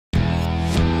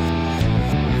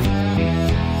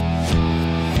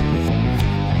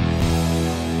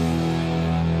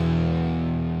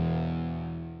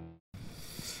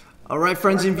All right,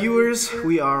 friends and viewers,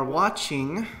 we are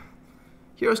watching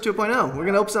Heroes 2.0. We're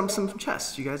gonna open up some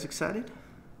chests. You guys excited?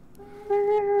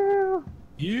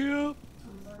 Yeah.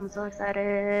 I'm so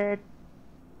excited.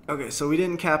 Okay, so we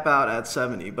didn't cap out at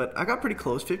 70, but I got pretty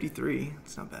close, 53.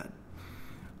 It's not bad.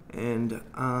 And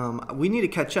we need to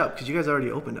catch up because you guys already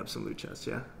opened up some loot chests,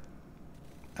 yeah?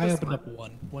 I opened up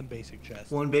one basic chest.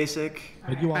 One basic.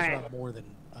 But you also Alright. have more than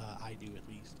I do, at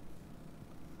least.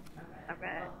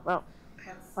 Alright, well,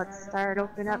 let's start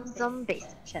opening up some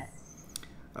basic chests.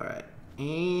 All right,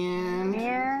 and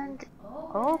And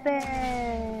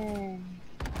open!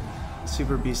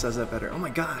 Super Beast does that better. Oh my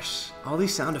gosh, all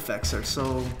these sound effects are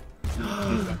so.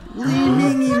 Lee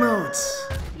Ming emotes.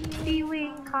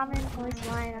 B-Wing, common, voice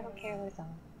line, I don't care what it's on.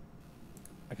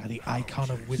 I got the Icon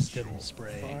of Wisdom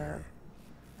spray.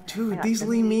 Dude, these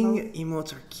Lee Ming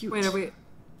emotes are cute. Wait,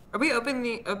 are we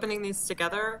opening these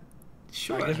together?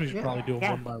 Sure. I guess we should yeah. probably do them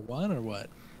Yeah. one by one, or what?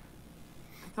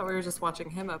 I thought we were just watching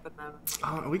him open them.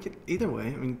 Oh, we could either way.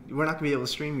 I mean, we're not gonna be able to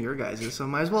stream your guys's, so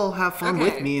might as well have fun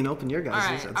with Okay. me and open your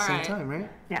guys's Alright, at the same alright. time, right?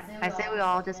 Yeah, I say we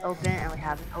all just open and we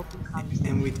have an open conversation.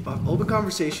 And we open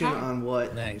conversation Okay. on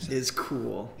what Nice. is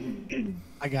cool.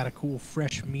 I got a cool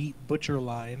fresh meat butcher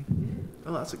line.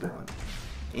 Oh, that's a good one.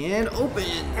 And open.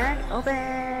 And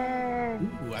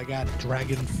open! Ooh, I got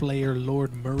Dragon Flayer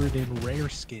Lord Muradin rare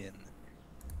skin.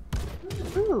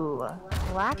 Ooh,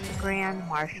 Black Grand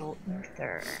Marshal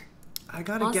Uther. I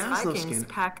got a Lost Gaslow Vikings skin.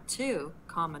 Pack 2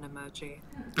 common emoji.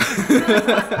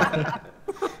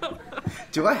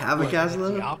 Do I have a What,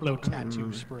 Gaslow? Diablo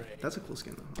tattoo spray. That's a cool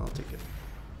skin though. I'll take it.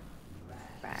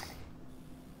 Right.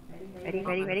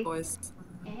 Ready? Boys.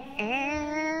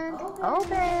 And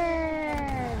open!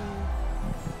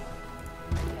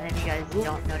 And if you guys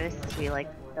don't notice, we like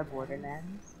the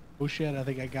Borderlands. Oh shit! I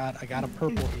think I got a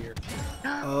purple here.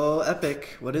 Oh,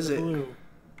 epic. What is it? Blue.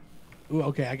 Ooh,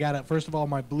 okay. I got it. First of all,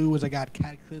 my blue was I got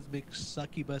Cataclysmic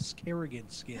Succubus Kerrigan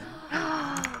skin.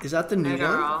 Is that the new Hey,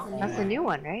 one? girl. That's a new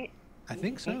one, right? I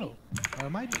think so. Or it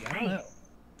might be. I don't know. Nice.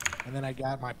 And then I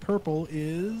got my purple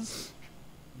is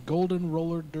Golden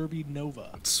Roller Derby Nova.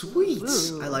 Sweet.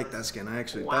 Ooh. I like that skin.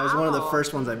 That was one of the Wow.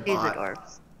 first ones I These are bought.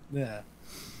 dwarves. Yeah.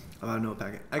 Oh, no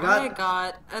packet. I I got.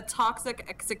 got a Toxic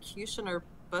Executioner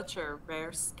Butcher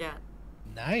rare skin.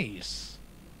 Nice.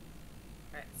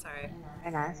 Right, sorry.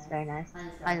 Very nice.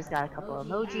 I just got a couple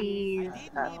emojis,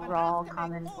 raw,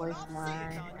 common, voice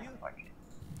line, and portrait.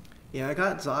 Yeah, I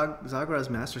got Zagra's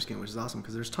master skin, which is awesome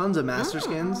because there's tons of master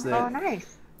skins Oh, that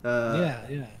nice.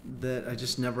 Yeah. that I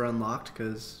just never unlocked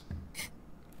because,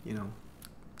 you know,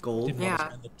 gold. Didn't Yeah. want to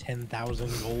spend the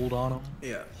 10,000 gold on them.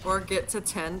 Yeah. Or get to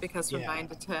 10 because from Yeah. 9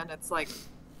 to 10 it's like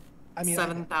I mean,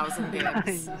 7,000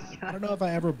 games. I don't know if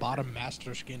I ever bought a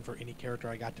master skin for any character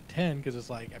I got to 10 because it's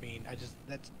like, I mean, it's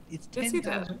Yes, you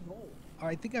 10,000 did. gold. Or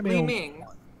I think I may Li own Ming.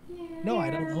 one. No, I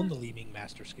don't own the Li Ming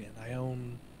master skin. I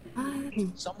own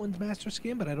What? someone's master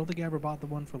skin, but I don't think I ever bought the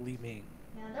one for Li Ming.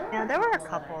 Yeah, there were a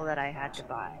couple that I had to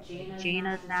buy.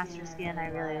 Jaina's master skin I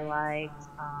really liked.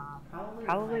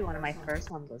 Probably one of my first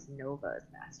ones was Nova's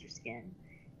master skin.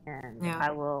 And Yeah.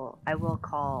 I will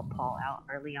call Paul out,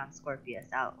 or Leon Scorpius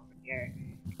out over here,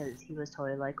 because he was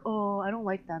totally like, oh, I don't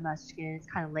like that master skin, it's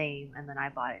kind of lame. And then I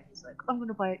bought it. He's like, I'm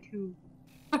gonna buy it too.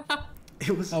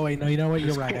 It was. Oh wait, no, you know what?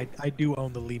 You're right. I do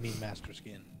own the Li Ming master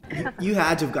skin. You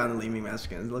had to have gotten the Leeming master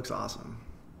skin. It looks awesome.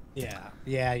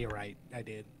 Yeah, you're right. I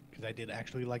did because I did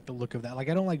actually like the look of that. Like,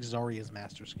 I don't like Zarya's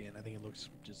master skin. I think it looks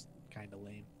just kind of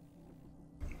lame.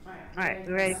 Alright,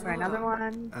 we ready for another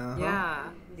one? Uh-huh. Yeah.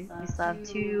 We still have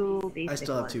two basic I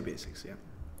still have ones. two basics. Yeah.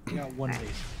 I got one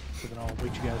base, so then I'll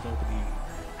wait you guys to open the.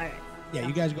 Alright, Yeah,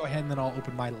 you guys go ahead, and then I'll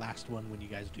open my last one when you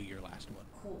guys do your last one.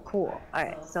 cool.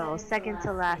 Alright, so second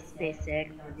to last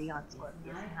basic for Leon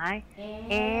Scorpius and I.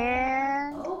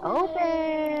 And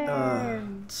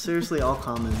open! Seriously, all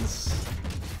commons.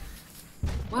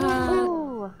 What?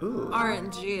 Ooh! Ooh.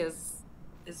 RNG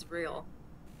is real.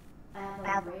 I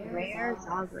have a rare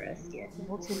Zagra skin,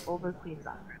 Molten Overqueen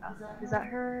Zagra. Is that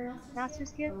her master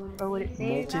skin? Or would it say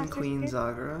Molten master Queen skin?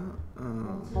 Zagra.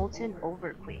 Molten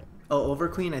Overqueen. Oh,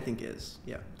 Overqueen, I think is.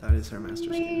 Yeah, that is her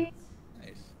master skin.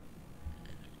 Nice.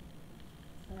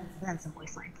 And then some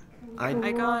voice lines. I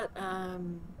I got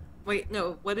wait,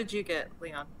 no, what did you get,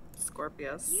 Leon?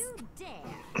 Scorpius.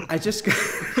 I just got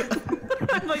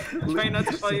I'm like trying not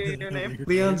to call you your name.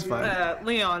 Leon's fine.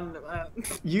 Leon.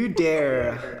 You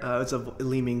dare. It's a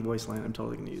Leeming voice line. I'm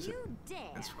totally gonna use it.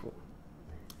 That's cool.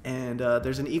 And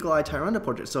there's an Eagle Eye Tyrande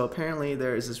portrait. So apparently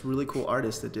there is this really cool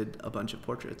artist that did a bunch of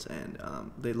portraits, and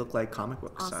they look like comic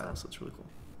book Awesome. style. So it's really cool.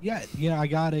 Yeah. I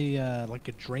got a like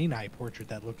a Draenei portrait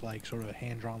that looked like sort of a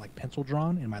hand drawn, like pencil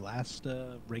drawn, in my last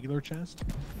regular chest.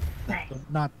 Nice.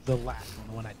 Not the last one,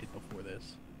 the one I did before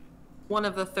this. One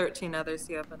of the 13 others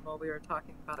you opened while we were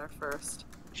talking about our first.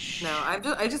 No,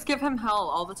 I just give him hell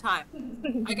all the time.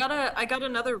 I got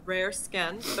another rare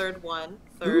skin, third one,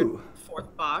 Ooh.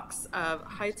 fourth box of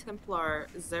High Templar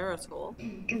Zeratul,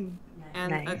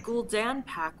 and a Nice. Gul'dan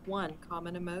pack 1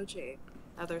 common emoji.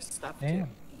 Other stuff too. Damn.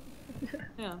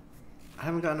 Yeah. I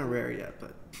haven't gotten a rare yet,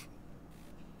 but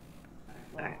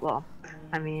Alright, well,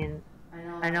 I mean,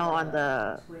 I know on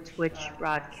the Twitch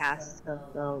broadcast of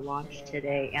the launch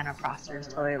today, Anna Prosser is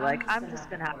totally like, I'm just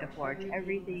gonna have to forge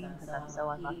everything because I'm so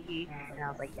unlucky. And I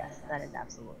was like, yes, that is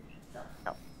absolutely.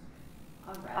 So,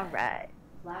 alright.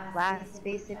 Last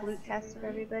basic loot test for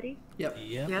everybody. yep.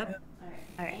 Yep.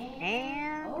 Alright,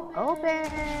 and open!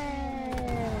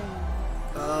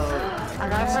 Oh, I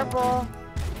got purple.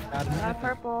 Got an I got epic.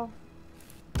 purple.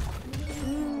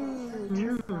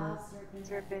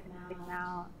 Serpent, big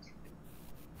mount.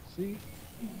 See?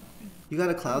 you got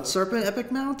a Cloud Serpent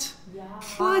epic mount?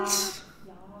 What?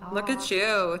 Look at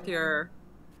you with your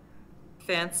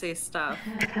fancy stuff.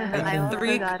 I also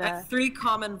Three, got a. three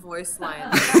common voice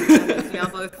lines. And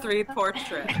Diablo 3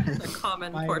 portrait. A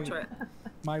common My- portrait.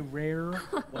 My rare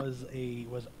was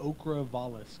Okra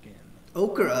Vala skin.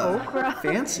 Okra. Okra?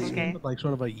 Fancy. Okay. Like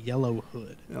sort of a yellow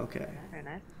hood. Okay. Very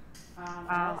nice.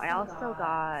 I also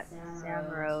got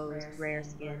Samurow's rare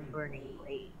skin Burning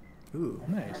Blade. Ooh.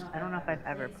 Nice. I don't know if I've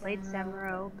ever played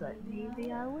Samuro, but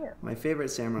maybe I will. My favorite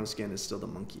Samuro skin is still the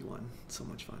monkey one. It's so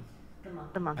much fun.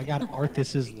 The monkey. I got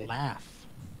Arthas's laugh.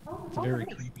 It's very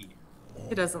nice. creepy.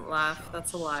 He doesn't laugh.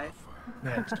 That's a lie.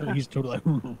 Yeah, he's totally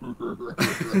like.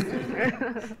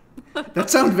 That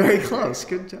sounds very close.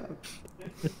 Good job.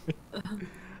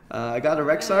 I got a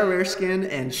Rexar rare skin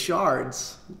and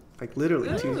shards. Like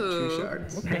literally two Ooh.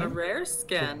 shards. A rare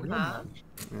skin, huh?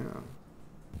 Yeah.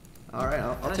 All right,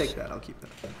 I'll take that. I'll keep that.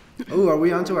 Oh, are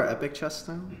we onto our epic chest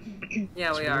now?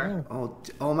 Yeah, we are.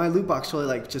 Oh, my loot box totally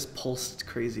like just pulsed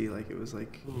crazy. Like it was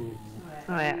like.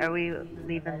 Alright, are we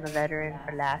leaving the veteran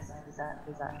for last? Is that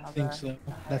how I think the, so. the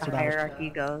That's what I was. hierarchy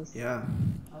goes? Yeah.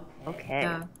 Okay.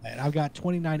 Yeah. And I've got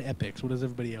 29 epics. What does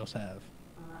everybody else have?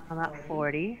 I'm at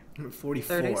 40.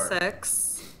 44.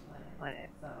 36. Okay.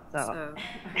 So So,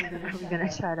 I'm gonna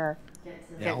try to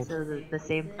Yeah, get to the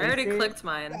same places. I already clicked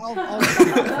mine.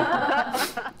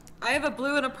 I have a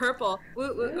blue and a purple.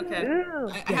 Woo, woo, okay. Ooh.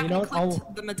 I Yeah, haven't you know what,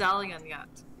 clicked the medallion yet.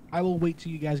 I will wait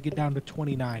till you guys get down to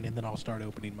 29, and then I'll start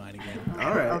opening mine again. All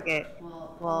right. Okay.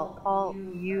 Well, Paul,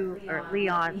 you or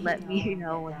Leon, let me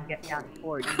know when you get down to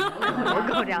 40. And we'll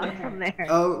go down from there.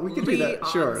 Oh, we can do that.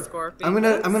 Leon Sure. Scorpion.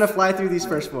 I'm gonna fly through these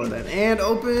first four then, and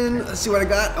open. Let's see what I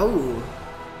got. Oh,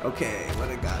 okay. What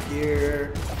I got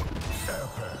here?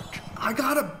 I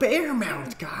got a bear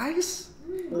mount, guys.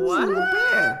 What? Ooh, a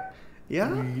bear.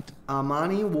 Yeah. Sweet.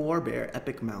 Amani War Bear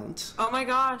epic mount. Oh my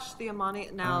gosh, the Amani.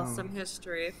 Now, Oh. some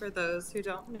history for those who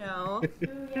don't know. The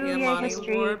Yeah, Amani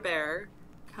history. War Bear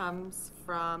comes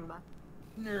from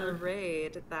a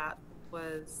raid that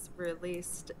was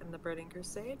released in the Burning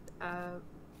Crusade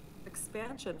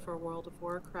expansion for World of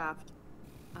Warcraft.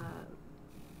 I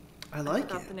I like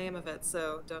forgot it. the name of it,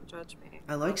 so don't judge me.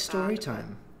 I like about story that.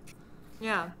 time.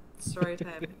 Yeah, story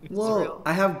time. It's Whoa, real.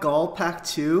 I have Gaul Pack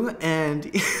 2,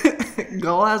 and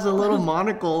Gaul has a little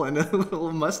monocle and a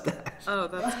little mustache. Oh,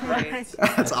 that's great.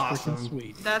 That's Freaking awesome.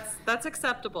 Sweet. That's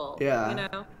acceptable. Yeah. You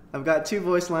know. I've got 2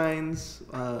 voice lines,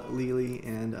 Lily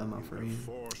and Malfurion.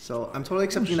 So I'm totally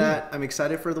accepting that. I'm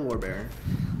excited for the Warbear.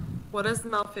 What is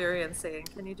Malfurion saying?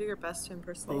 Can you do your best to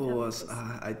impersonate him? Oh,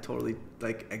 I totally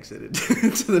like exited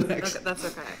to the next. Okay, that's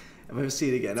okay. I'm gonna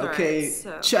see it again. It's Okay, alright,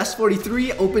 so- chest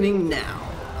 43 opening now.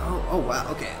 Oh wow.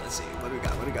 Okay, let's see. What do we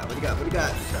got? What do we got? What do we got? What do we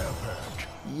got?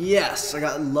 Yes, I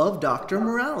got Love Dr.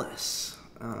 Morales.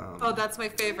 Oh, that's my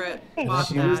favorite. Hey, Bought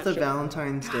She was that. the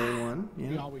Valentine's Day one. We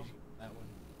Yeah. always use that one.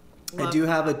 I Love do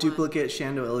have a that one. duplicate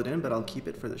Shando Illidan, but I'll keep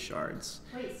it for the shards.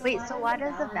 Wait, so why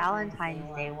does the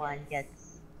Valentine's Day one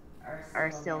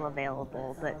are still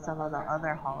available, but some of the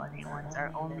other holiday ones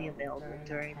are only available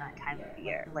during that time of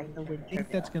year, like the I winter? think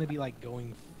that's going to be like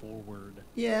going forward.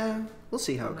 Yeah, we'll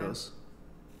see how it goes.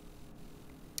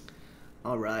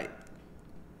 All right.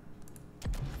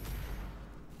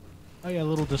 Oh yeah, a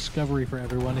little discovery for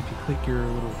everyone. If you click your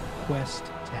little quest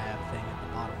tab thing at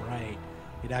the bottom right,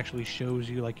 it actually shows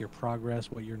you like your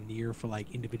progress, what you're near for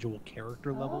like individual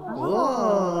character levels.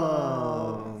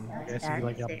 Whoa. I guess you're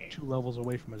like I'm fancy. 2 levels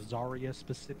away from a Zarya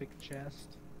specific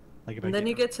chest. Like if And I then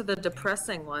you get to the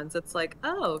depressing ones. It's like,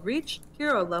 oh, reach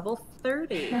hero level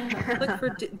 30. Look for,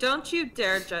 don't you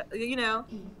dare, you know,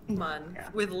 come on,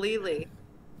 with Lily.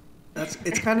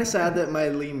 It's kind of sad that my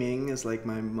Li Ming is like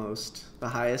the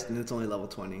highest, and it's only level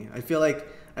 20. I feel like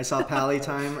I saw Pally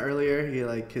time earlier.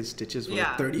 His stitches were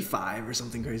like 35 or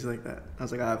something crazy like that. I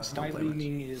was like, I obviously don't play much. My Li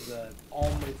Ming is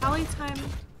almost. Pally time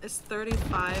is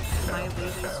 35, and my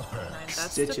Lily's 29.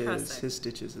 That's Stitches, depressing. his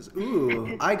stitches is.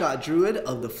 Ooh, I got Druid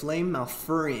of the Flame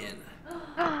Malfurion.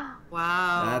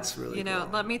 Wow. That's really You know,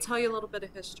 cool. let me tell you a little bit of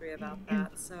history about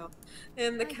that. So,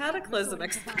 in the Cataclysm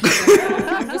expansion,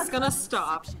 I'm just gonna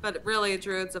stop. But really,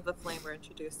 Druids of the Flame were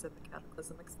introduced in the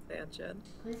Cataclysm expansion.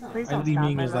 Please My don't Li stop.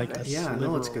 Ming I is love like a it. Yeah, no,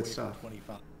 sliver it's good away from stuff.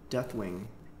 25. Deathwing.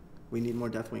 We need more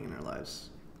Deathwing in our lives.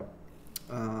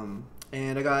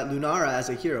 And I got Lunara as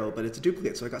a hero, but it's a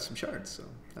duplicate, so I got some shards, so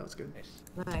that was good.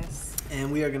 Nice.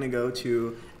 And we are going to go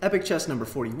to Epic Chest number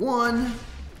 41,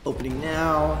 opening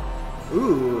now.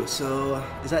 Ooh, so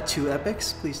is that 2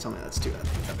 epics? Please tell me that's 2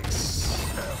 epics.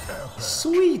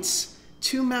 Sweet!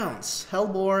 2 mounts,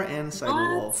 Hellbore and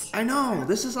Cyberwolf. I know,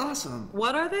 this is awesome.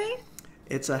 What are they?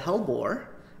 It's a Hellbore,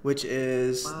 which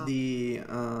is the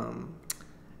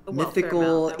The welfare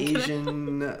mythical mount. I'm kidding.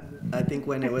 Asian, I think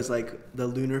when it was like the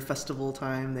Lunar Festival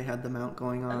time, they had the mount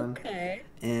going on. Okay.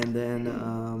 And then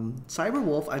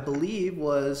Cyberwolf, I believe,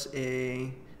 was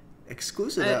a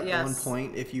exclusive at yes. one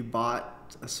point if you bought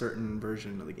a certain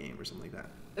version of the game or something like that.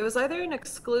 It was either an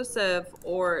exclusive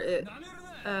or it.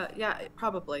 Yeah,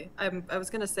 probably. I was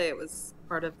gonna say it was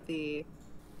part of the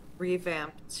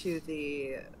revamp to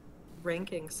the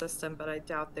ranking system, but I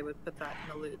doubt they would put that in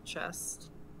the loot chest.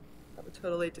 That would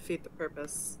totally defeat the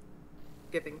purpose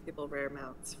of giving people rare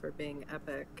mounts for being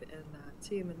epic in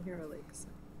Team and Hero Leagues.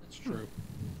 That's true.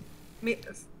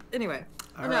 Anyway,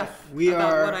 All enough right, we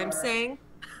about are- what I'm saying.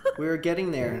 We're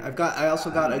getting there. I also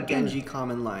got a Genji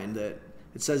common line that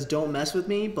it says "Don't mess with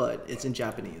me," but it's in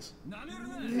Japanese.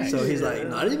 So he's like,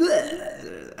 "Not even."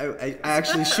 I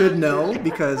actually should know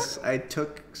because I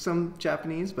took some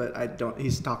Japanese, but I don't.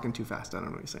 He's talking too fast. I don't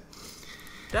know what he's saying.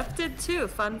 Jeff did too.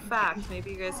 Fun fact.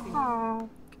 Maybe you guys can Aw,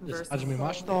 converse. Hajime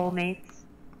soulmates.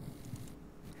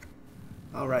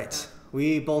 All right,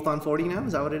 we both on 40 now.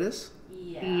 Is that what it is?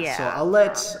 Yeah. So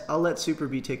I'll let Super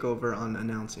B take over on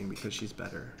announcing because she's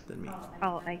better than me.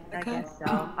 Oh, I Okay. guess so.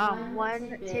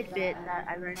 One tidbit that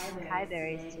I learned from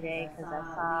Kyberries today, because I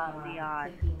saw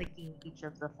Leon clicking each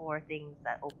of the 4 things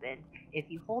that open. If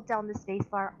you hold down the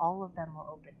spacebar, all of them will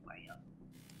open for you.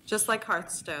 Just like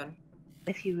Hearthstone.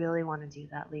 If you really want to do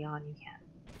that, Leon, you can.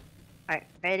 Alright,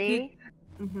 ready?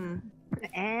 Mm-hmm.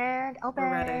 And open!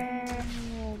 ready.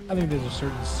 I think there's a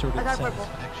certain sort I of got purple.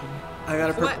 satisfaction. I got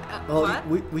a purple. What? Well,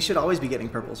 What? we should always be getting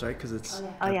purples, right? Because it's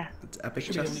Oh, yeah. it's epic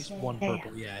Should be at chests. least one Yeah, yeah.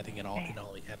 purple. Yeah, I think in all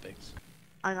the epics.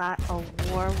 I got a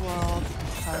Warworld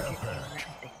Sergeant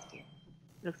epic skin.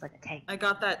 Looks like a tank. I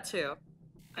got that too.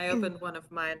 I opened one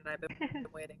of mine and I've been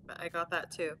waiting, but I got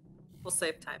that too. We'll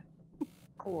save time.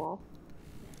 Cool.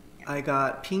 I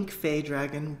got pink Fey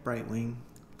Dragon Brightwing.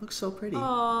 Looks so pretty.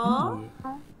 Aww.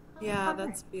 Ooh. Yeah,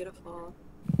 that's beautiful.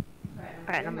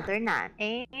 Alright, number 39.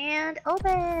 And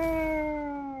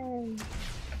open!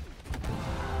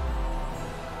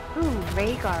 Ooh,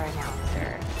 Rhaegar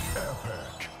announcer.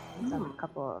 Some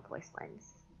couple of voice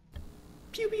lines.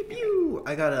 Pew pew pew.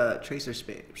 I got a tracer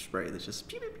spray that's just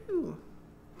pew pew pew.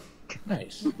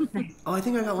 Nice. Oh, I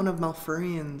think I got one of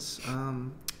Malfurion's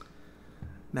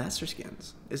master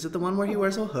skins. Is it the one where he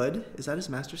wears a hood? Is that his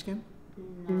master skin?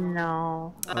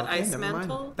 No. That ice never mind.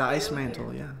 mantle? The ice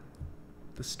mantle, yeah.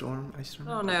 The storm ice storm.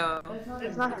 Oh no.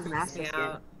 It's not his master Me skin,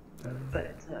 out. but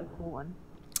it's a cool one.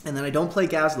 And then I don't play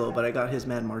Gazlo, but I got his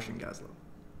Mad Martian Gazlo.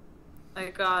 I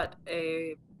got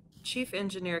a Chief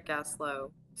Engineer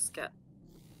Gaslow skin.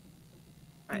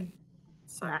 Right.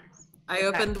 Sorry. Nice. I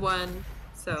opened one,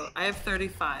 so I have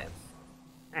 35.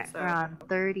 Alright, So- we're on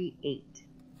 38.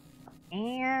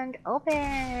 And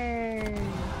open!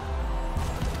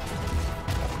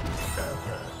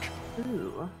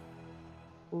 Ooh.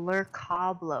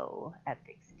 Lurkablo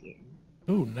epic skin.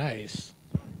 Ooh, nice.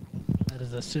 That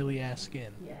is a silly ass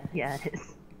skin. Yeah, it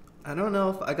is. I don't know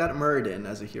if I got Muradin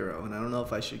as a hero, and I don't know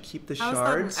if I should keep the How's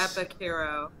shards. that an epic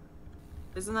hero?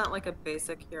 Isn't that like a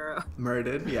basic hero?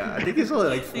 Muradin, yeah. I think he's only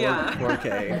like 4, Yeah.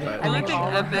 4K, I but think think all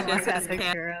of epic them is are his epic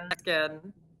can heroes.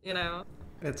 skin, you know?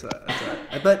 it's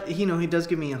but he does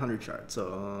give me 100 shards, so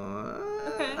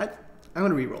Okay. I'm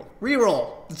gonna reroll.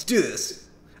 Reroll. Let's do this.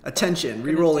 Attention.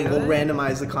 Rerolling do will it?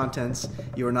 randomize the contents.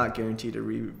 You are not guaranteed to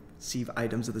receive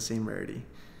items of the same rarity.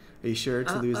 Are you sure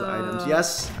to lose the items?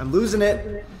 Yes, I'm losing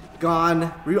it.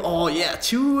 Gone. Oh yeah,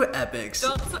 2 epics.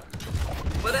 Don't.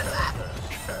 What is that?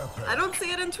 I don't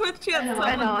see it in Twitch yet.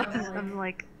 I know. I'm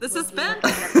like, This is Ben.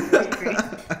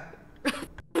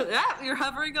 Yeah, you're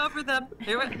hovering over them.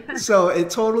 So it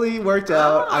totally worked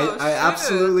out. Oh, I shoot.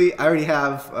 absolutely, I already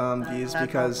have these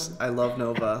because I love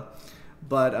Nova,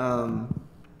 but I'm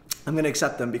gonna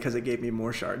accept them because it gave me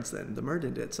more shards than the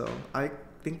Murden did. So I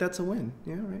think that's a win.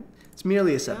 Yeah, right. It's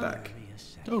merely a setback.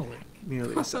 Totally.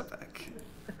 Merely a setback.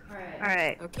 all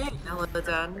right. Okay, now we're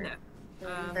done.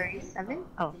 37.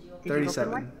 Oh, did you open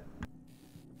 37. one?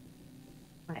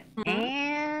 Okay.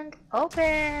 And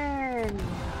open.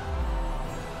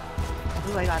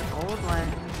 Ooh, I got an old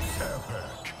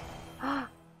one.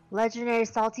 Legendary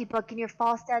Salty Buccaneer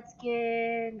Falstad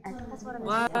skin. I think that's what I'm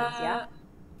What? yeah?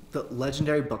 The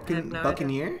legendary I have no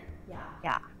Buccaneer.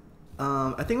 Yeah.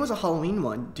 I think it was a Halloween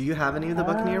one. Do you have any of the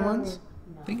Buccaneer ones?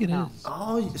 I think it No. is.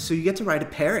 Oh, so you get to ride a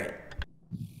parrot.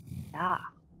 Yeah.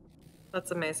 That's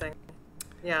amazing.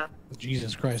 Yeah,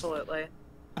 Jesus Christ. absolutely.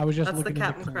 I was just That's the looking in the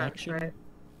Captain Crunch, collection. right?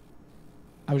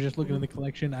 I was just looking in the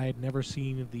collection. I had never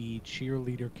seen the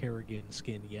cheerleader Kerrigan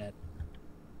skin yet.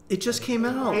 It just came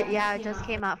out. It just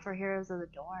came out for Heroes of the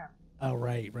Dorm. Oh,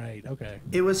 right. Okay.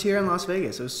 It was here in Las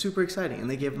Vegas. It was super exciting, and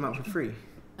they gave them out for free.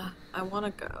 I want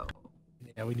to go.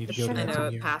 Yeah, we need to It go should to I that know one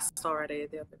it year. passed already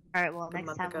the other. Alright, well, A next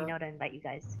month time ago. we know to invite you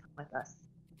guys to come with us.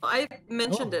 I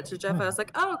mentioned Oh, it to Jeff. yeah. I was like,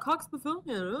 "Oh, Cox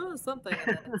Pavilion, something,"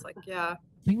 and then it's like, "Yeah, I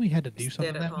think we had to do Stayed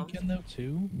something at that home. weekend though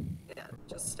too. yeah,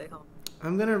 just stay home."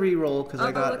 I'm gonna re-roll because Oh,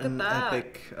 I got look at an that.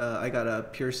 epic. I got a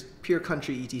pure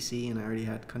country ETC, and I already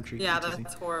had country Yeah, ETC.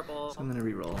 that's horrible. So I'm gonna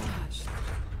re-roll. Gosh.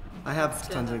 I have That's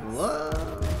tons of. goodness.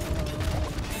 Whoa.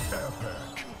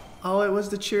 Oh, it was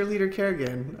the cheerleader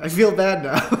Kerrigan. I feel bad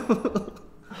now.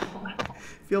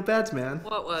 Feel bad, man.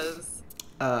 What was?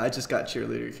 I just got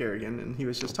cheerleader Kerrigan, and he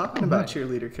was just talking about nice.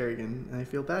 cheerleader Kerrigan, and I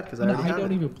feel bad because I No, already I have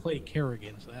don't it. even play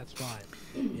Kerrigan, so that's fine.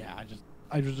 Yeah,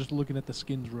 I was just looking at the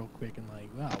skins real quick and like,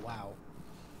 wow.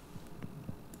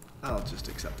 I'll just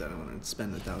accept that. I want to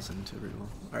spend 1,000 to re-roll.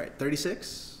 All right,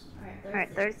 36.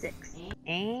 Alright, 36.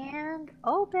 And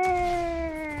open!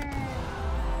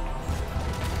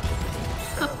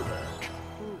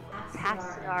 Ooh,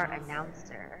 Tassadar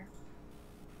Announcer.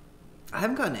 I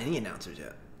haven't gotten any announcers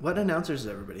yet. What announcers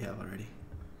does everybody have already?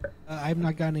 I've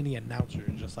not gotten any announcers,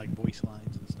 just like voice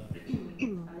lines and stuff.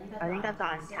 I think I've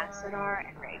gotten Tassadar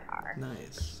and Rhaegar.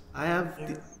 Nice. I have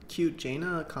the cute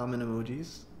Jaina common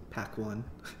emojis. Pack 1.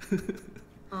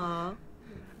 Aw.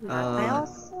 I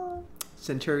also...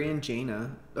 Centurion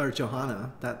Jaina, or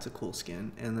Johanna, that's a cool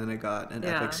skin. And then I got an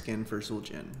Yeah. epic skin for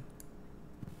Zul'jin.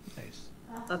 Nice.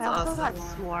 That's I also awesome. got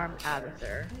Swarm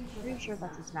Abathur. Pretty sure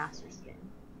that's his master skin.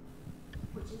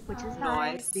 Which is Nice.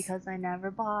 nice because I never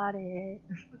bought it.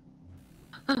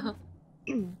 Alright,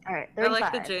 I 35.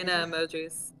 like the Jaina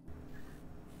emojis.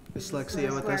 Is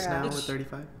Lexia with us now It's- with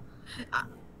 35?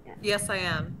 Yes, I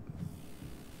am.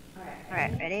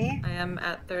 Alright, ready? I am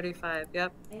at 35.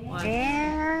 Yep. One.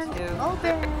 And two,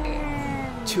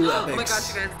 open! 2 Oh epics. my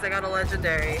gosh, you guys! I got a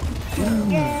legendary. I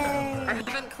Yay!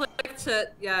 haven't clicked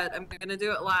it yet. I'm gonna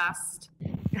do it last.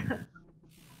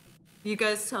 You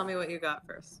guys tell me what you got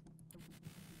first.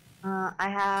 I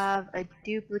have a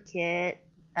duplicate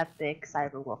epic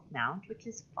Cyberwolf mount, which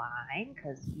is fine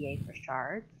because EA for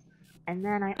shards. And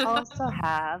then I also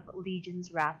have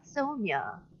Legion's Wrath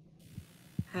Sonya.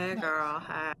 Hey, girl.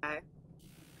 Hi.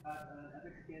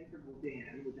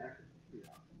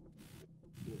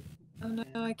 Oh no,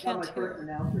 I can't hear.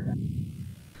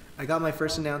 I got my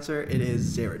first announcer. It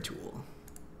is Zeratul.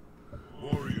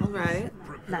 Warriors, All right.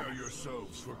 prepare Nice.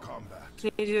 yourselves for combat.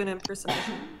 Can you do an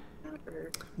impersonation?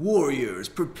 Or- Warriors,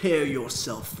 prepare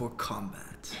yourself for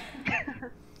combat.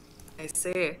 I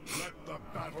see. Let the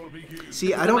battle begin.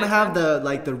 See, I it don't my have turn?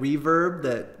 the reverb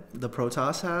that the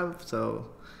Protoss have, so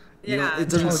you know, Yeah, it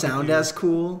doesn't it's sound weird. as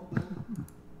cool.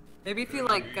 Maybe if you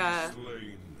like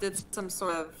Slain. did some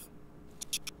sort of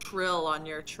trill on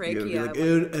your You'll be trachea. like, when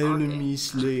you're enemy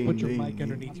slain. Put your mic lady."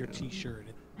 underneath your t-shirt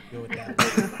and go with that.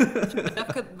 talking. Jeff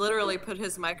could literally put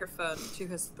his microphone to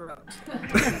his throat.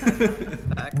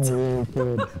 Fact.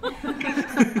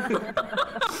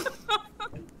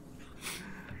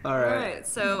 All All right. right,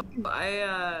 so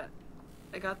I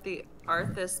got the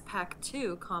Arthas Pack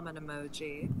 2 common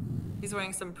emoji. He's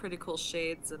wearing some pretty cool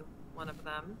shades in one of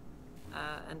them.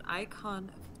 An Icon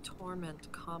of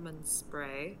Torment common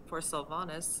spray for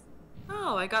Sylvanas.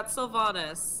 Oh, I got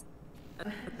Sylvanas. That's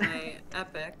my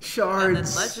epic. And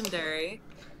Shards. then legendary.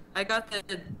 I got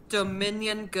the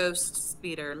Dominion Ghost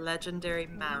Speeder legendary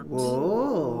mount.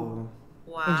 Whoa.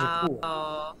 are cool.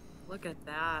 Wow. Look at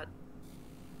that.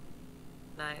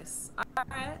 Nice.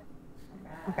 Alright.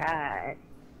 Alright.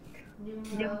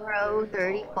 Numero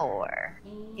 34.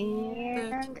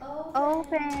 And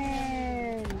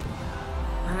open!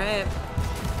 Alright.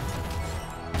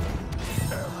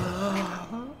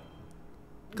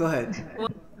 Go ahead.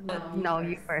 No,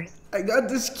 you first. I got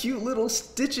this cute little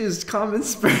Stitches common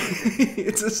spray.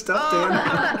 It's a stuffed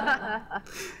animal.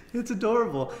 It's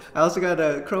adorable. I also got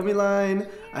a Chromie line.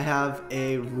 I have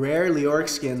a rare Leoric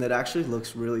skin that actually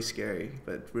looks really scary,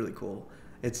 but really cool.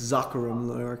 It's Zakarum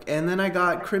Leoric. And then I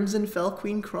got Crimson Fell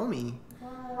Queen Chromie.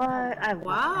 What? I want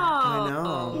Wow. I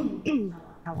know. that.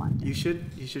 I want that. You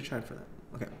should try for that.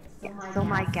 Okay. Yeah, so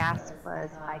my gasp was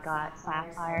I got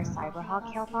Sapphire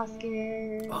Cyberhawk Kelpos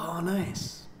skin. Oh,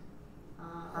 nice.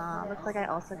 Looks like I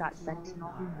also got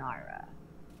Sentinel Lunara.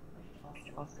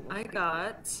 which also looks I pretty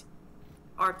got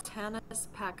Artanis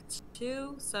Pack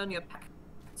 2, Sonya Pack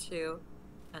 2,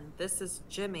 and this is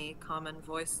Jimmy, common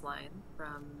voice line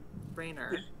from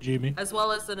Rainer, Jimmy. as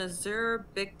well as an Azure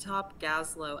Big Top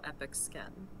Gazlo epic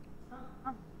skin.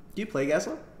 Do you play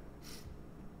Gaslo?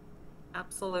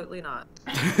 Absolutely not.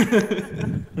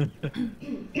 good.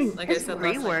 Like I His said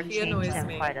last rework night, he changed annoys him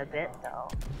me. quite a bit though.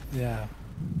 Yeah.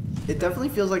 It definitely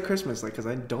feels like Christmas, like, because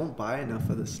I don't buy enough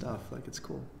of this stuff. Like, it's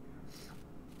cool.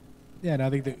 Yeah, and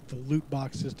I think the loot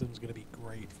box system is going to be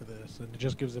great for this, and it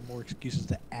just gives them more excuses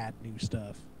to add new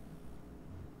stuff.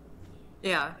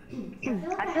 Yeah.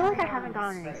 I feel like I haven't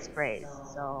gotten any sprays,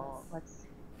 so let's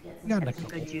Got a get some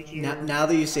couple. good juju. Now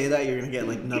that you say that, you're gonna get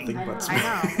like nothing but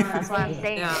I smoke. know, that's what I'm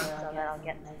saying, Yeah. so that I'll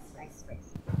get nice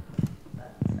sprays.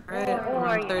 Alright, Or,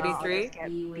 around you know, 33. just get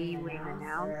B-Wing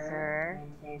Announcer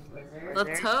and his Let's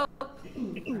wizard. hope.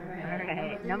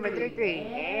 Alright, number 33,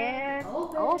 and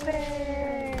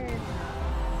open!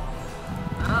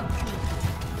 Oh,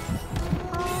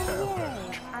 Oh,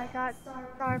 yay! I got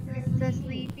Star Princess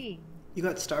Li Ming. You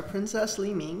got Star Princess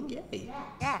Li Ming, yay!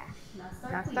 Yeah,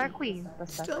 not Star Queen, but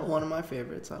Star Still Princess. one of my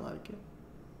favorites. I like it.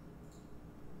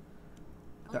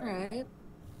 alright.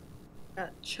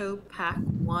 Got Cho Pack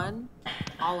 1,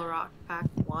 Alarak Pack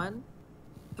 1,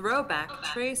 Throwback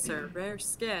Tracer Rare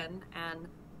Skin, and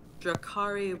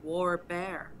Drakari War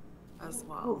Bear as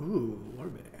well. Ooh,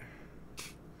 Warbear.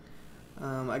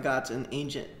 I got an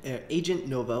Agent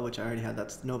Nova, which I already had.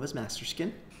 That's Nova's Master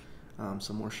Skin.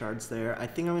 Some more shards there. I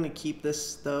think I'm going to keep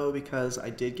this, though, because I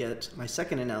did get my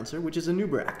second announcer, which is a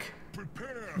Nubrak.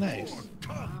 Prepare Nice. for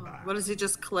combat. What does he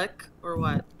just click or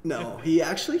what? No, he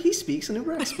speaks. A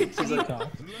Nubrak speaks. He's He like,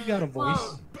 talks. He got a voice.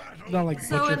 Well, Not like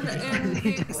So Butcher. in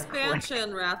the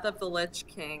expansion Wrath of the Lich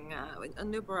King,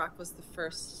 Anubarak was the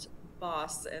first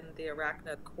boss in the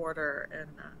Arachnid Quarter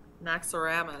in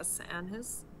Naxxramas, and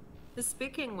his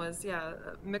speaking was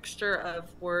a mixture of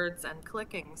words and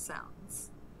clicking sounds.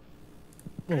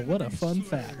 Well, what a fun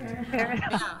fact. Fair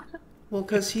enough. Yeah. well,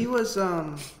 because he was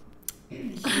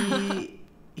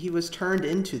he was turned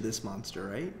into this monster,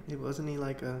 right? It wasn't he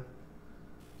like a.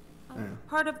 I don't know.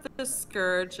 Part of the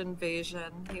Scourge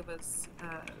invasion, he was.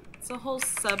 It's a whole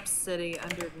sub-city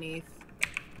underneath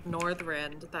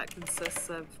Northrend that consists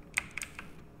of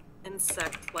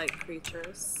insect-like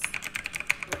creatures.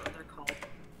 I don't know what they're called.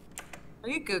 Are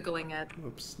you Googling it?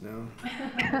 Whoops, no.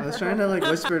 I was trying to like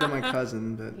whisper to my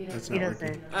cousin, but that's He not doesn't,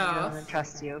 working. he Oh. doesn't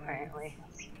trust you, apparently.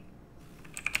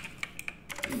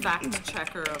 Fact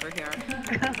checker over here.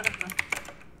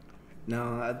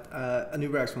 No,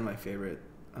 Anubrak's one of my favorite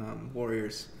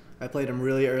warriors. I played him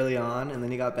really early on, and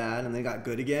then he got bad, and then he got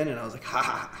good again, and I was like, ha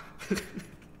ha.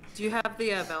 Do you have the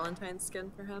Valentine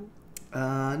skin for him?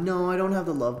 No, I don't have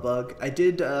the love bug. I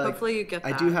did. Hopefully you get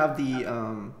I that. do have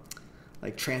the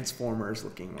like Transformers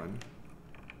looking one.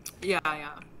 Yeah, yeah.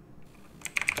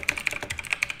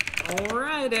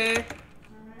 Alrighty.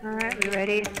 Alright, we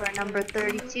ready for number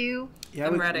 32? Yeah,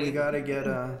 I'm we ready. gotta get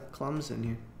Clums in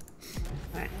here.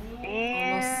 Alright.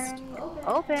 And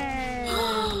open!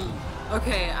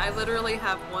 Okay, I literally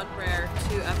have one rare,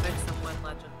 2 epics, and 1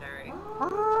 legendary.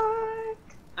 What?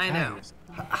 I know. Nice.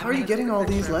 How are you getting all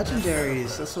these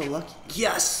legendaries? That's so lucky.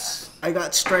 Yes, I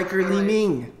got Striker Li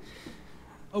Ming.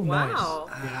 Oh, Wow.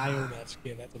 nice. Yeah, I own that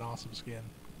skin. That's an awesome skin.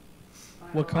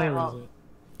 What color well, is it?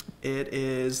 It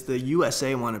is the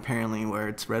USA one apparently, where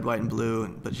it's red, white, and blue,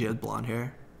 but she has blonde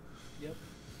hair. Yep.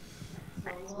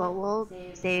 Nice. Well, we'll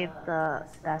save the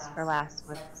best for last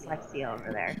with Lexia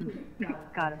over there.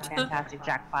 Got a fantastic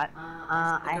jackpot.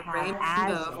 I Like a have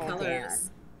rainbow of Asmodan, colors.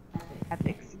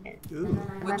 epic skin. Ooh.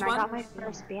 And Which then I got one? my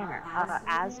first banner,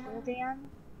 Asmodan.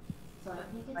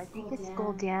 I think it's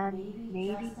Gul'dan,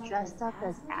 maybe dressed up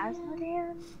as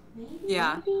Asmodan?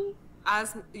 Yeah. Maybe?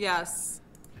 Yes.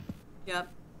 Yep.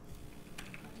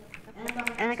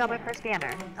 And I got my first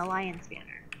banner, Alliance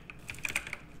banner.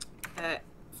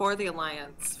 for the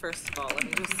Alliance, first of all. Let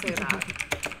me just say that.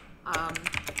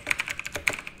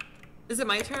 Is it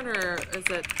my turn or is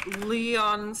it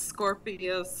Leon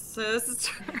Scorpio's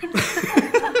turn?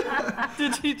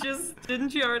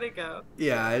 Didn't you already go?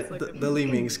 Yeah, like the Li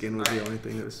Ming skin was the only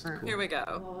thing that was cool. Here we go.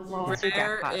 What was your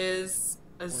Rare jackpot? is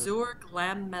Azure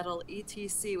Glam Metal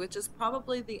ETC, which is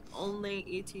probably the only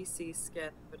ETC skin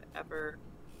I would ever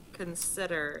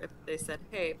consider if they said,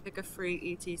 hey, pick a free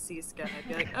ETC skin. I'd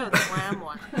be like, oh, the Glam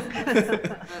one.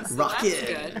 So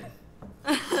Rocket!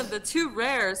 that's good. The two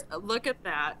rares, look at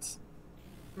that.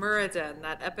 Muradin,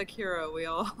 that epic hero we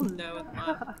all know and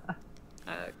love.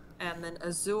 And then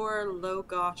Azure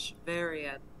Logosh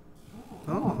variant.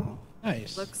 Oh.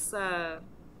 Nice. Looks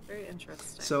very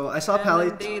interesting. So I saw And Pally.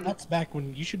 then they- That's back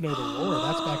when you should know the lore.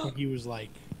 That's back when he was like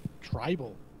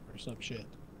tribal or some shit.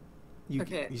 You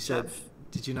said, Jeff.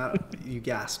 did you not? You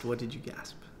gasped. What did you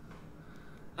gasp?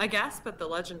 I gasped at the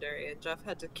legendary, and Jeff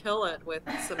had to kill it with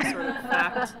some sort of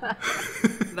fact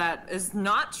that is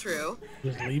not true.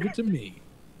 Just leave it to me.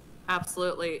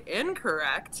 Absolutely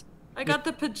incorrect. I got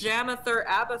the Pajamather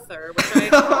Abathur,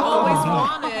 which I always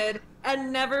wanted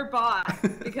and never bought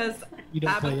because You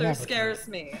don't play Abathur Abathur. scares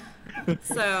me.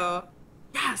 So,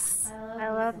 yes. I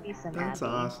love me some That's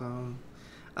Abby. awesome.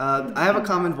 I have a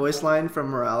common voice line from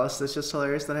Morales that's just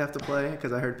hilarious that I have to play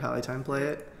because I heard Palatine play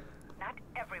it. Not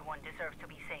everyone deserves to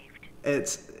be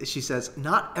saved. She says,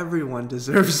 "Not everyone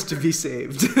deserves to be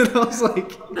saved." And I was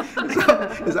like,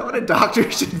 is that what a doctor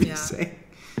should be Yeah. saying?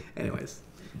 Anyways,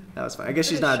 that was fine. I guess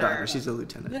she's Pretty not a doctor. sure. She's a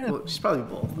lieutenant. Yeah. Well, she's probably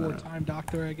both. I don't know. Wartime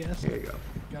doctor, I guess. Here you go.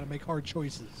 Gotta make hard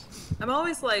choices. I'm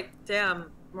always like, damn,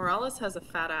 Morales has a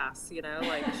fat ass, you know?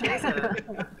 Like, she's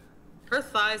a... Her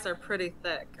thighs are pretty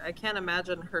thick. I can't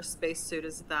imagine her spacesuit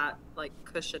is that, like,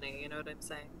 cushiony, you know what I'm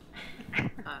saying?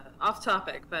 Off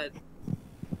topic, but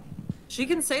she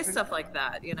can say stuff like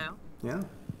that, you know? Yeah.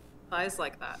 Thighs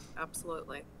like that,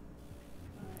 absolutely.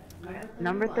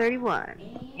 Number 31.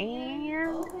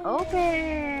 And open!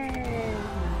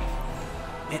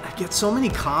 Man, I get so many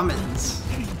commons.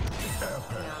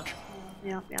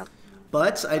 Yeah. Yep.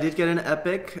 But I did get an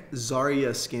epic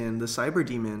Zarya skin, the cyborg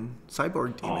demon.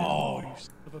 Oh, you son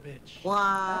of a bitch.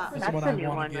 Wow. That's That's what the I new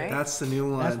wanna one, get. right? That's the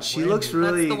new one. That's She brand looks new.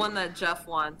 really. That's the one that Jeff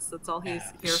wants. That's all he's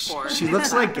here for. She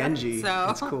looks like Genji. So-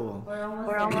 It's cool.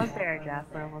 We're almost there, Jeff.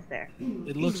 We're almost there.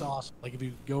 It looks awesome. Like if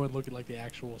you go and look at like the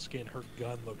actual skin, her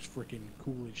gun looks freaking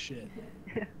cool as shit.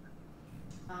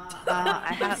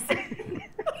 I have.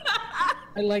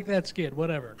 I like that skin.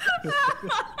 Whatever.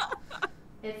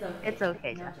 It's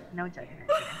okay, Jeff. No judgment.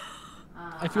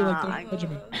 I feel like I- there's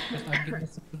judgment. I'm getting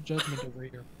some judgment over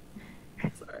here.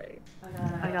 Sorry.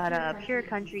 I got a Pure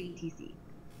Country ETC.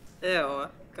 Ew.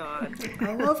 God.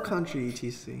 I love country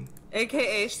ETC.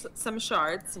 AKA some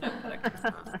shards. No, that's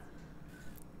not.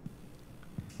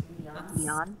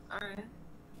 Leon, Alright.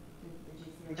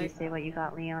 did you say what you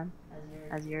got, Leon?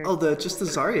 As your. Oh, just the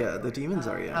Zarya, the demon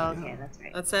Zarya. Oh, okay, yeah. that's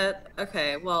right. That's it?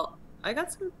 Okay, well, I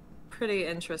got some pretty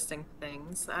interesting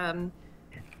things.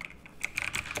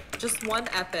 Just one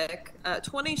epic.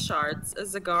 20 shards, a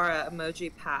Zagara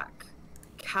emoji pack.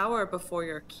 Cower Before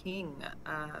Your King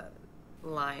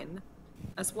line.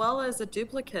 As well as a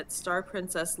duplicate Star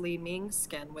Princess Li Ming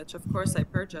skin, which of course I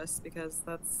purchased because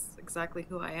that's exactly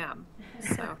who I am.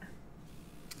 So,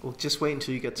 Well, just wait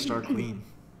until you get Star Queen.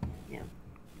 Yeah.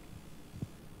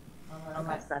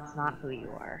 Unless that's not who you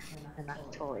are, and that's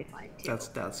totally fine too.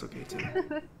 That's okay too.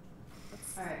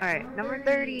 All right, number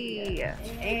 30,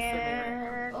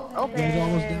 and open. It was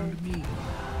almost down to me.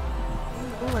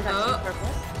 Ooh, I got Oh. two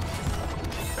purples.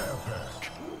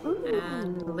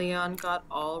 and Leon got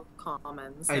all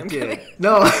commons. I I'm did. kidding.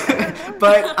 No,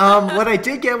 but what I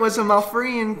did get was a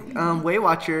Malfurion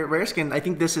Waywatcher rare skin. I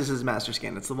think this is his master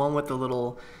skin. It's the one with the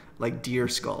little like deer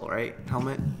skull, right?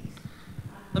 Helmet.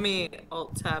 Let me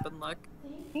alt tab and look.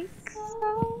 I think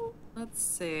so. Let's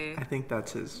see. I think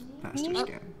that's his master Oh,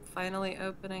 skin. finally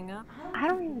opening up. I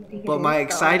don't even think. But it my is, though.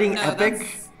 exciting No, epic.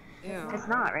 that's- Ew. It's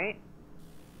not right.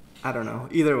 I don't know.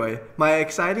 Either way, my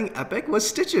exciting epic was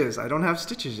Stitches. I don't have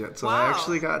Stitches yet, so I Wow.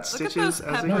 actually got Look at Stitches those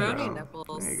as a pepperoni hero.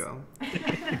 nipples. There you go.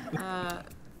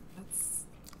 That's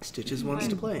Stitches wants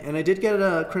to play, and I did get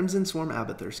a Crimson Swarm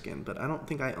Abathur skin, but I don't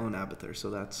think I own Abathur, so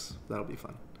that'll be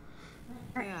fun.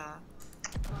 yeah.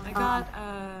 I got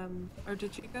or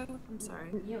did you go? I'm sorry.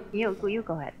 You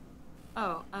go ahead.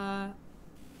 Oh,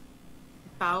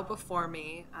 Bow Before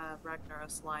Me,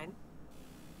 Ragnaros line.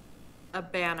 A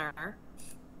banner,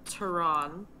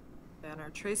 Tehran banner,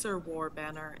 Tracer War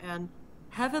banner, and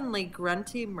Heavenly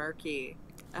Grunty Murky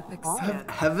epic skin.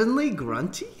 Heavenly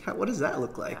Grunty? What does that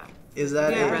look like? Yeah. Is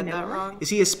that Yeah, I it? read that wrong. Is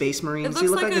he a space marine? It Does he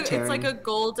looks look like, like a it's like a Terran?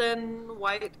 golden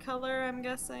white color. I'm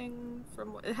guessing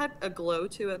from it had a glow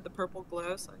to it, the purple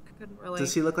glow, so I couldn't really.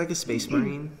 Does he look like a space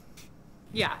marine?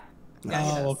 Yeah. Yeah, he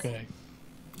Oh, does. okay.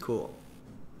 Cool.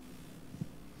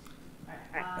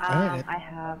 Alright. I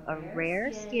have a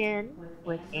rare skin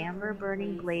with Amber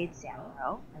Burning Blade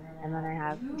Samuro, and then I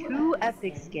have 2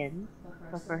 epic skins,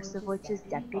 the first of which is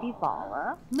Deputy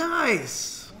Vala.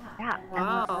 Nice. Yeah,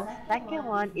 Wow. and the second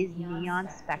one is Neon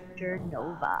Spectre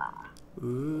Nova.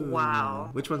 Ooh. Wow.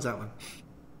 Which one's that one?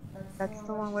 That's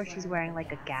the one where she's wearing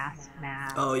like a gas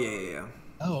mask. Oh yeah.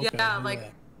 Oh, okay. Yeah,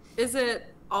 like, is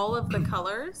it all of the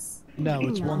colors? No,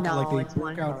 it's one. No, like it's they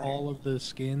one broke out color. all of the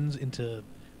skins into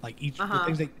like each the Uh-huh.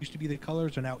 things that used to be the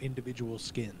colors are now individual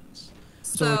skins.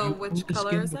 So, if you which owned the color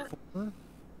skin is it? before,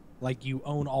 like you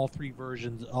own all 3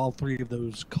 versions, all 3 of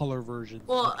those color versions.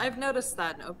 Well, I've noticed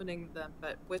that in opening them,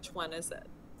 but which one is it?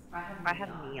 I have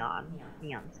Neon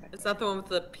Spectre. Is that the one with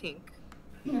the pink?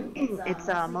 It's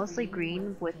mostly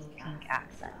green with pink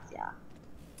accents, yeah.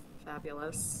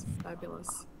 Fabulous.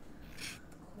 Fabulous.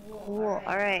 Cool.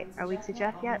 Alright, are we to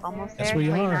Jeff yet? Almost there? Yes, we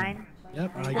are. 29?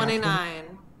 Yep. I got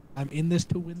 29. I'm in this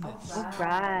to win this.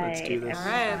 Alright. Let's do this.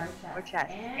 Alright. More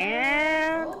chest.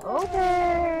 And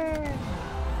open!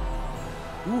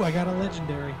 Ooh, I got a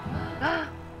legendary. I'm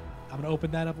gonna open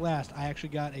that up last. I actually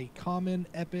got a common,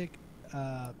 epic,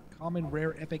 common,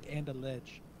 rare, epic, and a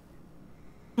ledge.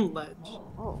 Ledge.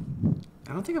 Oh.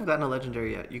 I don't think I've gotten a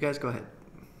legendary yet. You guys go ahead.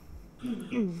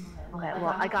 Okay,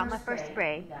 well, I got my first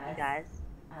spray, you guys.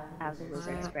 I have the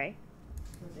lizard spray.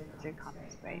 Lizard common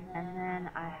spray. And then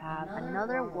I have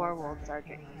another Warworld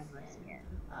Sergeant Hammer skin.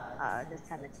 This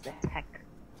time it's the tech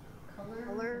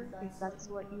color, if that's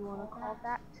what you want to call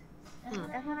that. And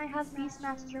then I have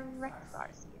Beastmaster Rexar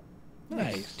skin.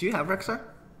 Nice. Do you have Rexar?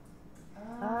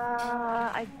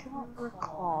 I don't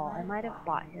recall. I might have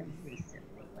bought him recently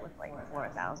with like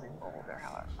 4,000 gold or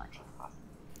however much he cost.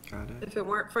 Got it. If it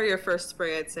weren't for your first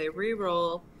spray, I'd say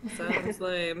reroll. Sounds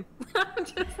lame.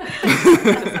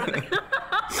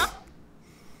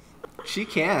 She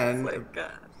can. Like,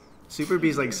 Super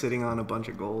B's like sitting on a bunch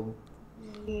of gold.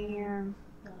 And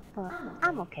but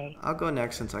I'm okay. I'll go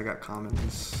next since I got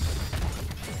commons.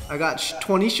 I got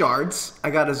 20 shards. I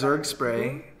got a Zerg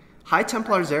spray. High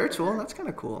Templar Zeratul. That's kind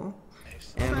of cool.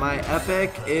 And my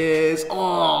epic is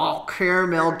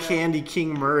Caramel Candy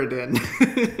King Muradin.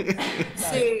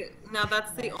 see, now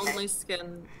that's the only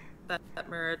skin that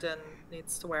Muradin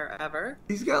needs to wear ever.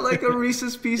 He's got like a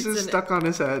Reese's Pieces It's an- stuck on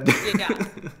his head. Yeah.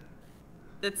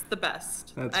 It's the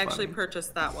best. That's I actually funny.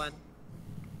 purchased that one,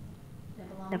 It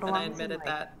and belongs I admitted in, like,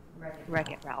 that.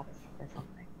 Wreck-It Ralph or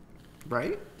something.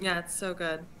 Right? Yeah, it's so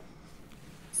good.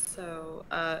 So,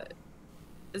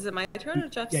 is it my turn or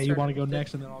Jeff's Yeah, turn? you want to go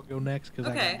next, and then I'll go next because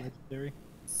I Okay. got legendary.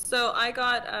 So I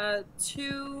got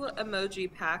 2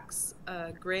 emoji packs,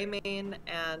 Greymane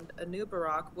and a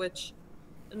Nubarok, which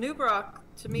Nubarok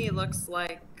to me looks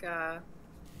like that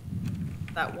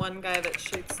one guy that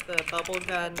shoots the bubble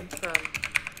gun from,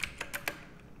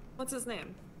 what's his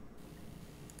name?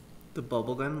 The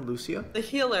bubblegum, Lucio? The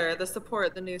healer, the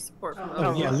support, the new support from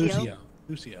Oh, yeah, Lucio?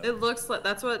 Lucio. It looks like,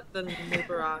 that's what the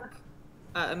Nubarok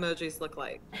emojis look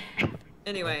like.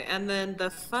 Anyway, and then the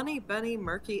Funny Bunny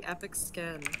Murky Epic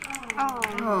Skin. Oh,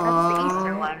 that's the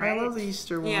Easter one, I right? love the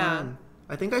Easter one. Yeah.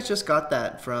 I think I just got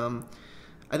that from.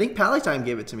 I think Palatine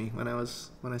gave it to me when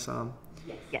I saw him.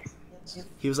 Yes.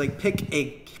 He was like, pick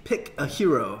a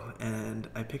hero, and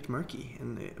I picked Murky,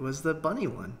 and it was the bunny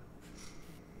one.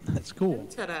 That's cool.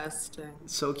 Interesting.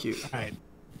 So cute. All right.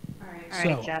 Alright,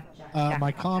 So, Jeff.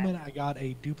 my common, I got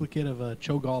a duplicate of a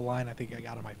Cho'Gall line. I think I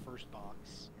got in my first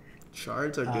box.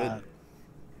 Shards are good.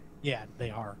 Yeah, they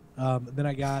are. Then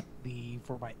I got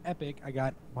for my epic, I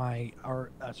got my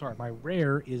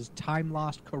rare is Time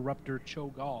Lost Corruptor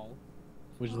Cho'Gall,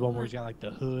 which is the one where he's got like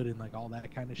the hood and like all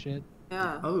that kind of shit.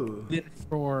 Yeah. Oh. Then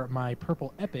for my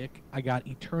purple epic, I got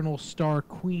Eternal Star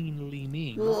Queen Li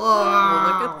Ming. Oh,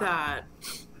 look at that.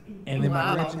 And then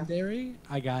Wow. my legendary,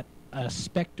 I got a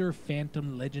Spectre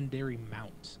Phantom Legendary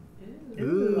Mount,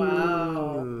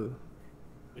 Ooh.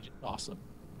 which is awesome.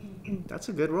 That's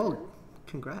a good roll.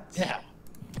 Congrats. Yeah.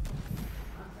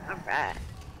 Alright.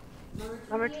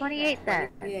 Number 28 then.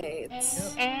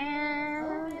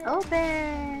 And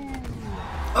open!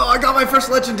 Oh, I got my first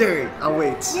legendary. I'll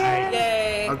wait.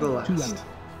 Yay. I'll go Two last. out.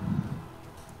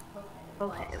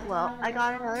 Okay, well, I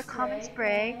got another common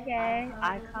spray. Yay.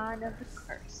 Icon of the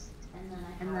Cursed.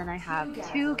 And then I have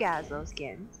 2 Gazlo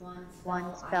skins.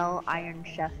 One Spell Iron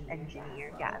Chef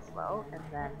Engineer Gazlo, and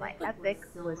then my epic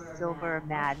was Silver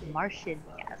Mad Martian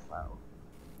Gazlo.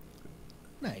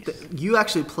 Nice. You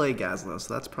actually play Gazlowe,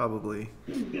 so that's probably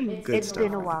good It's stuff.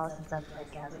 been a while since I've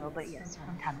played Gazlowe, but yes,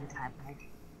 from time to time I do.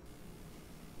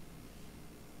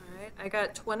 Alright, I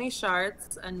got 20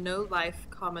 shards and no life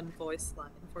common voice line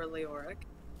for Leoric.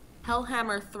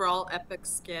 Hellhammer Thrall epic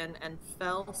skin and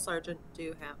Fell Sergeant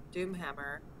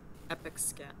Doomhammer epic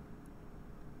skin.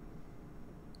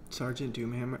 Sergeant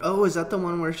Doomhammer. Oh, is that the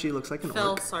one where she looks like an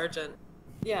Fell orc? Sergeant.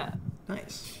 Yeah.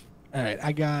 Nice. All right,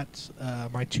 I got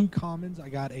my 2 commons. I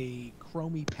got a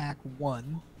Chromie Pack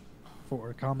 1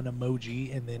 for a common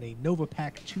emoji, and then a Nova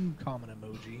Pack 2 common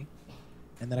emoji.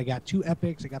 And then I got 2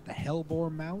 epics. I got the Hellbore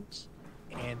mount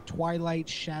and Twilight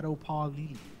Shadowpaw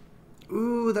Lily.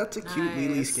 Ooh, that's a cute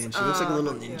Lily Nice. skin. She looks like a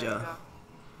little Cute, ninja. yeah.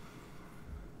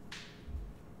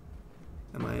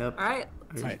 Am I up? Alright,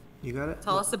 Right. You got it?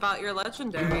 tell us about your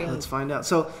legendary. Let's find out.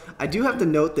 So I do have to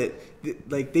note that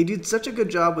like they did such a good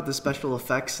job with the special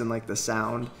effects and like the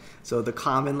sound. So the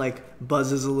common like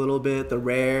buzzes a little bit, the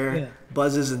rare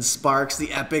buzzes and sparks,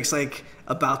 the epic's like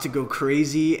about to go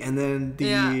crazy, and then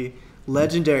the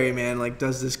legendary man like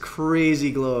does this crazy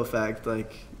glow effect.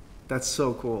 Like that's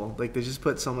so cool. Like they just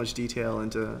put so much detail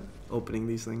into opening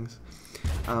these things.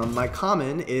 My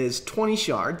common is 20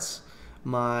 shards.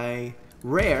 My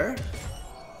rare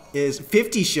is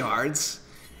 50 shards.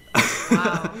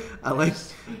 Wow. I like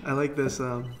this.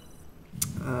 Someone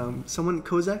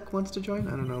Kozak wants to join.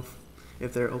 I don't know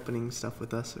if they're opening stuff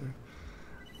with us or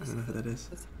I don't know who that is.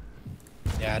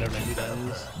 Yeah, I don't know who that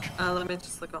is. Let me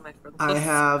just look on my friends I list.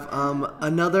 have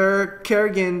another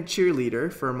Kerrigan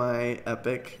cheerleader for my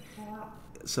epic.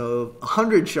 So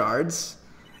 100 shards.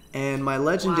 And my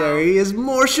legendary is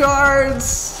more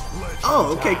shards!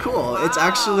 Oh, okay, cool. It's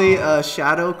actually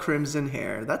Shadow Crimson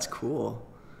Hair. That's cool.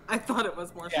 I thought it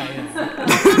was more fun.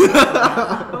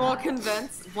 I'm all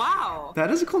convinced. Wow.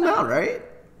 That is a cool mount, right?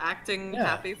 Acting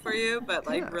happy for you, but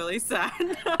like really sad.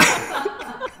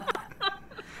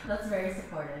 That's very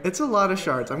supportive. It's a lot of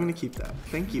shards. I'm going to keep that.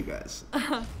 Thank you, guys.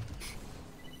 Oh,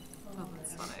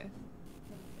 that's funny.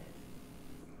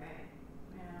 Right.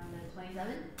 Round of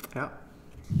 27. Yeah.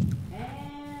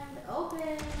 And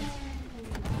open.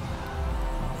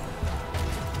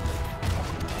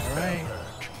 All right.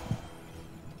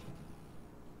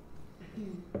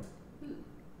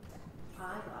 I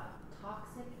got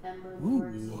Toxic Ember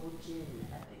Lord Ooh. Soul Jin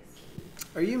epic skin.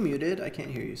 Are you muted? I can't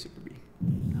hear you, Super B.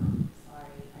 Sorry,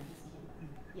 I just came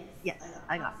back. Yes. Yes,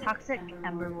 I got Toxic,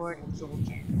 Emberlord, and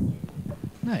Zul'jin.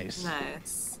 Nice.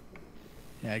 Nice.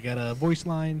 Yeah, I got a voice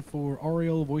line for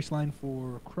Ariel, voice line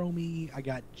for Chromie. I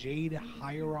got Jade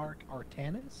Hierarch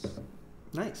Artanis.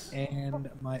 Nice. And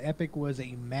my epic was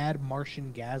a Mad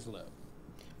Martian Gazlowe.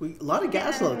 A lot of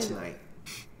Gazlowe tonight.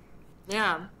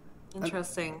 Yeah.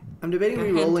 Interesting. I'm debating Like a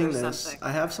hint re-rolling or this. something.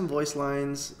 I have some voice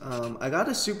lines. I got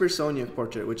a Super Sonya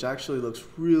portrait, which actually looks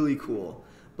really cool.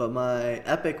 But my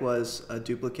epic was a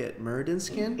duplicate Muradin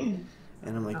skin.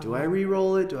 And I'm like, do I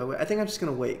re-roll it? Do I wait? I think I'm just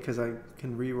going to wait because I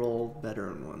can re-roll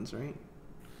veteran ones, right?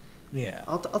 Yeah.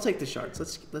 I'll take the shards.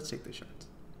 Let's take the shards.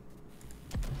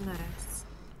 Nice.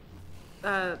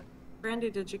 Brandy,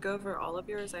 did you go over all of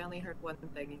yours? I only heard one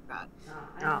thing you got.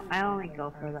 No, I only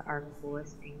go for the article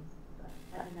listings.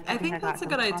 I think got that's a some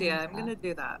good idea. common I'm gonna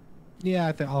do that. Yeah,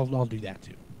 I think I'll do that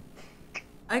too.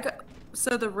 I got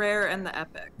so the rare and the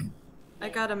epic. I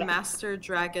got a Master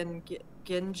Dragon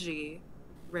Genji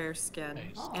rare skin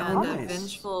Nice. and Oh, a nice.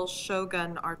 Vengeful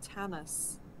Shogun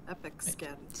Artanis epic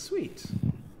skin. Sweet.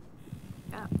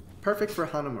 Yeah. Perfect for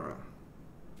Hanamura.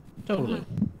 Totally.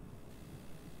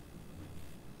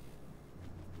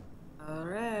 All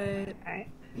right. Alright.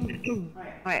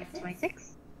 Alright,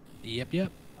 26. Yep.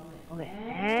 Okay.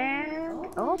 And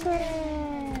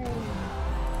open!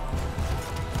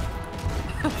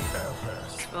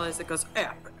 Just realized it goes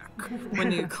epic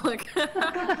when you click.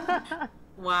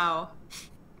 Wow.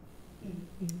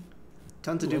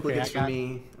 Tons of Okay, duplicates I for got-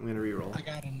 me. I'm going to re-roll. I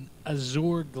got an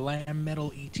Azure Glam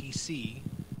Metal ETC,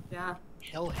 Yeah.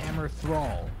 Hellhammer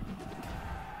Thrall.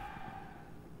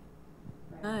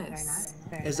 Very Nice. nice.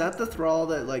 Very Is nice. that the Thrall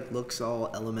that like looks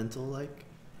all elemental like?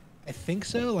 I think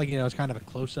so. Like, it's kind of a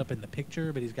close up in the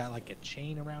picture, but he's got like a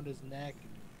chain around his neck.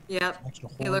 Yep. Extra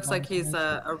He horns looks on like his he's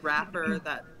head. a rapper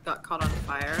that got caught on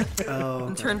fire Oh.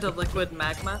 and Okay. turned to liquid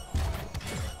magma.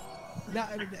 No,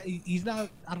 I mean, he's not.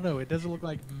 I don't know. It doesn't look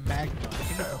like magma. I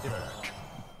think it's different.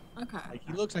 Okay. Like,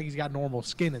 he looks like he's got normal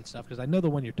skin and stuff. Because I know the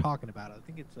one you're talking about. I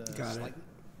think it's a Got it. slight-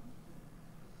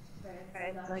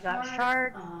 Alright, so I got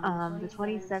Shard, the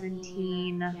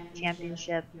 2017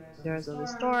 championship Heroes of the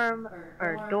Storm,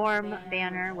 or Dorm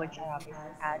banner, which I obviously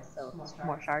had, so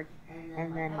more shards.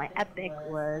 And then my epic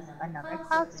was another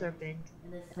Cloud Serpent,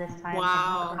 this time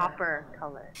Wow. in copper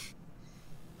color.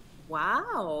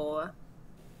 Wow.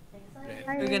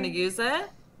 Hi. You're gonna use it?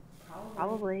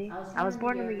 Probably. I was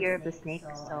born in the year of the snake,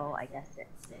 so I guess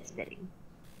it's fitting.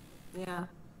 Yeah.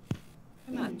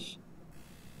 Pretty much.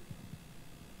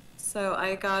 So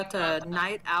I got a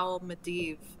Night Owl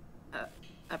Medivh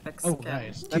epic Oh, skin.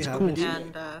 nice. Do you That's have cool.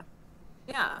 Medivh? And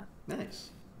yeah, Nice.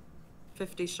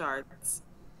 50 shards.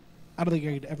 I don't think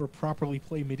I could ever properly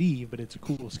play Medivh, but it's a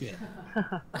cool skin.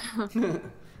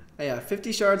 Yeah,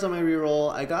 50 shards on my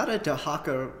reroll. I got a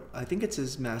Dahaka, I think it's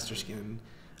his master skin,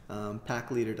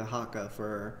 pack leader Dahaka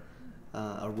for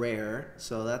a rare,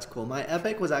 so that's cool. My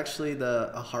epic was actually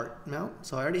a heart mount,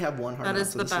 so I already have one heart That mount,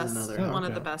 is so the this best, is another Oh, heart one of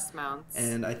okay. the best mounts.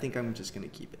 and I think I'm just going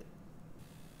to keep it.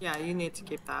 Yeah, you need to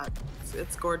keep that.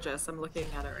 It's gorgeous. I'm looking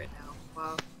at it right now.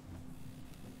 Wow.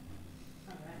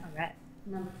 Alright.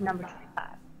 Number 25.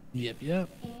 Yep.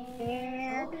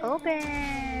 And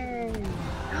open!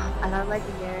 I got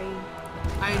legendary.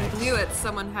 I knew it.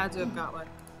 Someone had to have got one.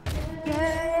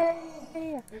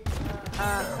 Yay!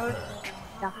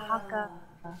 The Haka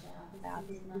that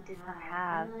obviously we did not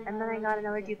have. And then I got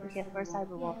another duplicate for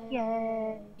Cyberwolf.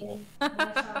 Yay!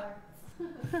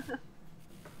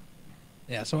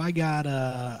 Yeah, so I got,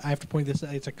 I have to point this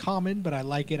out, it's a common, but I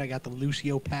like it. I got the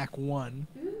Lucio Pack 1,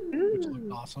 which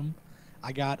looked awesome.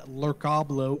 I got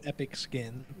Lurkablo Epic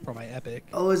skin for my Epic.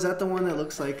 Oh, is that the one that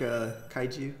looks like a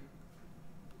kaiju?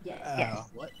 Yes.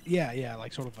 What? Yeah,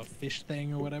 like sort of a fish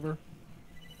thing or whatever.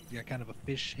 Yeah, kind of a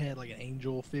fish head, like an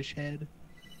angel fish head.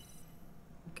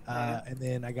 And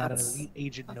then I got That's- an Elite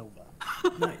Agent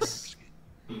Nova. Nice.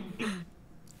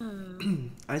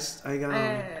 I got.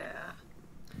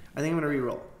 I think I'm gonna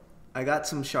reroll. I got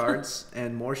some shards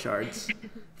and more shards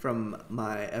from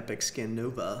my epic skin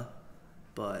Nova,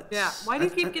 but Yeah, why do you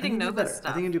keep I getting think I do Nova better.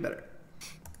 stuff? I think I do better.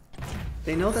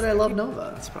 They know that I love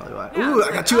Nova. That's probably why. Yeah, Ooh, it's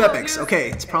I got like, two oh, epics. here's-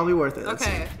 Okay, it's probably worth it. Let's see.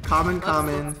 Okay. Common,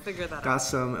 Let's figure that got out.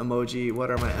 some emoji.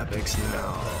 What are my epics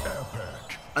now?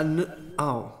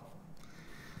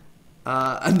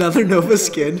 Another Nova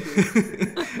skin,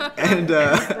 and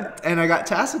I got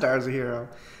Tassadar as a hero.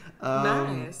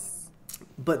 Nice.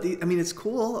 But I mean, it's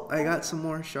cool. I got some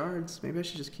more shards. Maybe I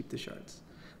should just keep the shards.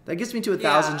 That gets me to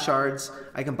 1,000 Yeah. shards.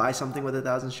 I can buy something with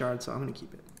 1,000 shards, so I'm gonna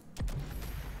keep it.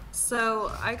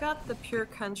 So I got the Pure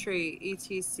Country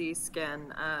ETC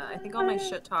skin. I think all my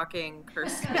shit talking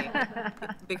cursed me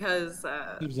because.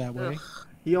 Seems that way. ugh.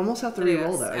 You almost have to It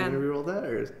re-roll is, that. Are you and- gonna re-roll that,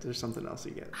 or is there something else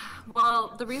you get?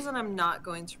 Well, the reason I'm not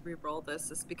going to re-roll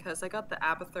this is because I got the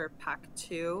Abathur Pack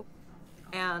 2,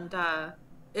 and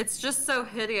it's just so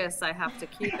hideous I have to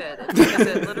keep it because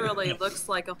it literally looks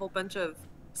like a whole bunch of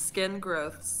skin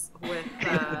growths with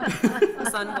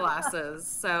sunglasses.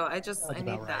 So I Sounds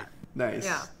need about that. Nice.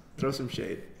 Yeah. Throw some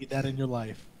shade. Need that in your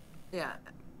life. Yeah.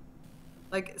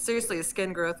 Like seriously, a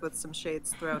skin growth with some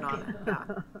shades thrown on it.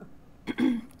 Yeah.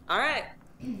 All right.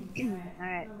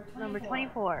 Alright. Number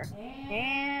 24.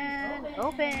 And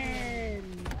open!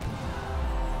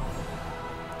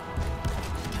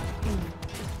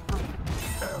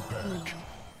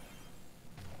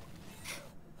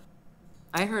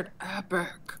 I heard epic.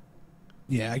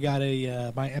 Yeah, I got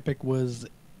a, my Epic was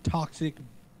Toxic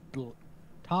Bale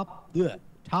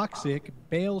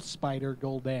Spider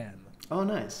Goldan. Oh,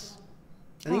 nice.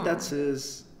 I think that's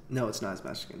his. No, it's not his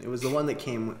master skin. It was the one that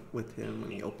came with him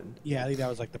when he opened. Yeah, I think that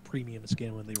was like the premium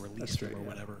skin when they released That's it right, or yeah.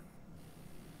 whatever.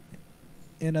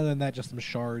 And other than that, just some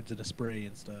shards and a spray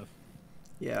and stuff.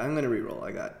 Yeah, I'm gonna reroll.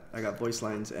 I got voice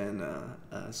lines and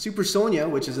Super Sonya,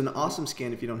 which is an awesome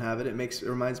skin. If you don't have it, it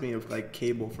reminds me of like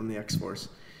Cable from the X Force.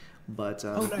 But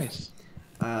Oh, nice.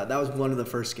 that was one of the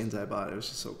first skins I bought. It was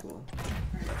just so cool.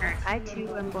 I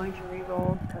too am going to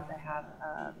re-roll because I have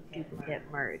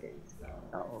duplicate Murd.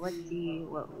 So let's see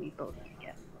what we both can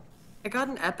get. I got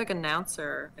an epic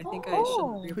announcer. I think I Oh. should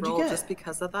What'd you reroll get? just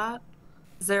because of that.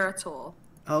 Zeratul.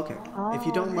 Okay. If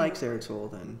you don't Oh, like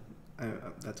Zeratul, then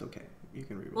that's okay. You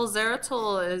can reroll. Well,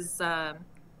 Zeratul is,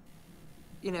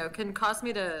 can cause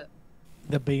me to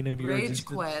The bane of your rage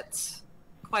existence. quit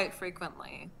quite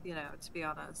frequently, to be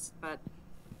honest. But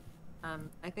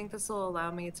I think this will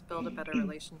allow me to build a better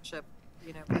relationship,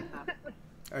 with them.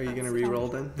 Are you gonna that's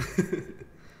reroll then?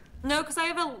 No, because I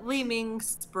have a Li Ming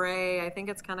spray. I think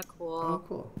it's kind of cool. Oh,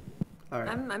 cool. All right.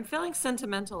 I'm feeling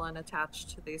sentimental and attached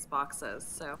to these boxes,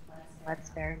 so That's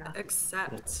fair enough.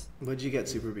 accept. What'd you get,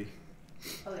 Super B?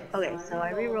 Okay, so I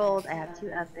re-rolled. I have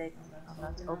 2 epics.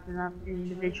 Let's open them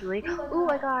individually. Ooh,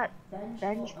 I got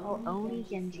Vengeful Oni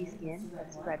Genji skin.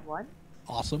 That's spread 1.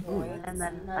 Awesome. And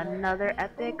then another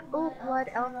epic. Ooh,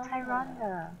 Blood Elf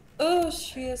Tyrande. Oh,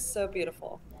 she is so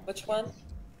beautiful. Which one?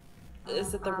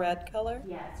 Is it the red color?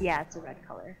 Yeah, it's a red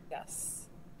color. Yes.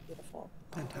 Beautiful.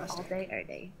 All Fantastic. day, every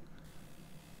day.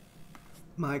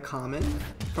 My common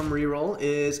from reroll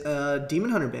is a Demon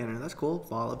Hunter banner. That's cool.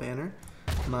 Vala banner.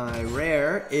 My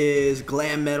rare is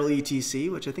Glam Metal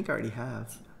ETC, which I think I already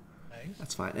have. Nice.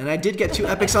 That's fine. And I did get 2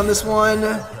 epics on this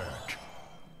one.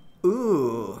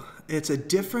 Ooh, it's a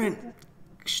different...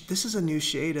 This is a new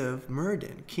shade of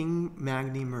Myrddin. King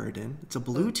Magni Myrddin. It's a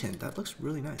blue tint. That looks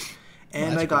really nice.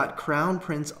 And I got Crown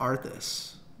Prince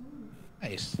Arthas.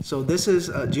 Nice. So this is...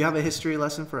 do you have a history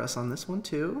lesson for us on this one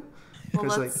too? Well,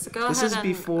 Because let's go this ahead is and,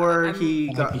 before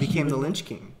he I'm- became the Lynch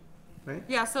King, right?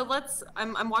 Yeah, so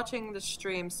I'm watching the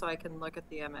stream so I can look at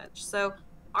the image. So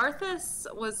Arthas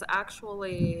was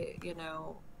actually, you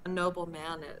know, a noble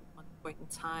man at one point in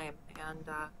time, and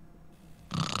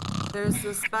there's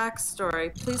this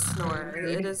backstory. Please snore.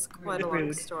 It is quite a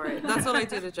long story. That's what I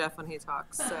do to Jeff when he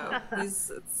talks. So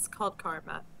it's called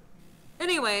karma.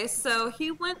 Anyway, so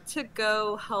he went to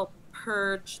go help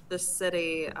purge the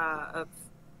city of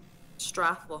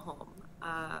Strathalholm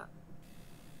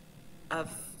of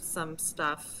some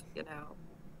stuff, you know,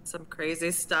 some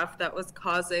crazy stuff that was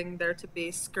causing there to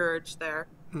be scourge there.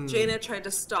 Jaina tried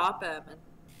to stop him, and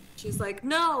she's like,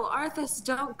 "No, Arthas,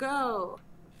 don't go."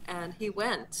 And he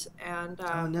went, and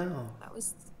Oh no. that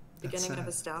was the beginning of sad.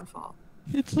 his downfall.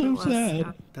 It's so It was, sad.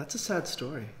 yeah. That's a sad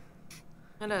story.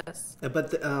 It is. But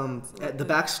the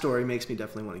backstory makes me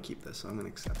definitely want to keep this, so I'm going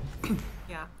to accept it.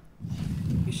 Yeah.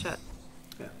 You should.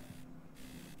 Yeah.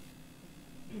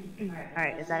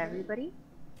 Alright, is that everybody?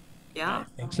 Yeah. I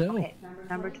think so. Okay,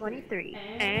 number 23.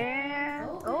 And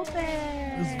open!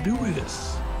 Let's do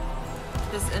this.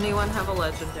 Does anyone have a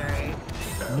legendary?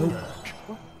 Nope.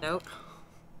 Nope.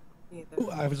 Neither. Ooh,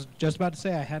 I was just about to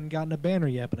say I hadn't gotten a banner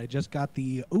yet, but I just got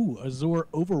the Azure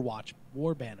Overwatch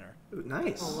War banner. Ooh,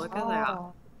 nice. Oh, look at that.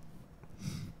 Oh.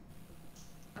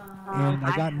 And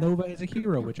I got Nova as a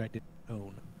hero, which I didn't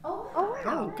own. Oh, Oh,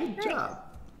 wow. good job.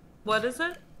 What is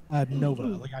it? Nova.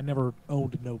 Like, I never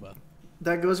owned Nova.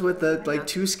 That goes with the like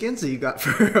 2 skins that you got for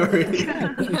her already.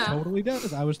 It totally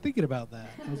does. I was thinking about that.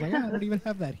 I was like, I don't even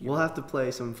have that here. We'll have to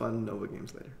play some fun Nova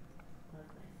games later.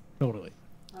 Totally.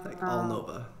 Like all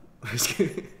Nova. I'm just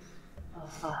kidding.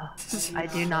 I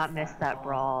do not miss that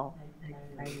brawl.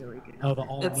 I really do Oh, not. the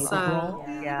all It's, Nova brawl?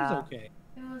 yeah. It was okay.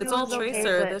 It's all was okay,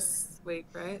 Tracer but- this week,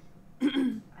 right?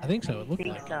 I think so. It I looked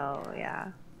think like it. so,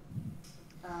 yeah.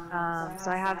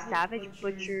 So I have Savage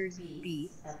Butcher's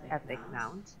Beast Epic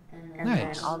Mount. And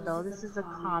Nice. then, although this is a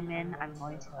common, I'm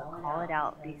going to call it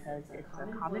out because it's a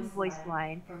common voice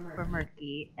line for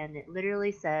Murky, and it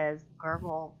literally says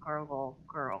gurgle, gurgle,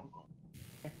 gurgle.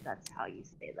 If that's how you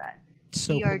say that.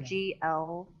 So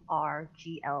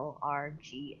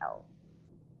GRGLRGLRGL.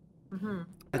 Mm-hmm.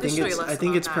 I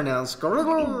think it's pronounced. I'm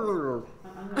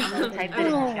gonna type it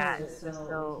in chat just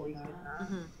so we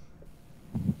can.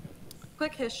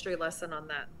 Quick history lesson on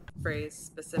that phrase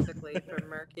specifically for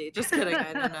Murky. Just kidding,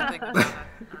 I know nothing about that.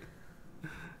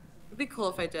 It'd be cool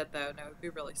if I did though. No, it'd be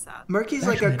really sad. Murky's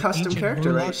like Actually, a an custom ancient character,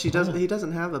 right? warlock He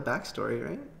doesn't have a backstory,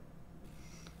 right?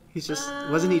 He's just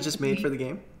wasn't he just made for the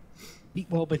game?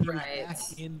 Well, but he was Right. back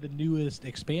in the newest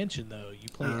expansion, though. You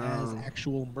play as Oh.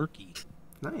 actual Murky.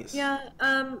 Nice. Yeah,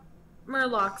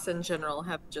 Murlocs in general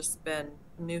have just been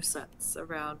nuisance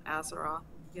around Azeroth.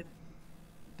 You know.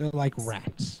 They're like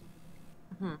rats.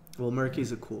 Well,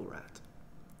 Murky's a cool rat.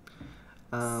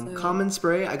 So- Common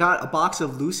spray. I got a box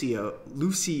of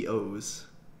Lucios.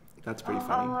 That's pretty Oh,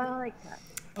 funny. I like that.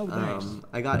 Oh, nice.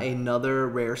 I got another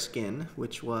rare skin,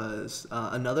 which was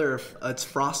another. It's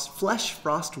Flesh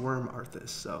Frostworm Arthas.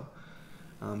 So,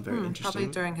 very Probably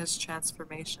interesting. during his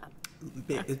transformation.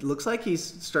 It looks like he's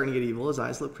starting to get evil. His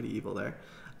eyes look pretty evil there.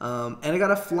 And I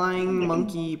got a flying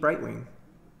monkey Brightwing.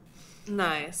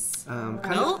 Nice. Kind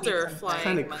Elder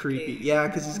flying of monkey. creepy. Yeah,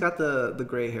 because he's got the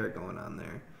gray hair going on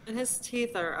there. And his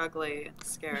teeth are ugly and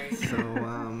scary. So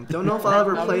don't know if I'll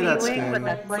ever play that Lovely wing, skin. but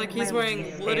that's It's like he's my wearing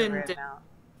least wooden favorite dick. now.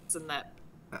 And that.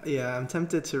 Yeah, I'm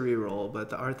tempted to re-roll, but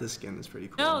the Arthas skin is pretty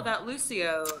cool. No, that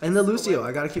Lucio. And the is Lucio. way-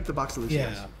 I gotta keep the box of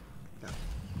Lucios. Yeah.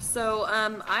 So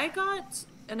I got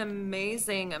an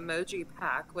amazing emoji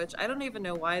pack, which I don't even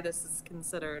know why this is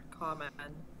considered common,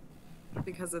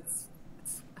 because it's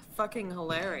fucking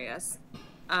hilarious.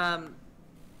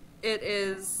 It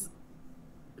is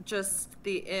just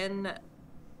the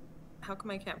how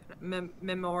come I can't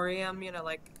memoriam, you know,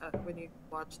 like when you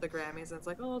watch the Grammys and it's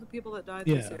like, oh, the people that died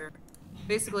this Yeah. year.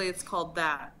 Basically, it's called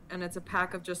that, and it's a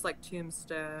pack of just like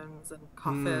tombstones and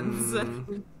coffins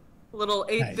and little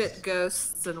 8-bit Nice.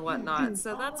 ghosts and whatnot.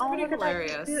 So that's Oh, pretty look at that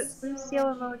hilarious. cute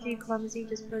Lucio emoji, clumsy,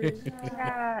 just put it in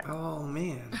chat. Oh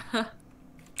man.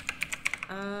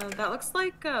 That looks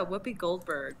like Whoopi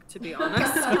Goldberg, to be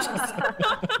honest.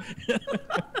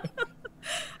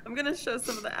 I'm gonna show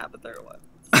some of the Avatar one.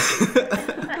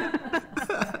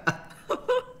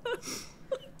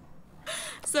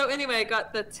 So anyway, I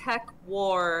got the Tech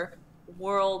War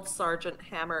World Sergeant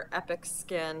Hammer Epic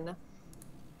skin,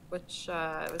 which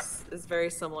is very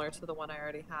similar to the one I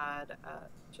already had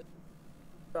just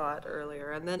got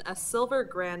earlier, and then a Silver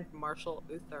Grand Marshal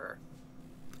Uther.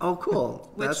 Oh, cool.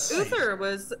 Which That's Uther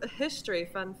was history.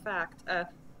 Fun fact: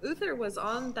 Uther was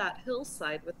on that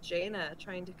hillside with Jaina,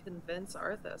 trying to convince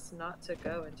Arthas not to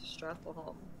go into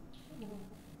Strathalholm.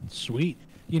 Sweet.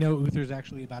 You know, Uther's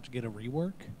actually about to get a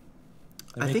rework.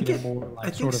 They're I think making it- more like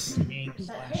I think sort of tank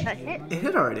slash That hero. hit. it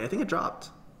hit already. I think it dropped.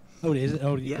 Oh, is it?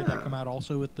 Oh, did Yeah. that come out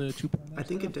also with the 2.0? I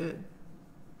think it did.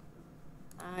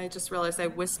 I just realized I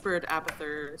whispered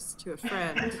Abathur's to a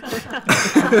friend and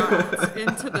not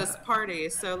into this party.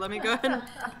 So let me go ahead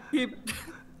and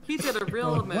he did a real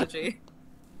Oh, what? emoji.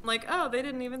 I'm like, oh, they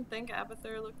didn't even think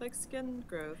Abathur looked like skin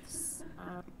growths.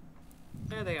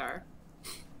 There they are.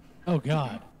 Oh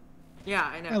God. Yeah,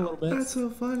 I A little know. bit. That's so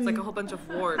funny. It's like a whole bunch of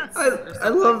warts. I or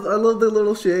something. love the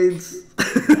little shades.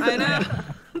 I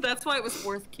know. That's why it was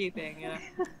worth keeping. Yeah.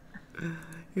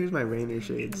 Here's my Rainier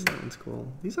shades. That one's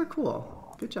cool. These are cool.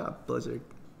 Good job, Blizzard.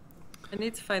 I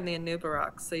need to find the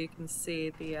Anubarak so you can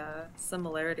see the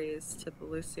similarities to the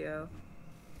Lucio.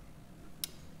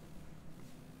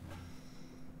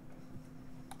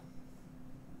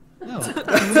 Oh,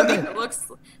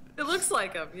 it looks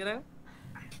like him, you know,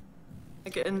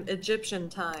 like in Egyptian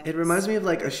times. It reminds me of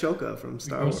like Ashoka from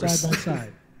Star go Wars. side by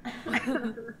side.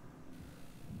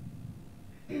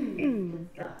 Good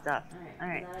stuff.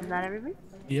 Alright, is that everybody?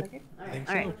 Yep. Okay. I think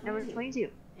so. Alright, number 22.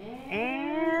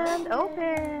 And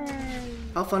open!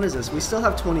 How fun is this? We still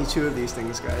have 22 of these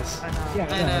things, guys. I know. Yeah,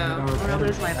 I yeah, know. our I'm gonna better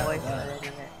lose my than voice that. by the end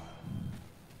of it.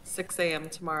 6 a.m.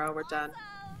 tomorrow. We're done.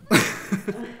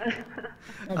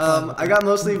 I got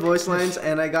mostly voice lines,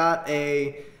 and I got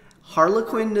a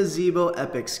Harlequin Nazebo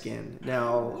Epic skin.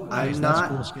 Now, Nice, I'm that's not.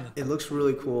 cool skin. It looks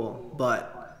really cool,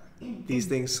 but these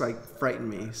things like frighten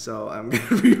me, so I'm gonna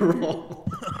reroll.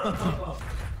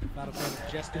 Not a fan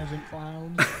of jesters and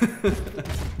clowns.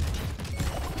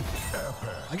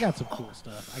 I got some cool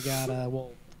stuff. I got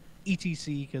well,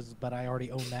 ETC but I already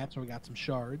own that, so we got some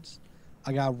shards.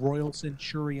 I got Royal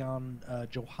Centurion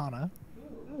Johanna.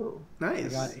 Ooh. I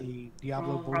Nice. got a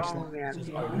Diablo voice Oh, line. man. This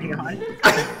is- Oh, my God.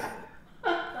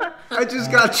 I just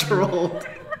got trolled.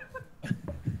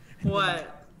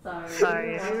 What?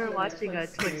 Sorry, we were watching a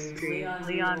Twitch stream.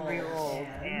 Leon re-rolled,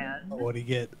 and Oh, what do you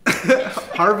get?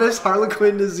 Harvest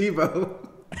Harlequin Nazebo.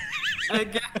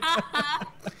 Again.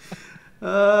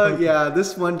 Yeah,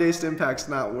 this one day stim pack's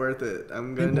not worth it.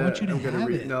 I'm They gonna, want you to I'm gonna have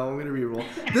it. no, I'm gonna reroll.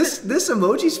 This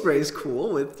emoji spray is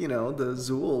cool with the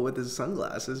Zool with his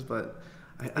sunglasses, but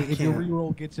I If your can't.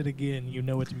 reroll gets it again, you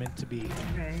know it's meant to be.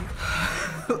 right.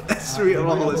 Let's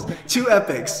reroll this. 2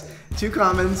 epics, 2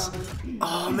 commons.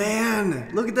 Oh man,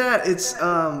 look at that! It's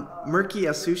Murky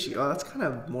Asushi. Oh, that's kind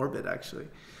of morbid actually.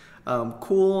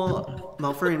 Cool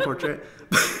Malfurion portrait.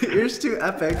 Here's 2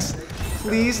 epics.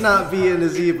 Please not be a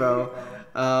Nazebo.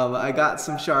 I got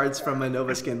some shards from my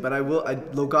Nova skin, but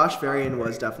Logosh Varian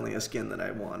was definitely a skin that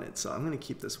I wanted, so I'm gonna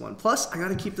keep this one. Plus, I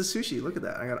gotta keep the sushi. Look at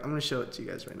that. I'm gonna show it to you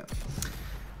guys right now.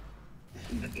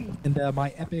 And my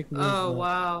epic was Oh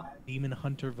wow. Demon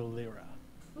Hunter Valera.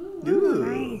 Ooh.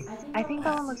 Nice. I think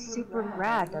that one looks super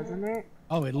rad, doesn't it?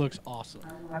 Oh, it looks awesome.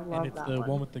 I And love it's that the one.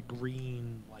 one with the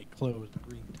green like clothes, the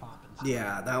green top and stuff.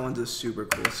 Yeah, that one's a super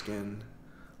cool skin.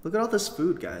 Look at all this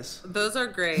food, guys. Those are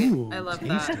great. Ooh, I love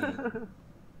tasty. that.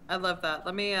 I love that.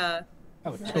 Let me I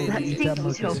would That's totally eat that stinky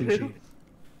monkey tofu. sushi.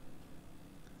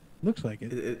 Looks like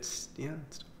it. It's yeah.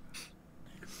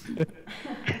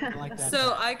 I like that.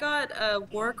 So I got a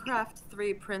Warcraft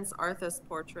 3 Prince Arthas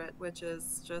portrait, which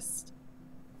is just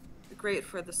great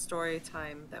for the story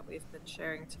time that we've been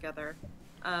sharing together.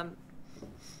 A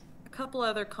couple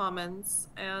other commons,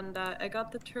 and I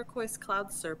got the Turquoise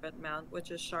Cloud Serpent mount,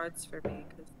 which is shards for me,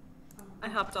 because I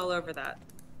hopped all over that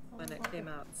when it came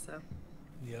out, so.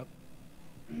 Yep.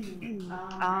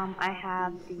 I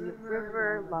have the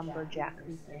River Lumberjack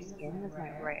Reaper skin as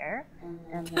my rare, and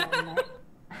then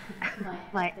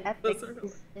my epic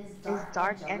is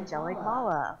Dark Angelic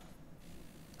Mala.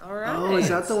 Alright. Oh, is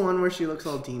that the one where she looks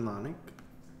all demonic?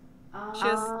 She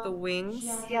has the wings.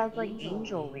 She has like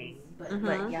angel wings, but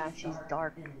Mhm. yeah, she's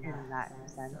dark in that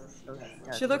sense. So she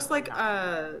does. She looks look like,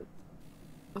 nice.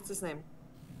 what's his name?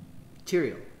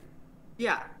 Tyrael.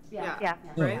 Yeah. Yeah. Yeah,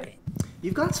 Right?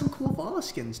 You've got some cool Vala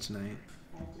skins tonight.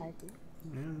 I do.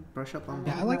 Yeah, brush up on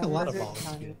Yeah, I like a lot of Blizzard balls.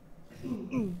 telling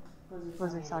you-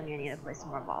 Blizzard's telling you I need to play some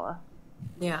more Vala.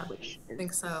 Yeah, which I is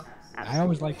think so. I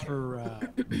always liked her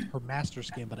her master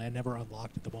skin, but I never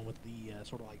unlocked it. The one with the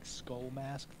sort of like skull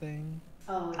mask thing.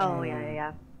 Oh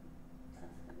yeah.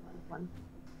 One.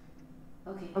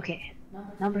 Okay.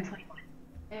 Number 21.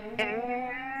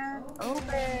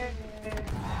 Open.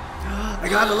 I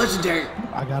got a legendary.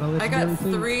 I got a I legendary got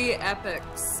too. 3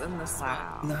 epics in this one.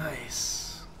 Wow.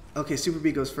 Nice. Okay, Super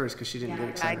B goes first because she didn't get I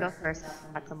excited. go first.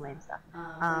 That's some lame stuff.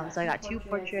 So I got 2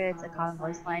 portraits, a common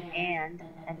voice line, and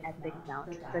an epic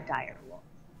mount, the Dire Wolf.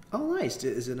 Oh, nice.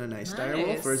 Is it a nice dire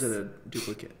wolf or is it a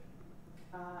duplicate?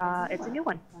 It's a new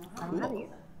one. I don't have it Cool. yet.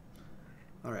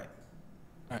 All right.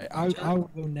 Alright, I'll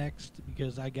go next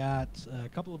because I got a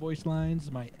couple of voice lines.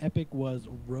 My epic was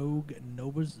Rogue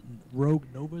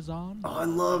Novazon. Oh, I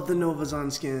love the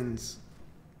Novazon skins.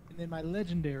 And then my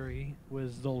legendary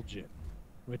was Zul'jin,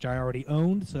 which I already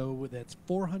owned, so that's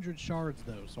 400 shards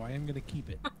though, so I am going to keep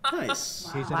it. Nice.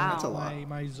 In case I Wow. don't get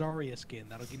my Zarya skin,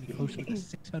 that'll give me close to the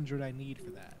 600 I need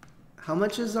for that. How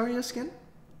much is Zarya skin?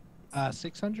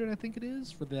 600 I think it is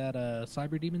for that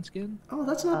Cyber Demon skin. Oh,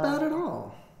 that's not bad at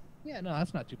all. Yeah, no,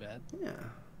 that's not too bad. Yeah.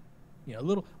 You know,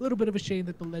 a little bit of a shame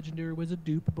that the legendary was a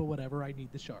dupe, but whatever. I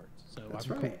need the shards, so That's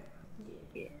I'm right.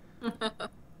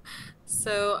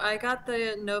 So I got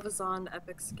the Novazon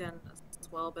epic skin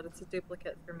as well, but it's a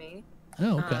duplicate for me.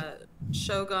 Cool. Oh, okay.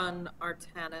 Shogun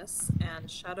Artanis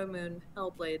and Shadow Moon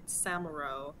Hellblade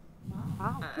Samuro,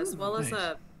 Wow. as well as Nice.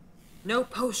 a No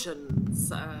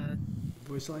Potions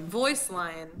Voice line? voice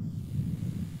line.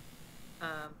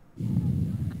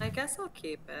 And I guess I'll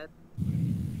keep it.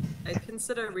 I'd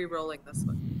consider re-rolling this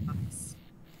one.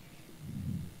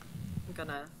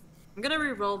 I'm gonna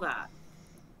re-roll that.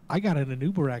 I got an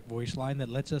Anubarak voice line that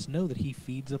lets us know that he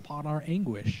feeds upon our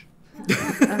anguish.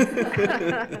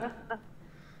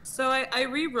 So I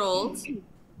re-rolled,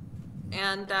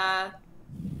 and I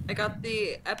got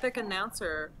the epic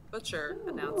announcer, Butcher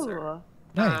announcer. Ooh.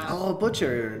 Nice. Oh,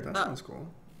 Butcher. That sounds cool.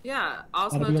 Yeah,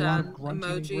 That'll be a lot of Osmoden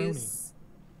grunting and emojis,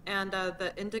 and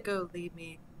the Indigo Lead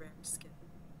Me rare skin.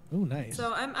 Oh, nice.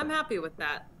 So I'm happy with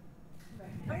that.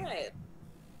 All right.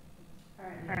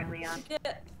 Alright, Leon.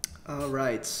 All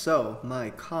right, so my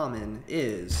common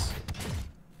is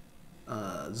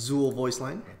Zool voice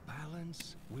line.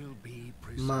 Balance will be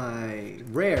preserved. My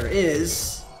rare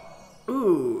is,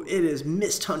 ooh, it is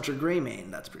Mist Hunter Greymane.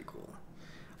 That's pretty cool.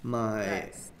 My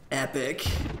Nice. epic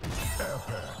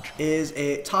is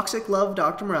a Toxic Love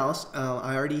Dr. Morales.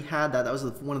 I already had that. That was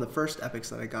one of the first epics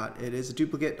that I got. It is a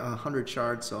duplicate, 100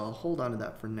 shards, so I'll hold on to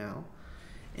that for now.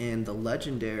 And the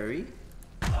legendary,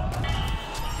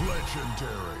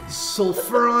 Legendary.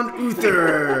 Sulfuron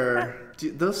Uther.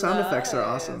 Dude, those sound effects are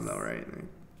awesome, though, right?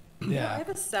 I yeah. have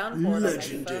a soundboard on my phone.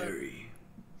 Legendary.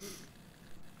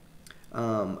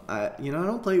 I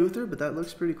don't play Uther, but that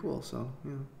looks pretty cool. So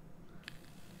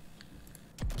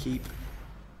keep.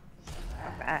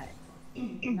 Alright.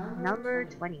 Number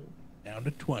 20. Down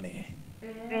to 20.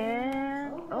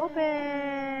 And open.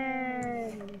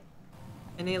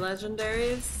 Any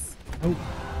legendaries? Oh,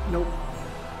 Nope.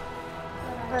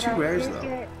 But Two I rares, did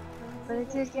though. But I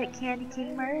did get Candy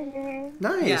King Murder.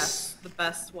 Nice. Yes, the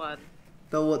best one.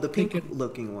 The pink Pink and-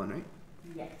 looking one, right?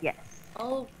 Yes.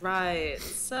 All right,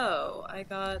 so I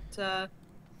got the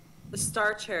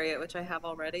Star Chariot, which I have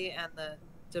already, and the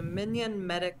Dominion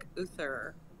Medic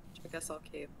Uther, which I guess I'll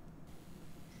keep.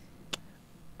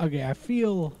 okay. I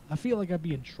feel like I'm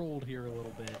being trolled here a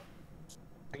little bit.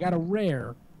 I got a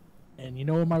rare, and you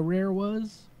know what my rare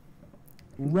was?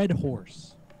 Red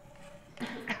horse.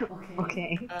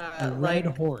 Okay. A red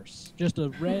horse. Just a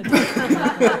red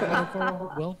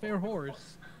welfare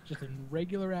horse. Just a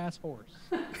regular ass horse.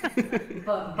 But And then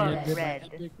my red.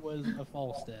 epic was a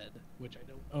Falstead, which I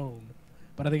don't own,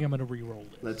 but I think I'm gonna re-roll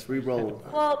it. Let's re-roll.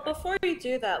 Well, before you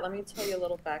do that, let me tell you a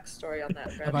little backstory on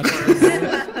that red About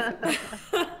horse.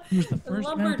 He was the The first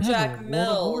Lumberjack mount ever in World of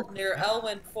Mill Warcraft. near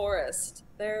Elwyn Forest.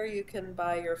 There you can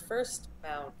buy your first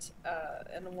mount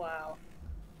in WoW.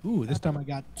 Ooh, this time I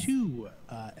got 2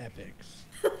 epics.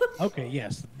 Okay,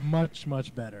 yes,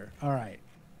 much better. All right,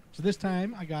 so this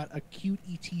time I got a cute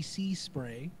ETC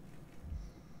spray.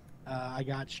 I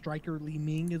got Striker Li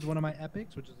Ming as one of my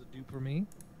epics, which is a dupe for me.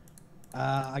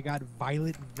 I got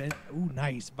Violet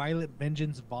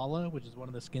Vengeance Vala, which is one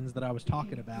of the skins that I was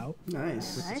talking about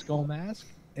Nice. with the Nice. skull mask.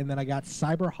 And then I got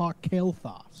Cyberhawk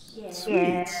Kael'thas. Sweet.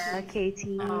 Yeah,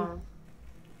 KT.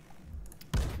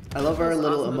 I love our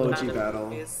little Awesome emoji abandoned battle.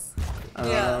 movies.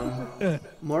 Yeah.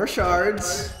 More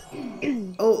shards.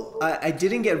 Oh, I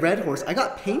didn't get Red Horse. I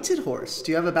got Painted Horse.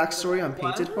 Do you have a backstory on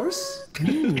Painted Horse? Ooh,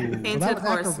 well, Painted that was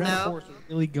after Horse, Red no. Horse was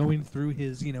really going through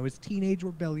his, his teenage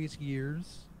rebellious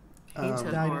years. Painted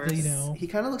Decided horse. to, you know, He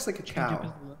kind of looks like a change up cow,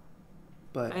 his look.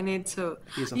 but I need to.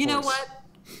 he's a You know horse.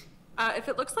 what? If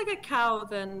it looks like a cow,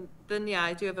 then yeah,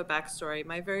 I do have a backstory.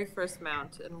 My very first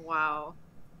mount in WoW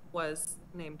was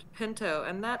named Pinto,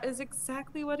 and that is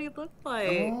exactly what he looked like.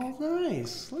 Oh,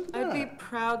 nice. Look at I'd be that.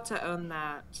 proud to own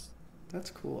that. That's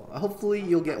cool. Hopefully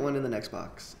you'll get one in the next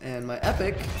box. And my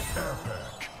epic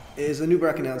is a new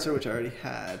Brack announcer, which I already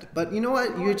had. But you know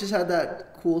what? You just had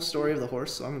that cool story of the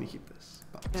horse, so I'm going to keep this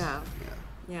box.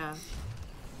 Yeah.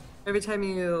 Every time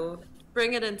you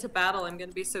bring it into battle, I'm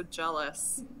gonna be so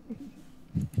jealous.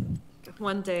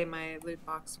 One day my loot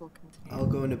box will continue. I'll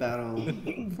go into battle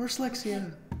for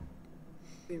Slexia.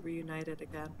 Be reunited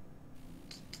again.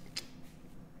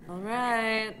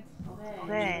 Alright.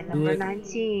 Okay, number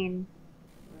 19.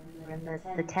 We're in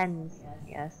the tens,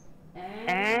 yes.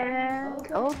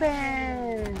 And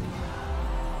open!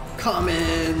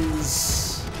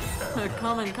 Commons!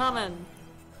 Common.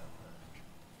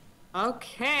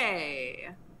 Okay.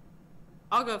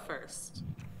 I'll go first.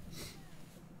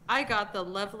 I got the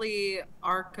lovely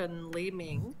Archon Li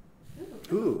Ming,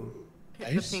 Ooh. the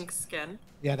Nice. pink skin,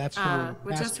 Yeah, that's her.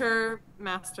 which is master. her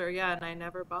master, yeah, and I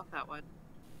never bought that one.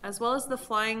 As well as the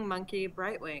Flying Monkey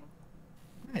Brightwing.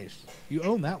 Nice. You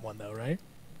own that one though, right?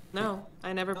 No,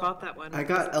 I never bought that one. I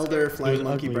got Elder Flying was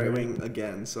Monkey ugly, right? Brightwing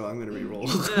again, so I'm gonna re-roll.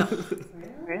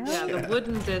 Really? Yeah, the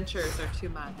wooden dentures are too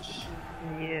much.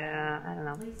 Yeah, I don't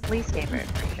know. Least favorite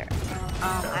for sure.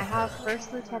 I have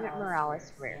First Lieutenant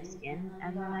Morales rare skin,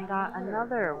 and then I got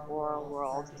another War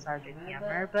World Sergeant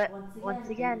Hammer, but once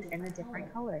again in a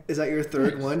different color. Is that your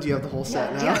third one? Do you have the whole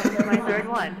set now? Yeah, this is my third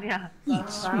one. Yeah.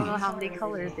 So I don't know how many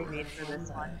colors they made for this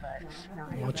one, but no,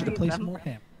 I want you to play some more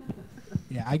ham.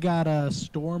 Yeah, I got a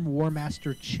Storm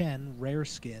Warmaster Chen rare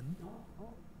skin.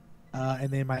 And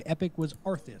then my epic was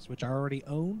Arthas, which I already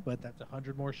own, but that's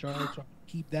 100 more shards, so I can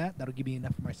keep that. That'll give me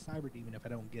enough for my Cyber Demon if I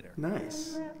don't get her.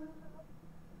 Nice.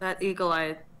 That Eagle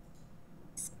Eye.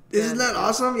 Isn't that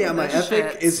awesome? Yeah, my That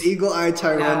epic shit. is Eagle Eye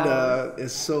Tyrande.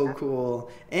 Is so cool.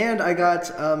 And I got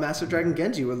Master Dragon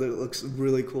Genji, which looks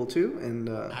really cool too. And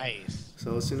Nice.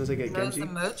 so as soon as I get Those Genji.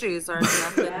 emojis are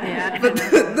nothing. Yeah. But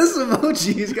this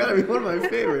emoji's gotta be one of my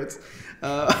favorites.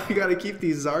 I gotta keep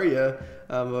these Zarya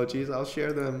emojis. I'll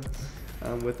share them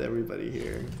with everybody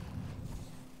here.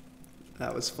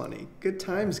 That was funny. Good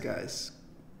times, guys.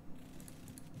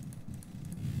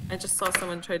 I just saw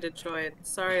someone try to join.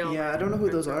 Sorry. all Yeah, my I don't know who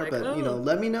those friends are, like, but you know, "Oh."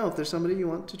 let me know if there's somebody you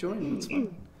want to join. It's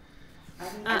fun.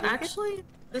 Actually,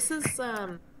 this is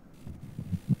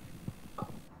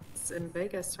it's in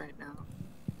Vegas right now.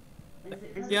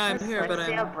 Is Yeah, I'm this here, but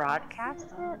Lexia I'm- broadcast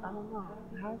it? I don't know.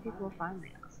 How do people find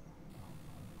this?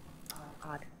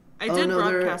 Odd. I Oh, did no,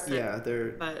 they're- broadcast it, yeah,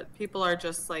 they're- but people are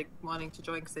just like wanting to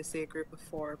join because they see a group of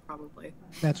 4, probably.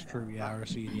 That's true, yeah. Or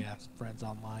see, yeah, friends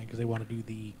online because they want to do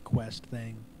the quest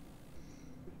thing.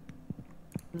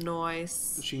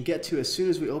 Noise. Which you can get to as soon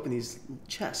as we open these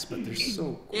chests, but they're so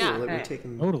cool Yeah. that we're Right.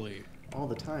 taking Totally. all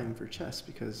the time for chests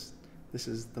because this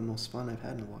is the most fun I've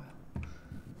had in a while.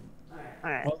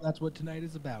 Alright. Well, that's what tonight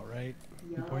is about, right?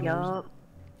 2.0. Yup.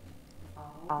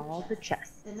 All the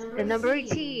chests. And number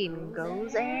 18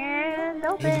 goes and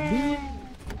open. Any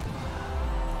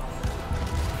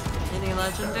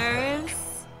legendaries?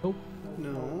 Oh,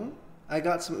 No. I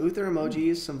got some Uther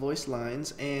emojis, some voice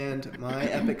lines, and my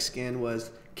epic skin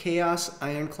was Chaos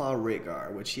Ironclaw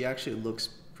Rhaegar, which he actually looks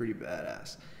pretty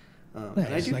badass. And I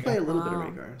Nice, do I play a got- little bit of Wow.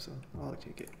 Rhaegar, so I'll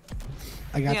take it.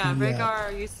 I got Yeah, the.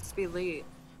 Rhaegar used to be lead.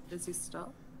 Is he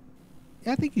still?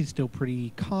 I think he's still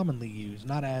pretty commonly used.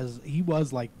 Not as he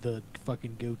was like the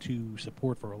fucking go-to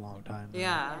support for a long time. though.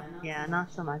 Yeah. Yeah,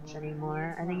 not so much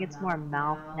anymore. I think it's more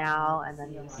mouth now, and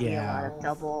then you see a lot of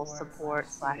double support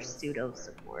 / pseudo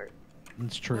support.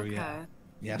 It's true. Okay. Yeah.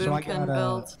 Yeah. So I Boomkin got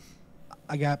build.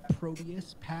 I got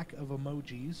Proteus pack of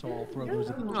emojis, so I'll throw those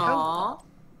in the chat. Aww.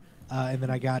 And then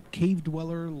I got Cave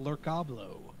Dweller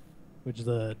Lurkablo, which is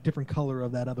a different color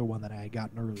of that other one that I had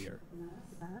gotten earlier.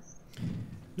 Yes.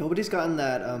 Nobody's gotten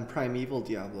that Primeval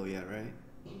Diablo yet, right?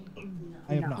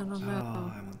 I have No. not. I don't Oh,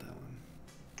 know. I want that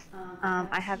one.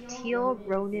 I have Teal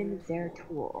Ronin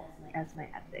Zeratul as my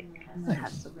epic, and I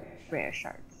have some rare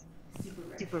shards.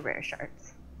 Super rare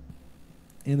shards.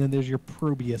 And then there's your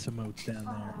Proteus emotes down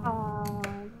there. Oh,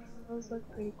 those look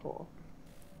pretty cool.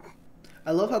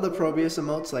 I love how the Proteus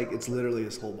emotes, like, it's literally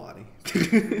his whole body.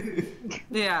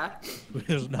 Yeah.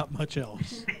 There's not much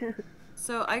else.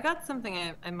 So I got something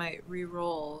I might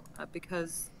re-roll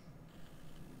because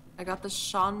I got the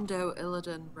Shondo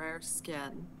Illidan rare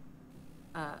skin,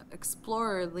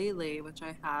 Explorer Lily, which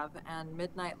I have, and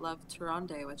Midnight Love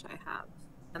Tyrande, which I have,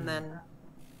 and then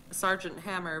a Sergeant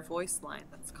Hammer voice line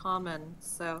that's common.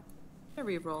 So I'm gonna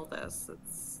re-roll this.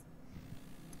 It's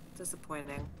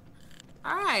disappointing.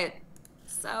 Alright.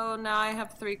 So now I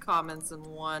have 3 commons and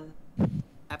 1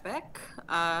 epic.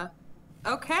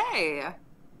 Okay.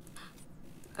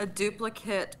 A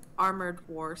duplicate armored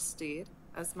war steed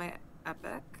as my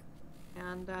epic.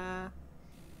 And a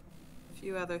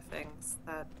few other things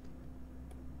that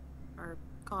are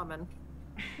common.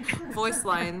 Voice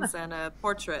lines and a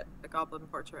portrait, a goblin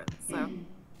portrait. So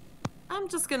I'm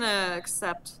just gonna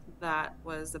accept that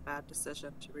was a bad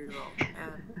decision to reroll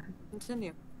and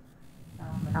continue.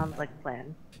 Sounds like a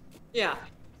plan. Yeah.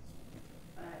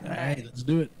 Alright, let's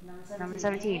do it. Number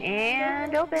 17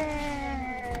 and open.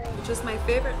 Which is my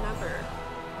favorite number.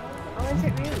 Oh, is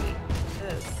it really?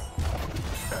 It is.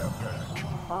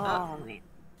 Oh, man.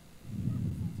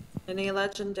 Any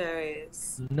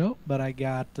legendaries? Nope, but I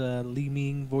got Li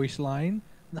Ming voice line.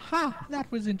 Ha!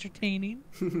 That was entertaining.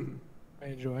 I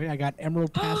enjoy. I got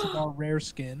Emerald Tassadar rare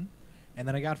skin, and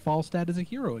then I got Falstad as a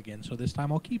hero again. So this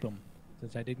time I'll keep him,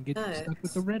 since I didn't get stuck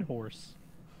with the red horse.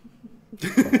 I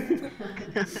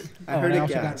heard I it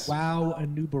also gas. got WoW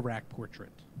Anubarak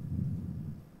portrait.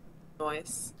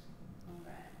 Noise.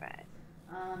 Right.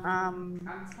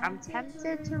 I'm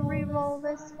tempted to re-roll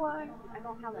this one. I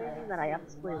don't have anything that I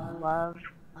absolutely love.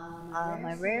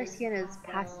 My rare skin is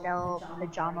Pastel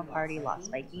Pajama Party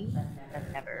Lost Viking.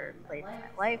 I've never played in my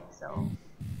life, so.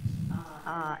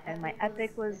 And my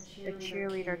epic was the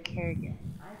Cheerleader Kerrigan.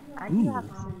 I do have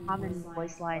some common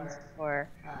voice lines for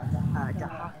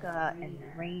Dahaka and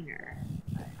Rainer.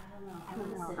 I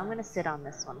don't know. I'm gonna sit on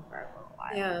this one for a little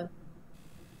while. Yeah.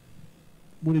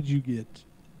 What did you get,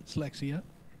 Slexia?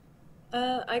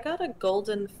 I got a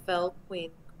Golden Fell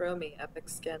Queen Chromie epic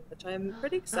skin, which I'm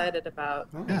pretty excited about.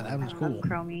 Yeah, that was I cool. love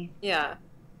Chromie. Yeah.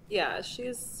 Yeah,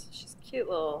 she's a cute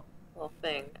little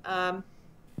thing. And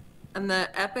the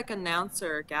epic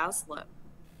announcer Gaslit,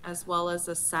 as well as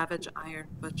a Savage Iron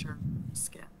Butcher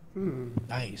skin.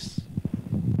 Nice.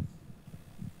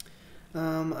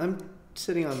 I'm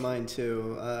sitting on mine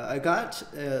too. I got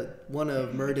one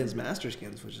of Murden's master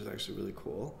skins, which is actually really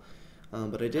cool.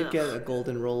 But I did get a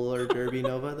golden roller derby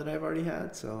nova that I've already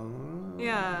had, so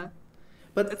Yeah.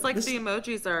 But It's like this, the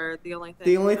emojis are the only thing.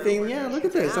 the only that thing. we're Yeah, gonna look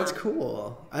at shoot this. That's down.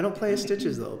 cool. I don't play as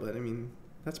Stitches though, but I mean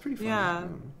that's pretty fun. Yeah.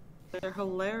 They're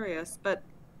hilarious, but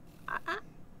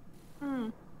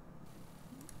what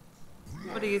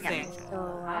do you think?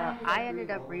 So I ended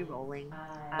up re-rolling.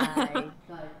 I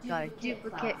got a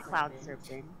duplicate Cloud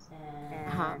Serpent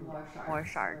and more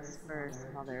shards for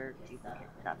some other duplicate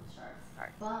stuff.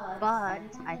 But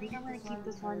I think I'm gonna keep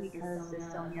this one because the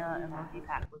Sonya emoji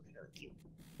pack looks really cute.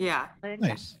 Yeah. But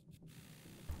Nice.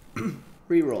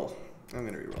 Reroll. I'm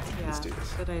gonna reroll. Yeah. Let's do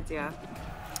this. Good idea.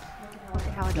 look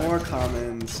at how it More looks.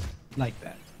 commons. Like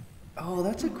that. Oh,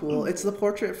 that's a cool. It's the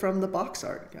portrait from the box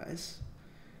art, guys.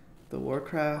 The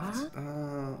Warcraft.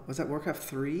 Was that Warcraft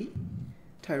 3?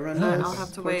 Tyrannus. I'll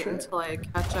have to wait portrait? until I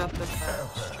catch up with the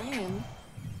stream.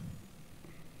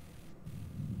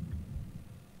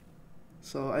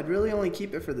 So I'd really only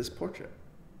keep it for this portrait.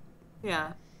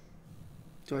 Yeah.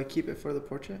 Do I keep it for the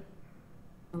portrait?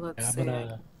 Let's I'm see.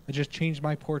 I just changed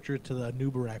my portrait to the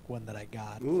Nubarak one that I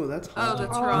got. Ooh, that's Oh, the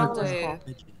hot. Tyrande.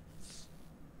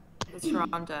 The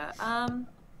Tyrande.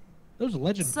 Those are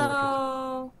legend portraits.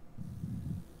 So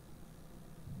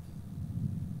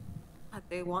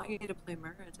they want you to play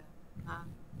Muradin.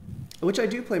 Which I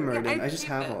do play Muradin. I'd I just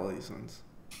keep have it. all these ones.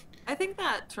 I think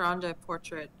that Tyrande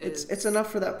portrait is It's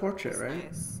enough for that portrait, is right?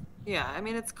 nice. Yeah, I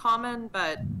mean it's common,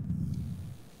 but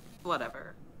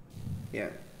whatever. Yeah.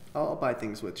 I'll buy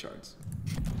things with shards.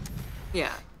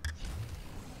 Yeah.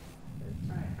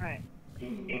 Alright.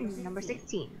 Number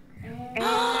 16.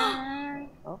 And...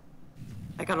 oh.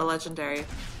 I got a legendary.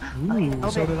 Ooh,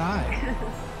 so open. did I.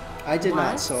 I did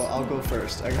not, What? so I'll go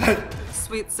first. I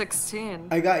Sweet 16.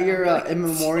 got your In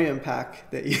Memoriam pack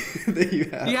that you that you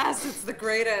have. Yes, it's the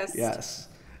greatest. Yes.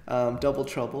 Double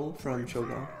Trouble from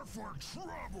Shogun.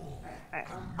 Alright,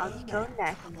 I'll go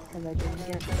next because I didn't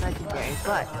get the legendary,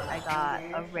 but I got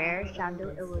a rare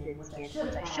Shando Illidan skin,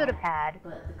 which I should have had,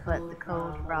 but the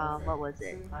code from, what was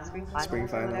it, Spring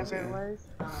Finals or whatever it was,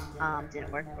 didn't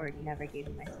work or it never gave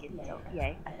me my skin, so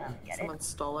yay, I finally get it. Someone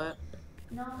stole it.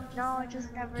 No, it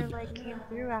just never like came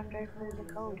through after I put in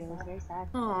the code, it was very sad.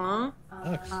 Aww.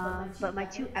 Sucks. But my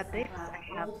two epics, I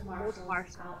have Old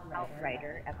Mars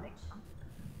Outrider epic,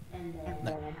 and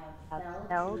then I have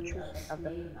Spell Truth of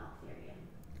the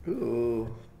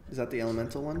Ooh. Is that the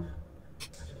elemental one?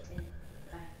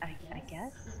 I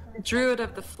guess. Druid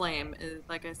of the Flame is,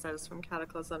 like I said, is from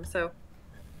Cataclysm. So,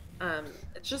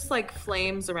 it's just like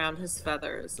flames around his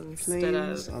feathers instead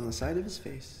Flames of on the side of his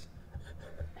face.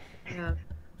 yeah.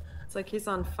 It's like he's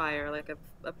on fire, like a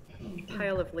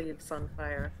pile of leaves on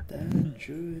fire. That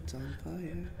druid's on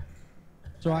fire.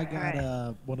 So I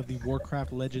got one of the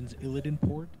Warcraft Legends Illidan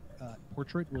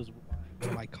portrait was one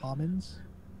of my commons.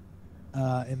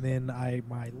 And then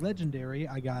my legendary,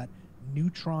 I got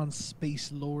Neutron Space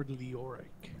Lord Leoric.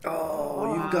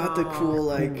 Oh, you got the cool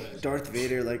like Darth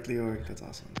Vader like Leoric. That's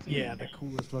awesome. Yeah, the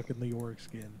coolest fucking Leoric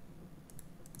skin.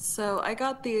 So I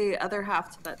got the other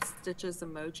half to that Stitches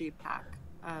emoji pack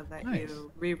that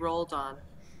you re-rolled on,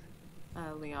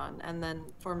 Leon. And then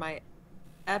for my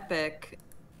epic,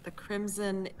 the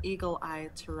Crimson Eagle Eye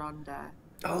Tyrande.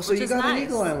 Oh, so you got an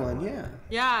Eagle Eye one, yeah.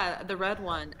 Yeah, the red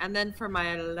one. And then for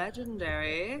my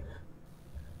legendary,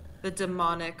 the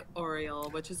Demonic Oriole,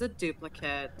 which is a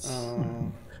duplicate.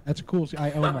 Oh. That's a cool.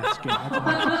 I own that skin.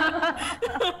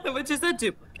 That's which is a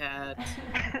duplicate.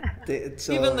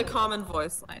 So, even the common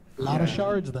voice line. a lot of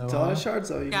shards, though. It's a lot of shards,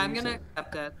 though. Yeah, I'm gonna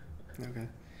accept it. Okay.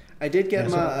 I did get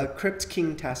my Crypt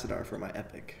King Tassadar for my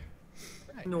epic.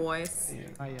 Nice. Yeah.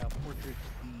 I portrait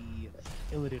the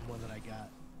Illidan one that I got.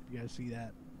 You guys see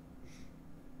that?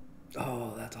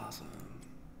 Oh, that's awesome.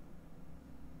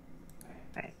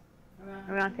 Right.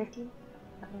 Around 15?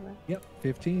 Yep,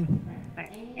 15.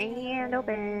 Alright. And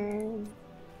open.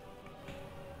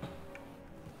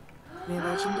 Me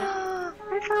legendary.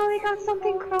 I finally got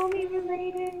something Chromie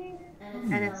related.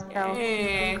 And it's spelled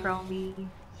Hey. Chromie.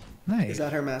 Nice. Is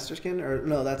that her master skin? Or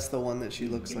no, that's the one that she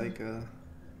looks like a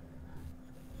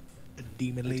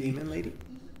Demon Lady? demon lady?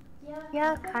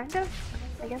 Yeah, kind of.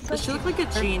 I guess so. Does she look like a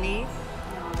genie?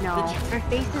 No, her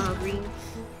face is green.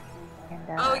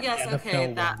 And, Oh yes, Yeah, the okay,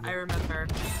 fell that one. I remember.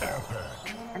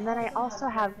 And then I also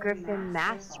have Griffin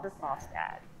Master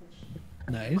Falstad.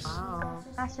 Nice. Wow.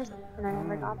 Master, and I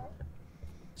never got it.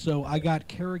 So I got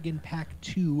Kerrigan Pack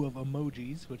 2 of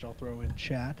emojis, which I'll throw in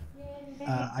chat.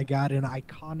 I got an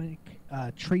iconic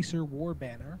Tracer War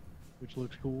Banner, which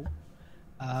looks cool.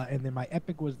 And then my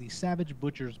epic was the Savage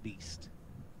Butcher's Beast.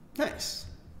 Nice.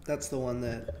 That's the one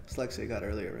that Slexia got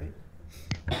earlier,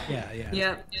 right? Yeah.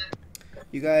 Yep.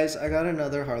 You guys, I got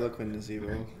another Harlequin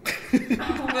Nazebo. Good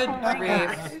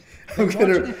grief. I'm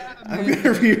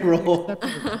gonna re-roll.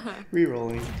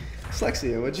 Re-rolling.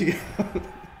 Slexia, what'd you get?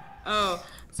 Oh,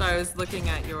 so I was looking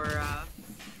at your.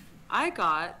 I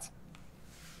got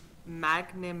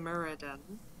Magnimuridan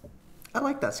I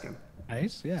like that skin.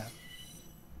 Nice, yeah.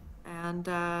 and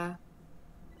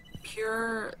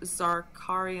pure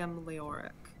Zarkarium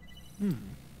Leoric.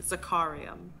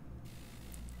 Zakarium.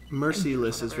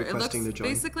 Merciless is It requesting to looks, join.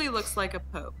 basically looks like a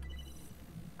pope.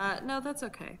 No, that's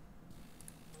okay.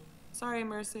 Sorry,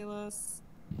 Merciless.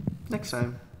 Next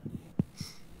time.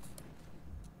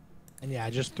 And yeah, I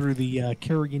just threw the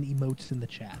Kerrigan emotes in the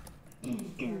chat.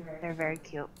 They're very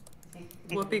cute.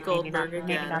 Whoopi Goldberg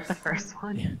maybe again. not the first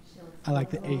one. Yeah. I like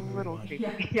the A angry little one.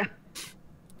 creepy. Yeah.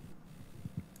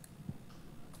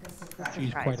 The She's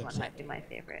surprise quite one upset. might be my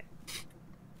favorite.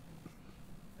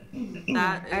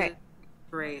 That is Alright.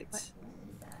 great.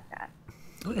 That.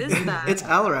 What is that? It's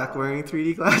Alarak wearing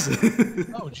 3D glasses.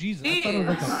 Oh, Jesus. I thought it was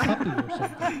like a puppy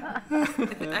or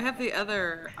something. I have the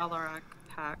other Alarak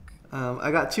pack.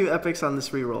 I got 2 epics on this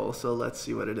reroll, so let's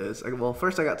see what it is. Well,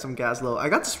 first I got some Gazlowe. I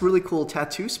got this really cool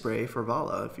tattoo spray for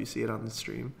Vala, if you see it on the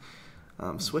stream.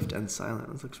 Swift and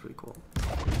Silent. This looks pretty cool.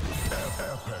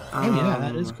 Oh, yeah,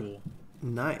 that is cool.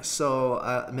 Nice. So,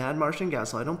 Mad Martian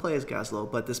Gazlowe. I don't play as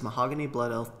Gazlowe, but this Mahogany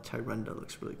Blood Elf Tyrenda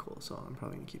looks really cool, so I'm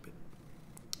probably going to keep it.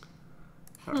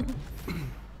 All right.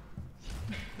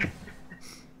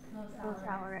 Those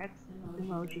Tower X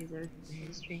emojis are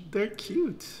so strange. They're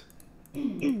cute.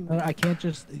 I can't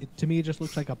just. To me, it just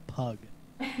looks like a pug.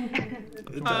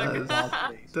 It Pug. does.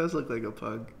 It does look like a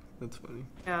pug. That's funny.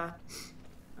 Yeah.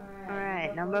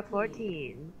 Alright, number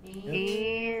 14.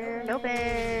 And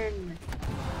open!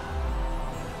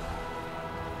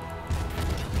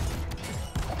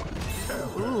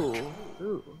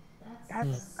 Ooh.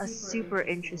 That's a super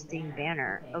interesting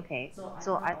banner. Okay,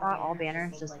 so I thought all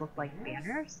banners just looked like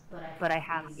banners, but I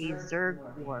have a Zerg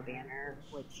War banner,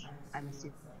 which I'm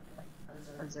assuming is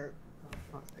like a Zerg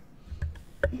monster.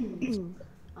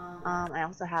 I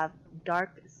also have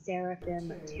Dark Seraphim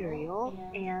Material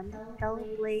and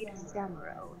Hellblade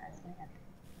Samuro as my epic.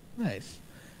 Nice.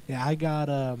 Yeah, I got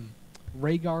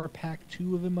Rhaegar Pack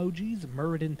 2 of emojis,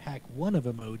 Muradin Pack 1 of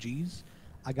emojis.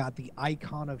 I got the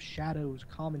Icon of Shadows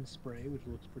common spray, which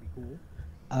looks pretty cool.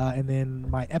 And then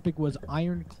my epic was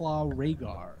Ironclaw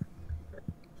Rhaegar.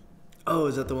 Oh,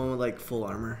 is that the one with like full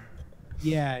armor?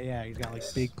 Yeah, he's got like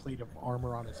big plate of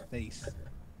armor on his face.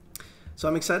 So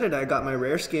I'm excited. I got my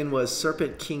rare skin was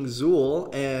Serpent King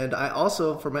Zool, and I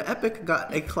also, for my epic,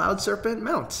 got a Cloud Serpent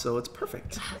mount, so it's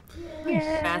perfect.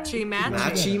 Matchy, matchy.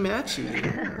 Matchy,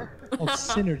 matchy. Oh,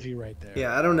 synergy right there.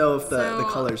 Yeah, I don't know if the So-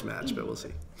 colors match, but we'll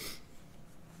see.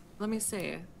 Let me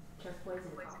see.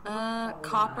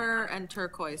 Copper and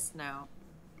turquoise now.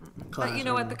 But you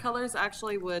know what? The colors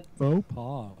actually would Faux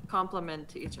pas.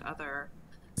 complement each other.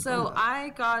 So I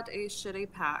got a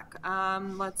shitty pack.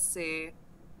 Let's see.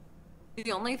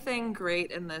 The only thing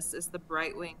great in this is the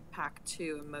Brightwing Pack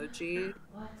 2 emoji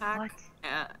pack.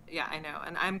 Yeah, I know,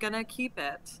 and I'm gonna keep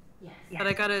it. Yes. But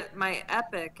I got my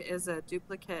epic is a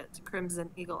duplicate Crimson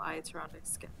Eagle Eye Tyrande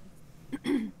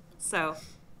skin. So,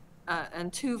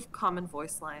 and 2 common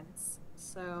voice lines.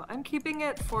 So I'm keeping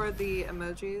it for the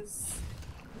emojis.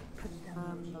 Put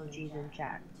some emojis in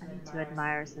chat. I need to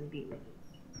admire some beauty.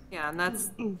 Yeah, and that's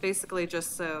basically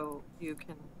just so you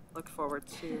can look forward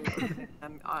to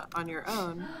them on your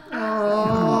own.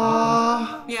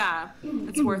 Aww. Yeah,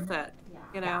 it's worth it,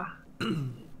 you know? Okay,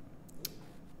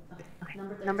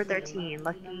 number 13.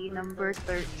 Lucky number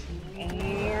 13.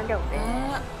 And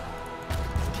open.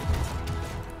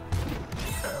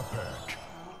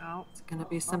 Oh, It's gonna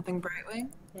be something Brightwing.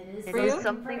 It it For is you?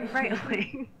 something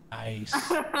Brightwing. Nice.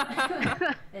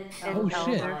 And Oh, tell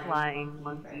shit. they're flying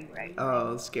monkey right.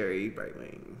 Oh, scary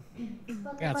Brightwing.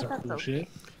 That's But some cool okay. shit.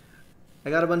 I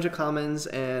got a bunch of commons,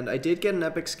 and I did get an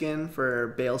epic skin for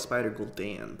Bale Spider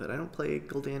Gul'dan, but I don't play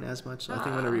Gul'dan as much, so I think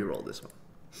I'm gonna re-roll this one.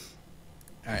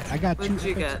 Alright, I got What 2 did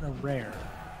you epics get? and a rare.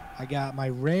 I got my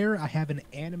rare, I have an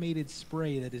animated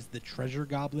spray that is the Treasure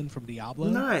Goblin from Diablo.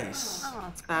 Nice. Oh,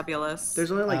 It's fabulous.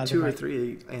 There's only like then 2 or my-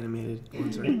 3 animated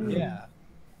ones right now. Yeah.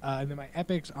 And then my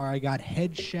epics are I got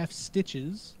Head Chef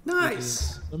Stitches. which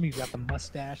Nice. is awesome. He's got the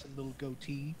mustache and little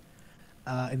goatee.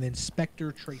 And then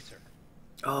Spectre Tracer.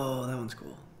 Oh, that one's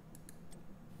cool.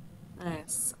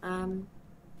 Nice.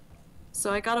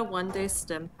 So I got a 1-day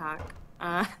stim pack.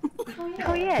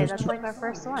 oh yeah, that's like our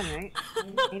first one, right?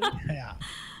 Maybe? Yeah.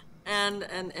 And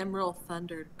an Emerald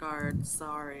Thunder Guard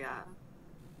Zarya.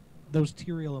 Those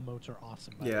Tyrael emotes are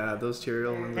awesome. by the Yeah, way. those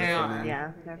Tyrael ones They are are, fun.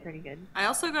 Yeah, they're pretty good. I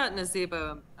also got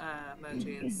Nazebo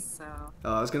emojis, so.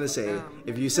 Oh, I was gonna say,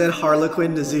 if you said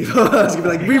Harlequin to Zebo, I was gonna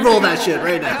be like, re-roll that shit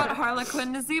right I got now.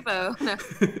 Harlequin Nazebo.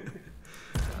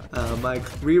 No. My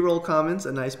re-roll comments,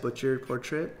 a nice butchered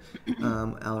portrait.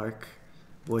 Alaric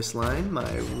voice line.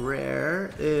 My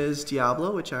rare is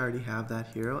Diablo, which I already have that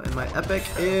hero. And my epic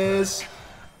is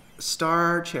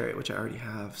Star Chariot, which I already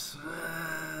have. So,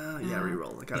 yeah,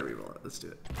 re-roll. I gotta re-roll it. Let's do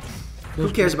it. Who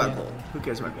Those cares pretty about good. gold? Who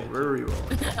cares about gold? We're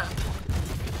re-rolling.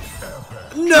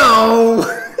 No!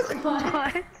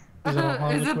 What? Is it, a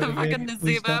Is it the Harlequin fucking again?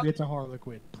 Please tell Nazebo? me it's a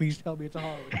Harlequin. Please tell me it's a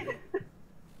Harlequin.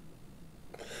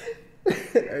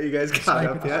 Are you guys caught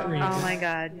up yet? Oh my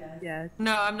god, yes.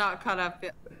 No, I'm not caught up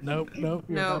yet. Nope. You're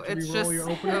No, about to it's re-roll just your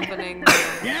opening. opening. Look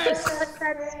at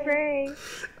that spray.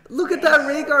 Look at that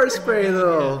Rhaegar spray,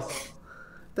 though.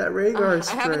 That Rhaegar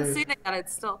spray. I haven't seen it yet.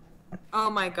 It's still. Oh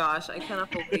my gosh, I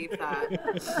cannot believe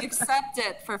that. Accept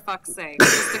it, for fuck's sake.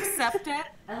 Just accept it.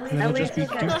 And then it'll just be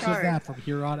least you got dupes of stars. that from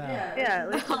here on out. Yeah,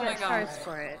 at least you Oh my get stars gosh.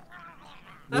 for it.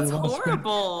 That's Really wanna spend-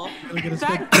 horrible. We're gonna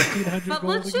That- spend 1,500 But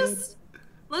gold let's again? just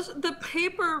the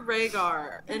paper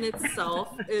Rhaegar in itself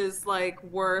is like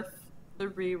worth the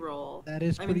reroll. That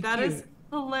is I pretty mean that is cute.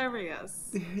 hilarious.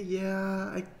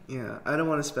 Yeah, I don't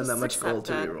want to spend that much Just gold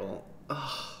to accept it. reroll.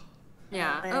 Oh,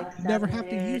 Yeah. You never have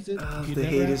to use it. You the never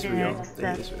hate have is to real. use The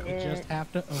hate is real. it. You just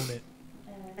have to own it.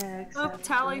 Oh,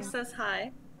 Tally says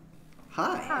hi.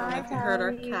 Hi. I've heard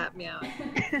our cat meow.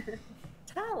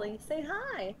 Tally, say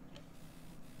hi.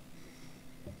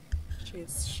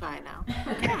 She's shy now.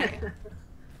 Okay.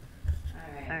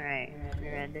 Alright, you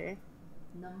ready?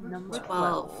 Number 12.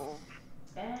 12.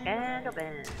 And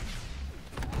open.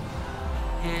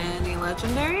 Any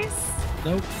legendaries?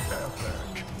 Nope.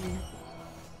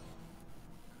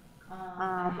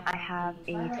 I have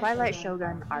a Twilight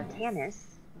Shogun Arcanus,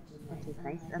 which is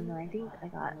nice, and then I think I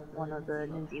got one of the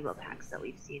new Zebo packs that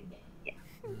we've seen. Yeah.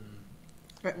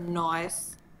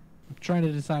 Nice. I'm trying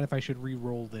to decide if I should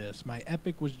re-roll this. My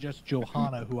epic was just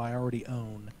Johanna, who I already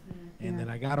own. And then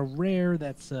I got a rare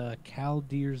that's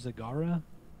Kaldir Zagara.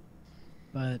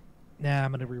 But, nah,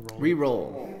 I'm going to re-roll it.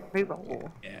 Reroll.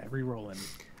 Reroll. Yeah, re-rolling.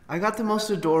 I got the most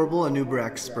adorable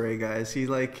Anubrax spray, guys. He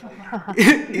like,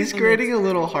 he's creating a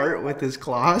little heart with his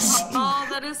claws. Oh,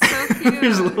 that is so cute.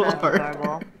 There's a little That's heart.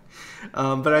 adorable.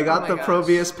 But I got Oh my the gosh.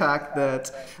 Probius pack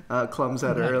that Clums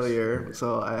had Nice. earlier,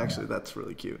 so that's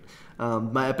really cute.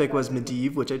 My epic was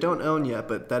Medivh, which I don't own yet,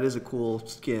 but that is a cool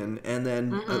skin. And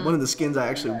then one of the skins I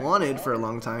actually wanted for a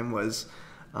long time was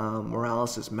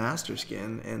Morales' Master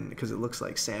Skin, and because it looks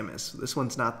like Samus. This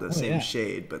one's not the same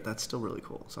shade, but that's still really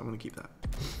cool. So I'm gonna keep that.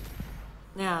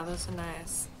 Yeah, those are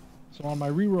nice. So on my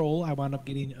reroll, I wound up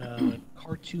getting a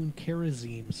cartoon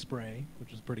Kerosene spray,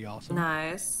 which is pretty awesome.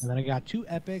 Nice. And then I got 2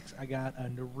 epics. I got a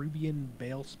Nerubian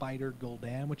Bale Spider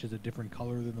Gul'dan, which is a different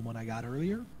color than the one I got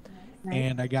earlier. Nice.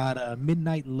 And I got a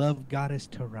Midnight Love Goddess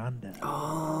Tyrande.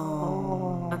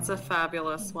 Oh. That's a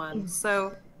fabulous one.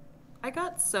 So I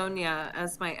got Sonya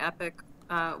as my epic,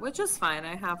 which is fine.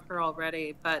 I have her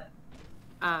already, but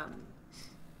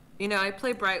you know, I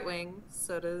play Brightwing,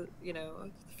 so do, you know,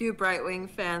 a few Brightwing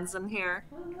fans in here.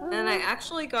 And I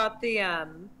actually got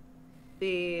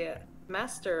the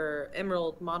Master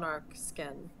Emerald Monarch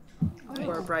skin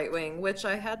for Brightwing, which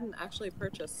I hadn't actually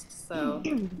purchased, so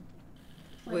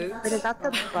woo. But is that the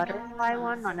butterfly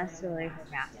one? Not necessarily her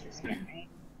master skin, right?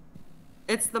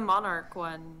 It's the Monarch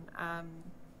one,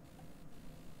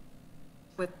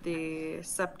 with the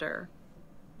scepter.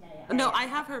 No, I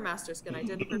have her master skin. I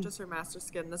did purchase her master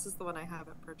skin. This is the one I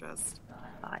haven't purchased.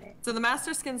 Got it. So the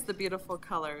master skin's the beautiful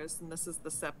colors, and this is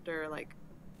the scepter. Like,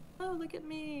 oh, look at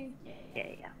me.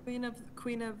 Yeah.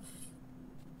 Queen of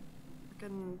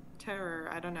fucking terror.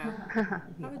 I don't know. How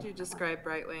would you describe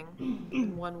Brightwing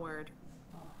in one word?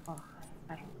 Oh,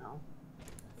 I don't know.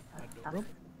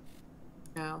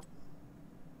 No.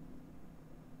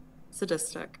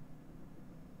 Sadistic.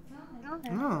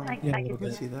 Oh, I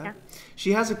can see that. Yeah.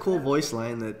 She has a cool voice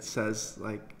line that says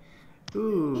like,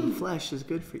 "Ooh, flesh is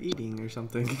good for eating" or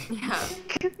something. Yeah,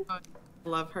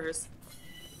 love hers.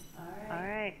 All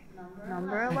right,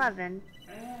 number 11,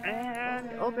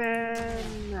 and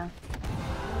open.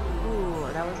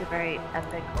 Ooh, that was a very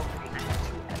epic opening. I have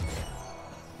 2 epics.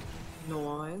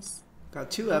 Nice. Got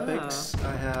 2 epics.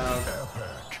 I have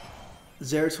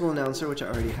Zeratul Announcer, which I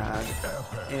already had,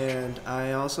 and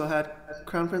I also had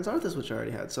Crown Prince Arthas, which I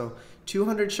already had. So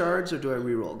 200 shards, or do I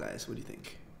reroll, guys? What do you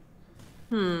think?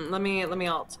 Let me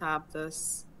alt tab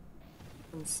this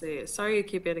and see. Sorry you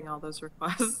keep getting all those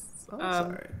requests. Oh,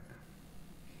 sorry.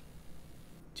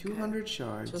 200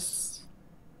 shards. Just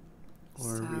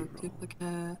or so reroll.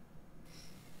 Duplicate.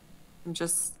 I'm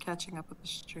just catching up with the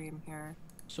stream here.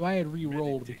 So I had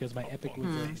re-rolled because my epic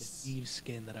was a Medivh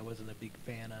skin that I wasn't a big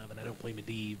fan of, and I don't play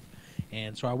Medivh.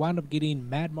 And so I wound up getting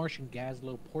Mad Martian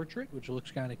Gazlowe Portrait, which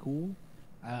looks kind of cool.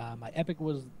 My epic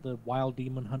was the Wild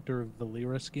Demon Hunter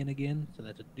Valera skin again, so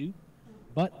that's a dupe.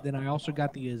 But then I also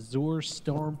got the Azure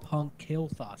Stormpunk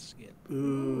Kael'thas skin.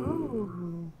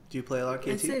 Ooh. Do you play a lot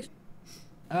of KT?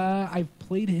 I've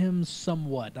played him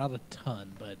somewhat, not a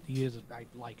ton, but he is. I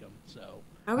like him, so.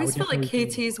 I always feel like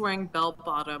KT's wearing bell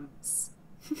bottoms.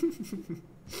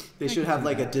 They should have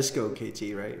like a disco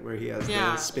KT, right, where he has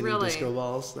the spinning disco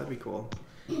balls. That'd be cool.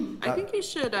 I think you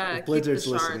should keep the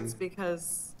shards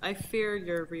because I fear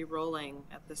you're re-rolling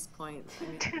at this point. I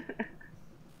mean...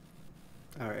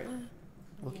 All right,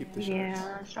 we'll keep the shards.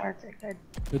 Yeah, shards are good.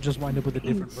 You'll just wind up with a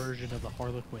different version of the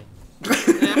Harlequin.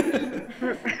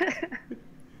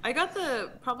 I got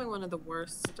probably one of the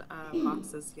worst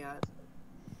boxes yet.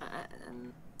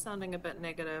 And sounding a bit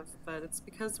negative, but it's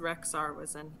because Rexar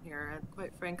was in here, and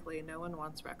quite frankly, no one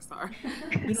wants Rexar.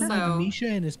 You don't have Misha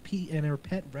and her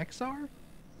pet Rexar?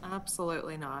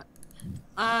 Absolutely not.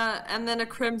 And then a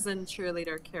Crimson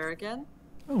Cheerleader Kerrigan.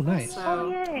 Oh, nice.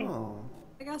 So, yay. Oh.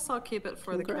 I guess I'll keep it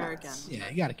for the Kerrigan. Yeah,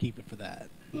 you gotta keep it for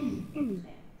that.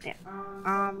 Yeah.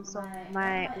 So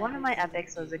one of my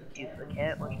epics was a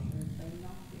duplicate, which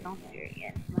don't fear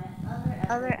yet.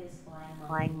 Other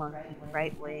Flying Monkey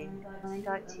Brightwing, and I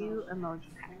got 2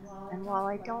 emoji packs. And while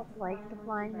I don't like the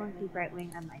Flying Monkey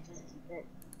Brightwing, I might just keep it.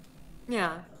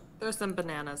 Yeah, there's some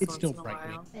bananas it's once still in a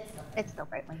while. It's still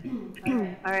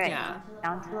Brightwing. Alright, Yeah.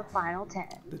 down to the final 10.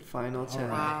 The final 10.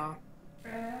 Wow.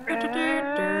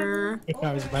 I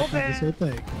was about to do the same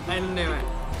thing. I knew it.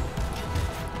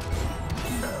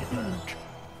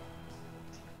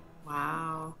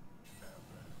 Wow.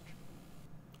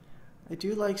 I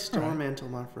do like Storm Mantle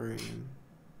Monforian.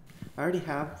 I already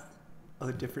have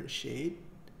a different shade,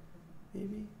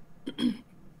 maybe.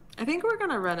 I think we're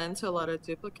gonna run into a lot of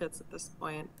duplicates at this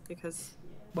point because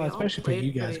especially for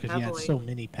you guys because you had so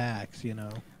many packs, you know.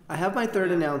 I have my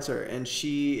 3rd announcer, and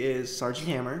she is Sergeant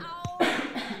Hammer.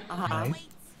 Nice.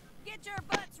 Get your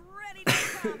butts ready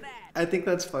for combat. I think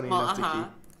that's funny enough to keep.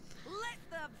 Let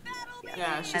the battle begin.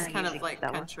 Yeah, she's kind of like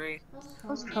country.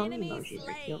 Those chrome emojis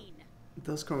are cute.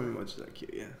 Those chrome emojis are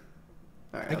cute, yeah.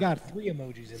 All right, I got 3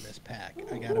 emojis in this pack.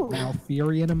 I got a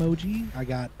Malfurion emoji. I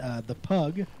got the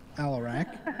Pug, Alarak.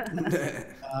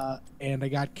 And I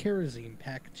got Kerosene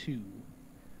pack 2.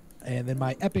 And then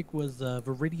my epic was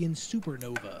Viridian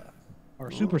Supernova.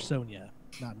 Or Super Sonya,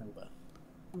 not Nova.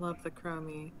 Love the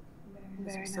Chromie.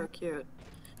 These Very are so nice. cute.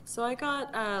 So I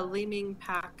got Li Ming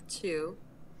Pack 2.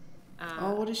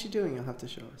 Oh, what is she doing? You'll have to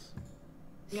show us.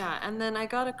 Yeah, and then I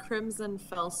got a Crimson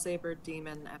Fellsaber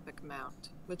Demon Epic Mount,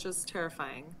 which is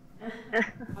terrifying.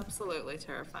 Absolutely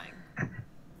terrifying.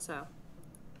 So,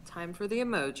 time for the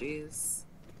emojis.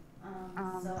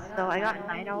 So I got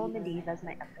Night Owl Medivh as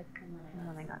my epic, and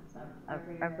then I got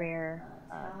a rare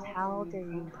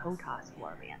Tal'Darim Protoss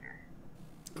War Banner.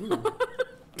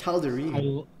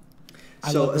 Tal'Darim.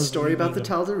 I So love a those story about the Li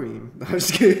Ming. Tal'Darim. I'm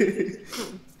just kidding.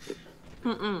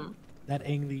 That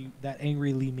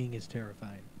angry Li Ming is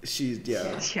terrifying. She's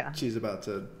Yeah. She's about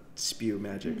to spew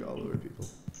magic all over people.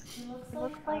 It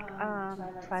looks like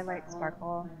Twilight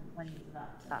Sparkle when you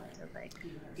stop to like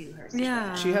do her.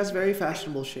 Yeah. She has very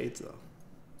fashionable shades though.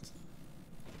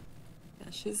 Yeah,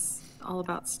 she's all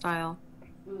about style.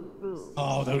 Ooh.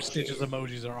 Oh, those Stitches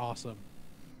emojis are awesome.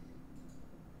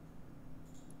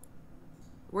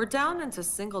 We're down into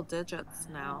single digits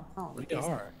now. Oh, We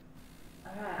are.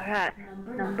 alright.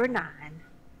 Number 9.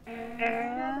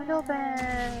 And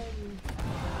open.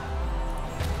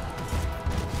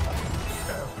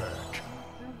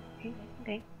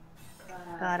 Okay.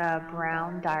 Got a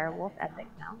brown direwolf epic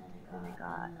mount, and I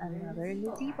got another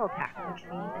Nazebo pack, which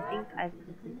means I think I've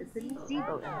completed the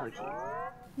Nazebo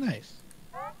emojis. Nice.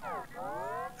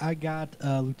 I got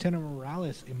Lieutenant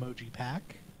Morales emoji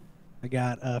pack. I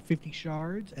got 50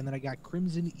 shards, and then I got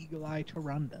Crimson Eagle Eye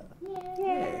Tyrande.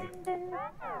 Yay!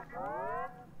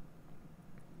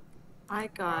 I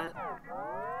got.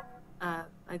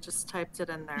 I just typed it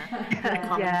in there.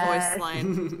 Common Yes. voice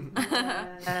line.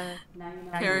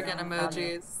 Kerrigan Now you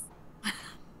emojis.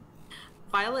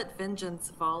 Violet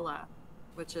Vengeance Vala,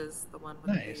 which is the one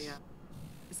with Nice. the.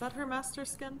 Is that her master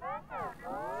skin?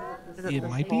 Is It the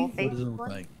might be. skull What face does it look one?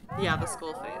 like? Yeah, the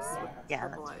skull face with Yeah,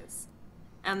 purple that's eyes.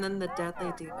 And then the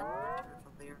Deadly Demon Hunter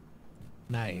Valir.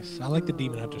 Nice. I like the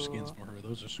Demon Hunter skins for her.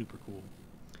 Those are super cool.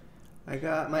 I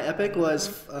got my epic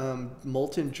was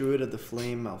Molten Druid of the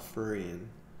Flame Malfurion.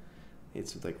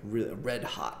 It's like really red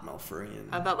hot Malfurion.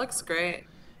 That looks great.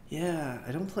 Yeah,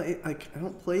 I don't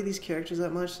play these characters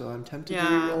that much, so I'm tempted to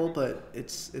Yeah. reroll, but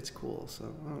it's cool.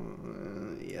 So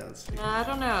yeah, let's see. I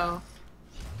don't know.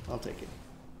 I'll take it.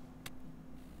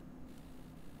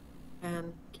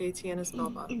 And KT and his bell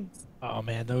bottoms. Oh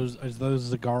man, those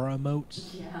Zagara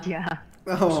emotes. Yeah.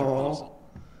 Oh,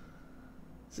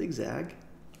 zigzag.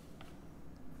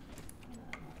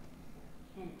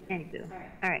 Anywho.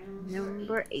 Alright,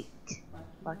 number 8.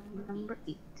 Lucky number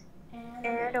 8.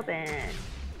 And open.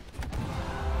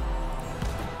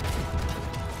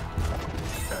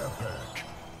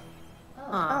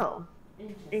 Oh,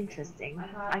 interesting.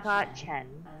 I got Chen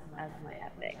as my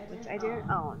epic, which I didn't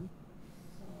own.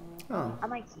 Oh, I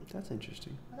might keep. that's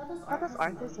interesting. How does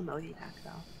Arthur's emoji pack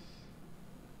though?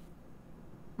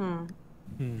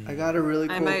 I got a really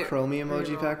I cool might Chromie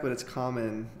emoji reroll. pack, but it's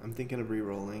common. I'm thinking of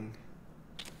rerolling.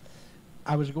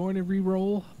 I was going to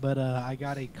re-roll, but I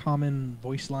got a common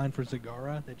voice line for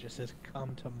Zagara that just says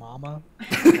 "Come to Mama."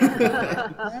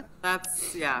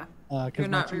 That's, yeah. 'Cause You're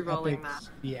my not two re-rolling epics,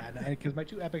 Yeah, because my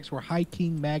two epics were High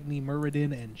King Magni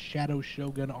Muradin and Shadow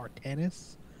Shogun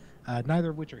Artanis. Neither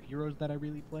of which are heroes that I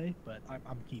really play, but I'm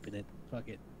keeping it. Fuck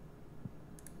it.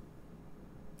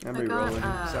 I'm I got,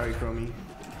 rerolling. Sorry, Chromie.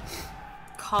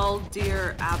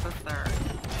 Kaldir Abathur,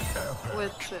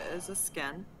 which is a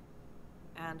skin,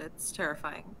 and it's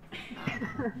terrifying.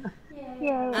 Yay!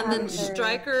 And then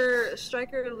Arthur.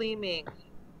 Striker Li Ming,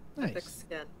 epic Nice.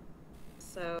 skin.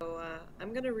 So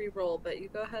I'm gonna re-roll, but you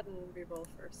go ahead and re-roll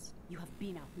first. You have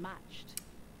been outmatched.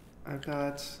 I've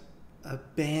got a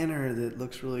banner that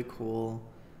looks really cool.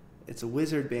 It's a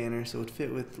wizard banner, so it would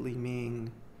fit with Li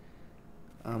Ming.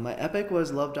 My epic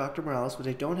was Love Dr. Morales, which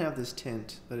I don't have this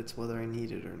tint, but it's whether I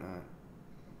need it or not.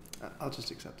 I'll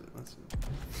just accept it. Let's see.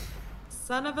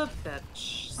 Son of a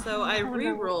bitch. So I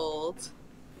re-rolled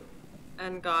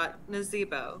and got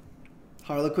Nazebo.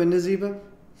 Harlequin Nazebo?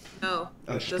 No,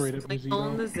 Oh, just straight up like Nazebo?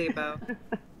 full Nazebo.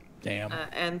 Damn.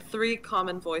 And 3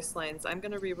 common voice lines. I'm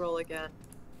gonna re-roll again.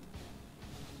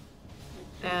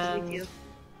 And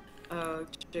oh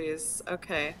jeez.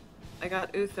 Okay, I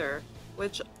got Uther,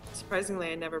 which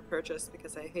surprisingly I never purchased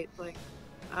because I hate playing.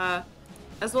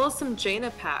 As well as some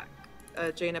Jaina pack,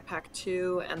 Jaina pack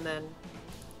 2, and then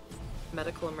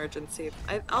medical emergency.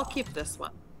 I'll keep this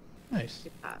one. Nice.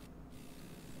 Keep that.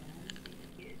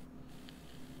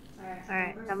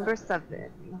 Alright, number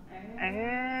 7.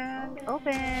 And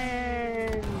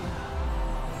open!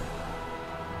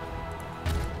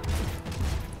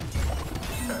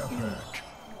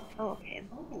 okay.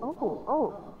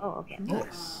 Okay.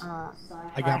 Nice.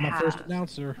 I got my first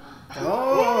announcer.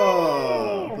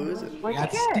 Oh, who is it? What'd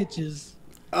Got you get? Stitches.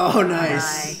 Oh,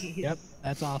 nice. Yep,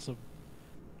 that's awesome.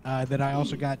 Then I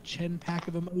also got Chen pack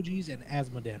of emojis and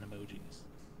Asmodan emojis.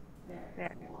 Very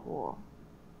cool.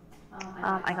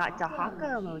 I got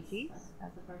Dahaka emojis.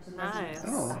 Nice.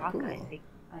 Oh, Dahaka, cool. I think.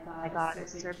 I got a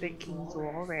Serpent King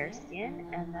Zool rare skin,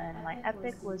 and then my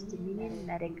epic was Dominion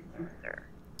Medic Uther.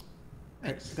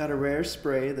 I got a rare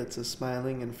spray that's a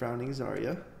smiling and frowning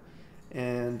Zarya.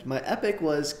 And my epic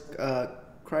was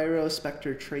Cryro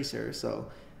Spectre Tracer,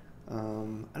 so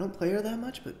I don't play her that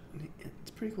much, but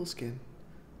it's a pretty cool skin.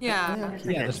 Yeah. I'll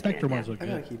keep Yeah, it. the Spectre ones look I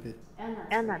gotta good. keep it.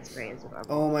 And that spray is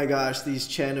adorable. Oh my gosh, these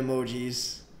Chen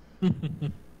emojis. I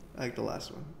like the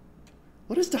last one.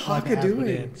 What is I like Dahaka doing?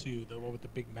 Asmodan too, the one with the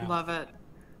big mouth. Love it.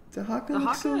 Dahaka The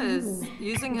looks so Haka is evil.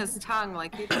 using his tongue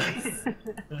like he does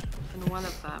in one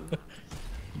of them.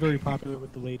 Very popular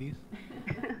with the ladies.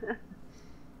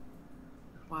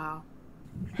 Wow.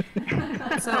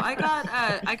 So I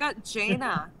got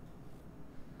Jaina,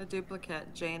 a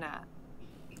duplicate Jaina.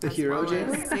 The as hero well as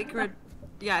Jaina? Sacred,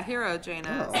 yeah, hero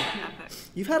Jaina. Oh. Is epic.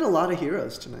 You've had a lot of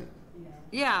heroes tonight.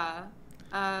 Yeah,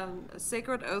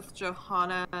 Sacred Oath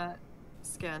Johanna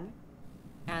skin,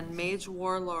 and Mage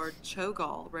Warlord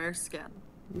Cho'Gall rare skin.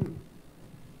 Mm.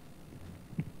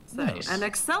 So, Nice. and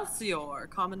Excelsior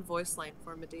common voice line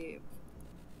for Medivh.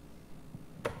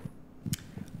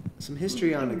 Some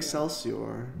history on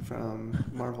Excelsior from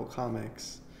Marvel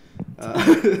Comics. Alright,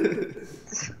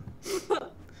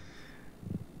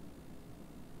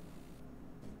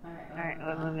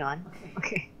 we're moving on.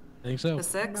 Okay. I think so. The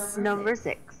 6. Number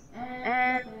 6.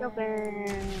 And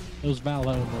open. Those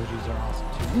Valor emojis are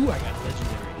awesome too. Ooh, I got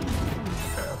legendary.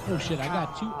 Oh shit, I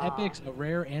got 2 epics, a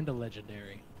rare, and a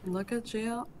legendary. Look at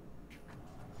you.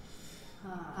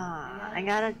 I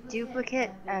got a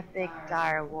duplicate epic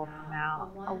dire wolf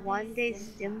mount, a 1-day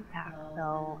stim pack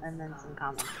though, and then some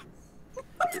comments.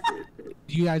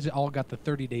 You guys all got the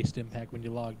 30-day stim pack when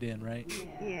you logged in, right?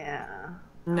 Yeah.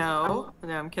 No,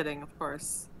 I'm kidding, of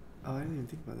course. Oh, I didn't even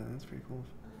think about that. That's pretty cool.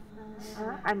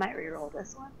 I might reroll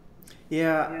this one.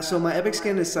 Yeah, so my epic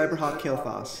skin is Cyberhawk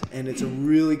Kilthos, and it's a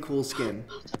really cool skin.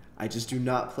 I just do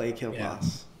not play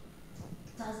Kilthos.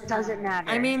 Doesn't matter.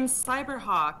 I mean,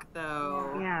 Cyberhawk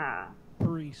though. yeah.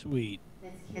 Pretty sweet.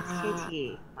 It's Ah.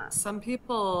 KT. Some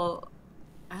people,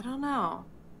 I don't know.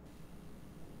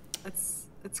 It's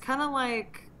kind of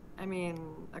like, I mean,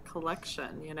 a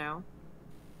collection, you know.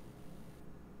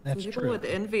 That's Some people true. would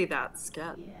envy that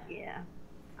skin. Yeah.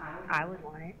 I would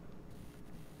want it.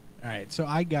 Alright, so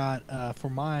I got, for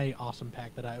my awesome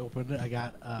pack that I opened, I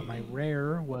got, my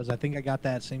rare was, I think I got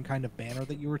that same kind of banner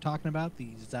that you were talking about, the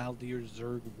Zaldir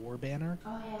Zerg War banner.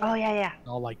 Oh yeah,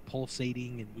 All like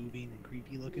pulsating and moving and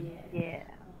creepy looking. yeah.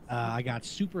 I got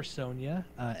Super Sonya,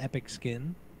 epic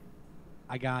skin.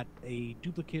 I got a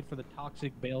duplicate for the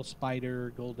Toxic Bale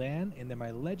Spider Gul'dan, and then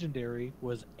my legendary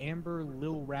was Amber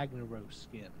Lil Ragnaros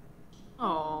skin.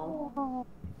 Oh.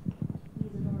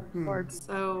 Hmm.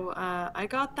 So I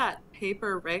got that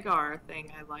paper Rhaegar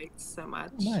thing I liked so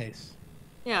much. Nice.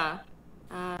 Yeah.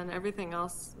 And everything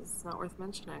else is not worth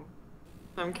mentioning.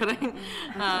 I'm kidding.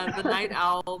 The Night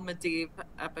Owl Medivh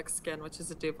epic skin, which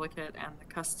is a duplicate, and the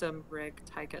custom rig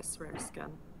Tychus rare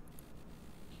skin.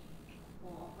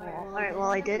 Alright,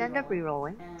 well I did end up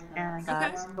rerolling, and I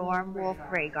got Okay. Storm Wolf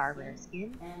Rhaegar rare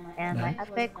skin, and my Nice.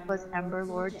 epic was Ember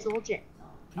Lord Zul'jin.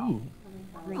 Ooh.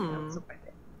 I think that's worth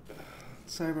it.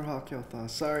 Cyberhawk Kilthos.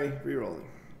 Sorry, rerolling.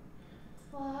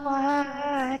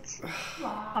 What?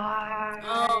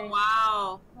 Oh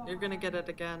wow! You're gonna get it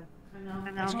again. I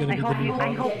know. It's gonna I be hope the you. new I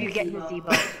one. hope you get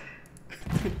Nazebo.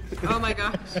 Oh my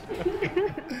gosh.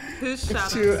 Who's Shadow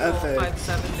too Soul epic.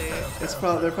 570? It's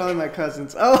probably they're probably my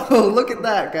cousins. Oh, look at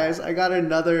that, guys! I got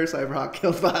another Cyberhawk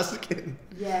Kilthos skin.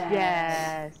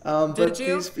 Yes. But Did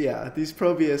you? these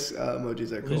Probius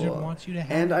emojis are Blizzard cool. wants you to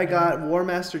have And I them. got War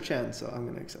Master Chen, so I'm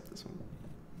gonna accept this one.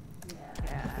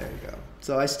 There you go.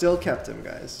 So I still kept him,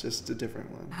 guys, just a different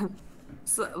one.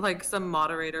 So, like some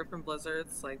moderator from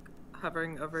Blizzard's like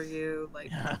hovering over you,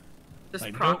 like just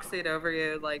Like, proxied over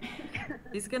you, like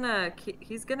he's gonna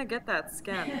get that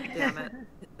skin. Damn it,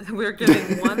 we're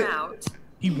giving one out,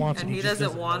 He wants it. and he just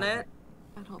doesn't want know it.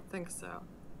 I don't think so.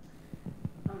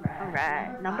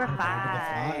 Alright, number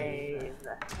 5.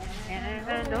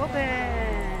 And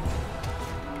open.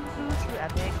 Two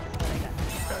epics.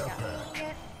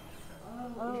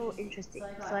 Oh, interesting.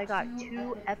 So I got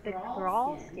 2 epic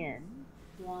Thrall skins,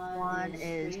 One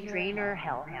is Drainer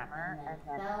Hellhammer, and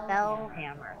then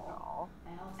Bellhammer Thrall.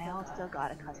 I also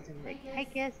got a custom rig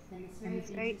Tychus, and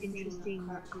this very interesting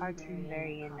cartoon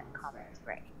variant Common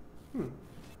Spray.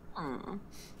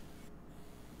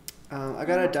 I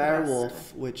got a Dire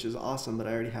Wolf, which is awesome, but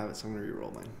I already have it, so I'm gonna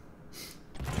reroll mine.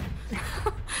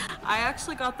 I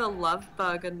actually got the Love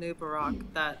Bug and Nubarok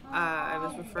that I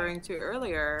was referring to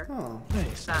earlier. Oh,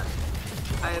 Nice. That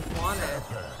I've wanted,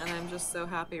 and I'm just so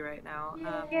happy right now.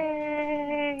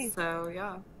 Yay! So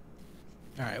yeah.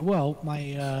 All right. Well,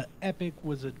 my epic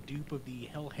was a dupe of the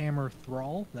Hellhammer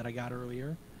Thrall that I got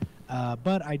earlier,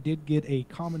 but I did get a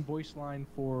common voice line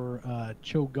for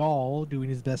Cho'Gall doing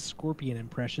his best Scorpion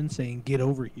impression, saying "Get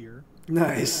over here."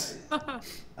 nice.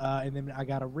 And then I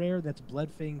got a rare that's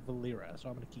Bloodfang Valera, so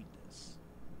I'm gonna keep this.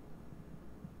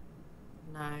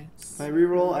 Nice. My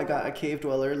reroll, I got a Cave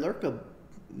Dweller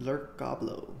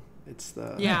Lurkgoblo. It's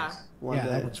the Yeah. one Yeah,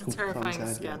 that that one's cool. Terrifying Tom's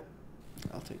had, skin.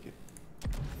 yeah. I'll take it.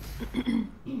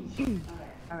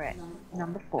 Alright,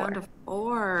 number 4. Down to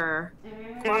 4.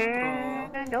 Quattro.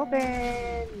 And open!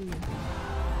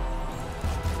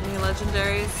 Any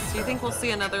legendaries? Do you think we'll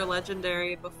see another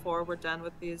legendary before we're done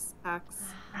with these packs?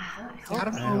 I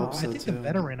don't I know. hope I so, think the too.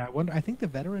 veteran. I think the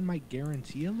veteran might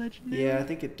guarantee a legendary. Yeah, I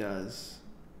think it does.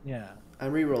 Yeah.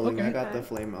 I'm rerolling. Okay. I got the Okay.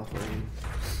 Flame Malfurion.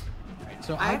 Right,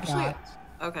 so I I actually. got.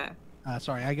 Okay.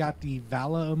 Sorry, I got the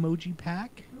Vala emoji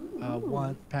pack.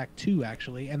 Pack 2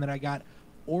 actually, and then I got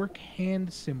Orc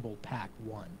hand symbol pack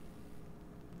 1.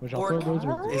 Which I'll throw Orc those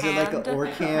are. Is it like an orc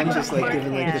hand, just like Orc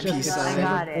giving like hand. the peace Just- I sign?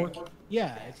 got it.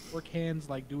 Yeah, it's orc hands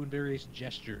like doing various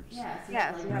gestures. Yeah, so you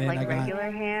And have then like I got-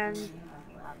 regular hands,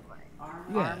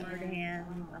 Yeah. armored hands,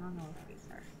 I don't know if these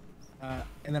are.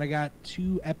 And then I got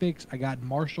 2 epics. I got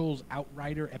Marshall's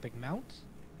Outrider epic mount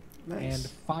and Nice.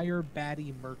 Fire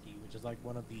Baddie Murky, which is like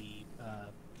one of the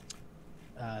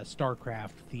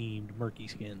StarCraft themed Murky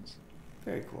skins.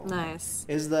 Very cool. Nice.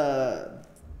 Is that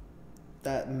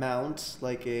mount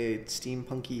like a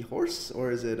steampunky horse, or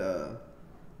is it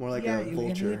more like a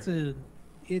vulture?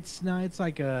 It's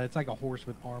like a horse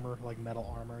with armor, like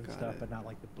metal armor and Got stuff, it. but not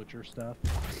like the butcher stuff.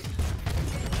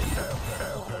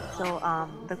 So,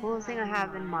 the coolest thing I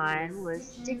have in mind was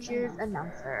Stitch's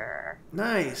Announcer.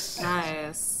 Nice.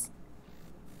 Nice.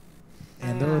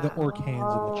 And there are the orc hands in the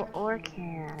Oh, chest. orc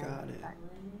hands. Got it.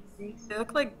 They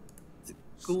look like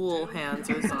ghoul hands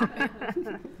or something.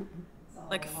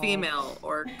 Like a female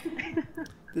orc.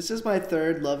 This is my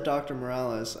third Love Dr.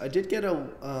 Morales. I did get a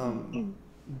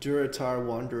Duratar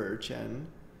Wanderer Chen,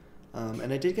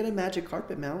 and I did get a Magic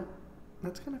Carpet mount.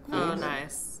 That's kind of cool. Oh,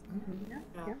 nice.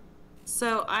 Yeah.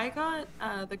 So I got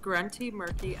the Grunty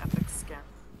Murky Epic skin,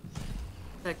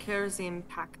 the Kerosene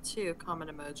Pack 2 common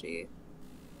emoji,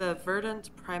 the Verdant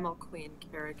Primal Queen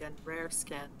Kerrigan rare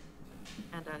skin,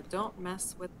 and Don't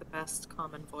Mess with the Best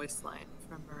common voice line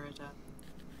from Merida.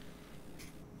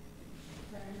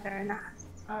 Very nice.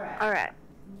 Alright.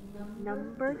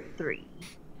 Number 3.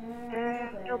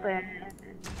 Open.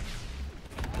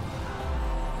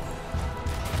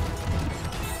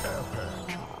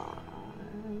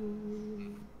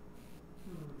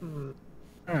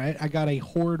 All right, I got a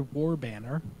Horde War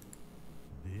Banner,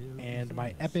 and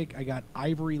my epic I got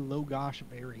Ivory Logosh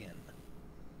Varian.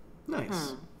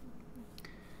 Nice.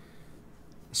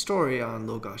 The story on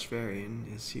Logosh Varian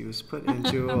is he was put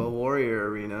into a warrior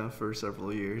arena for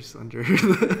several years under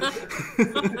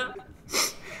the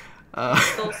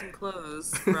Stole some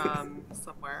clothes from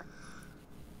somewhere.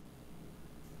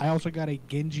 I also got a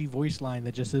Genji voice line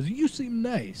that just says, "You seem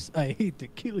nice. I hate to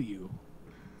kill you."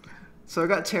 So I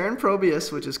got Terran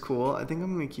Probius, which is cool. I think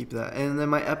I'm gonna keep that. And then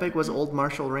my epic was Old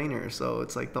Marshal Raynor, so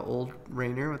it's like the old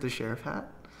Raynor with the sheriff hat.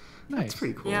 Nice. That's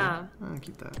pretty cool. Yeah. I'll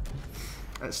keep that.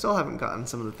 I still haven't gotten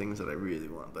some of the things that I really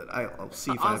want, but I'll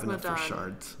see if I have enough for Osmodon.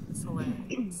 shards. It's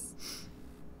hilarious.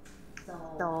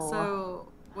 So,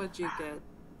 what'd you get?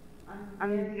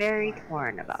 I'm very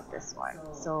torn about this one.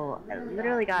 So I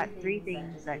literally got 3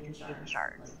 things that just give me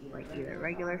shards, like either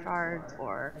regular shards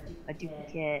or a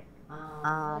duplicate.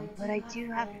 But I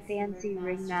do have a fancy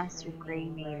Ringmaster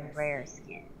Greymane rare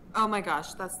skin. Oh my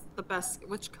gosh, that's the best.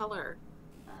 Which color?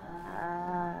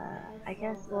 I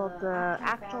guess, well, the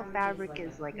actual fabric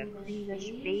is like a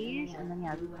creamish beige, and then you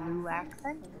have blue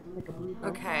accent, like a blue.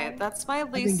 Okay, that's my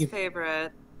think least if-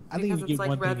 favorite I think because if you it's get like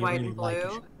one red, thing you white, really and like, you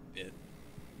blue. should keep it.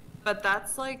 But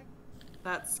that's like,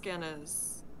 that skin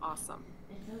is awesome.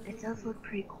 It does look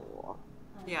pretty cool.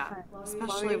 Yeah, What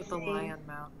especially were you with the saying? lion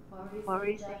mount. What were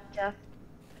you saying, Jeff?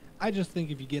 I just think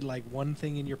if you get like one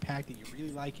thing in your pack that you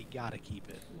really like, you gotta keep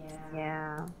it.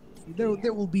 Yeah,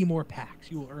 There will be more packs.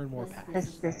 You will earn more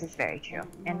packs. this is very true,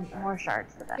 and more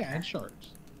shards the better. Yeah, and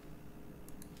shards.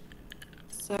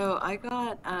 So I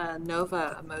got a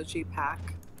Nova emoji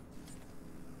pack.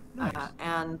 Nice.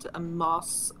 And a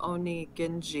Moss Oni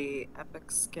Genji epic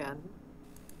skin,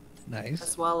 Nice.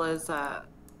 as well as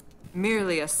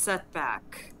merely a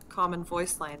setback common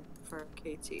voice line for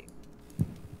KT,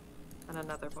 and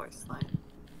another voice line.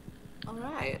 All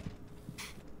right,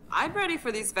 I'm ready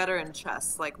for these veteran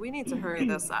chests. Like, we need to hurry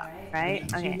this up. Right?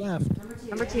 Two Okay. left.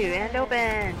 Number 2, and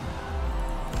open.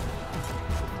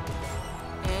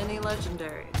 Any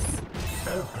legendaries?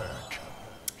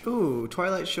 Ooh,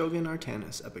 Twilight Shogun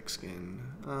Artanis epic skin.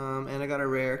 And I got a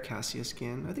rare Cassia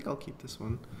skin. I think I'll keep this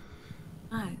one.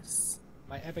 Nice.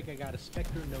 My epic, I got a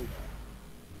Spectre Nova.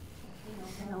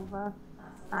 Nova.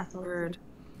 That's Word.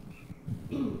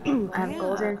 I have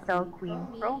Golden Cell Queen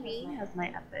Chromie as my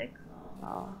epic.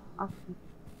 So I'll keep.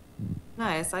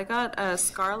 Nice. I got a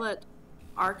Scarlet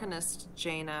Arcanist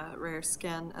Jaina rare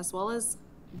skin, as well as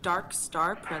Dark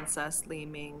Star Princess Li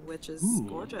Ming, which is Ooh.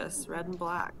 gorgeous, red and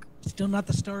black. Still not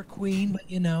the Star Queen, but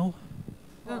you know.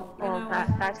 Oh, you Well, know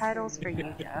that title's for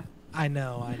you, Jeff. I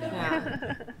know.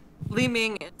 Yeah. Li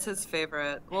Ming is his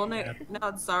favorite. Well, no,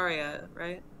 it's Zarya,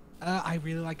 right? I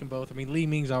really like them both. I mean, Li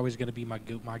Ming's always going to be my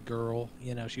girl.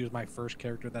 You know, she was my first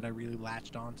character that I really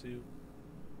latched onto.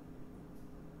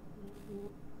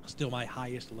 Still my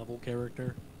highest level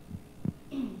character.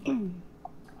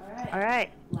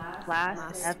 Alright.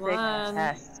 Last epic one.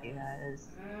 test, you guys.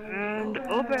 And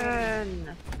open!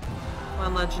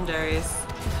 One legendaries.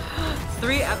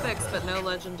 3 epics, but no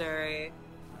legendary.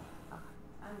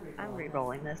 I'm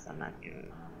re-rolling this. I'm not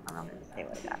gonna stay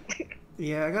with that.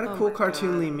 Yeah, I got a Oh cool my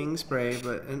cartoon God. Li Ming spray,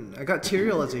 and I got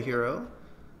Tyrael as a hero.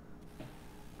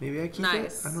 Maybe I keep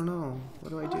Nice. it? I don't know. What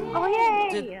do I do? Oh yay!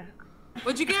 Did-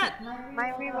 What'd you get?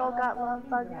 My reroll got Love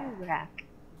Bug New Rack.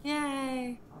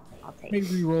 Yay. I'll take My it.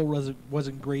 reroll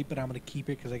wasn't great, but I'm going to keep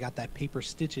it because I got that Paper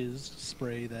Stitches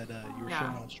spray that you were Yeah.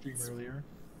 showing on stream earlier. And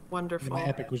Wonderful. my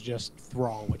epic was just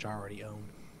Thrall, which I already owned.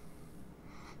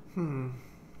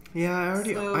 Yeah,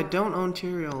 So- I don't own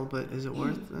Tyrael, but is it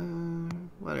worth?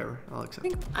 Whatever, I'll I accept.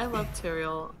 think I love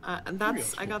Tyrael, and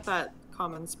I got that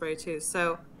common spray too.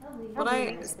 So, what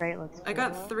Spray looks I cool.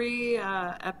 got 3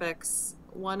 epics.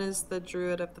 One is the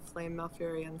Druid of the Flame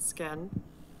Malfurion skin,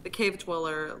 the Cave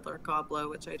Dweller Lurkoblo,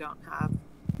 which I don't have,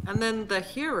 and then the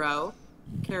hero,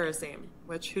 Karazim,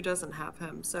 which who doesn't have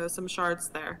him? So some shards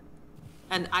there.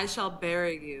 And I shall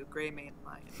bury you, Greymane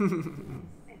Lion.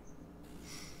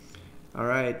 All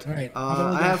right. All right,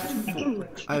 I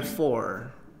have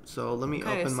 4. So let me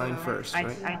Okay, open mine so first, I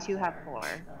right? too have 4.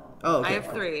 Oh, okay. I have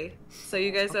 3. So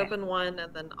you guys Okay. open one,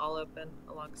 and then I'll open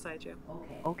alongside you.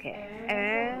 Okay.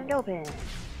 And open. Okay.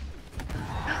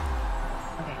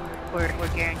 We're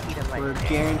guaranteed a We're legendary.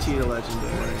 guaranteed a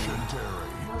legendary.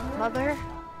 Mother.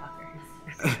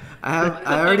 I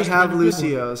already have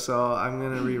Lucio, so I'm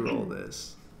gonna re-roll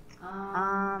this.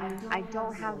 I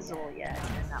don't have Zol yet,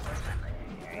 and that was my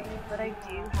legendary. But I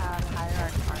do have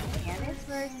Hierarch Arcanus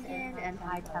Merson and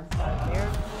High Templar Bear.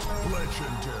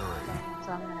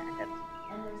 So I'm gonna end up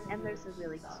keeping it. And there's a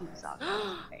really cute sock.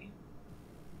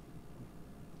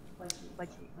 What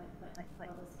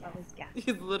was gas?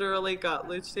 You literally got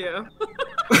Lucio.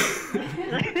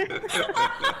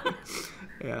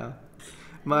 Yeah.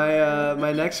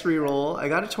 My next reroll, I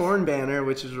got a Torn Banner,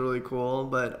 which is really cool,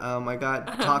 but I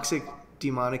got Toxic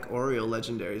Demonic Oriole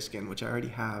Legendary skin, which I already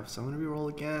have. So I'm gonna reroll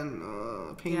again.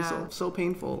 Yeah. So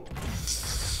painful.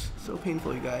 So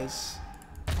painful, you guys.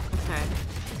 Okay.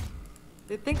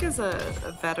 I think as a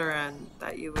veteran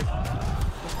that you would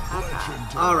have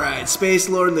that. All right, Space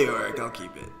Lord Leoric, I'll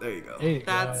keep it. There you go. There you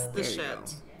That's go. the There you shit.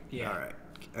 go. Yeah. All right,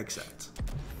 accept.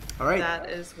 All right, That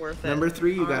is worth it. number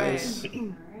 3, you All right. guys.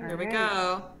 Here we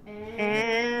go.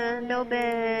 And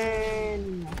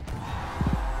open.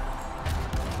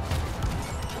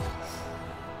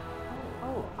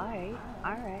 Oh,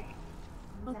 alright.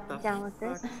 What the Down with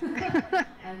this. fuck?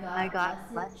 I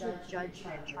got Blessed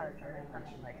Judgment Charger from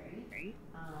Legendary.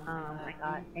 I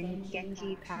got a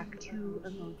Genji Pack 2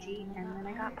 emoji, and then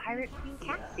I got Pirate Queen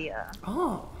Cassia.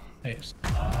 Oh. Nice.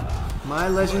 My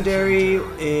legendary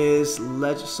is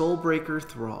Soulbreaker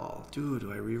Thrall. Dude,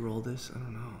 do I re-roll this? I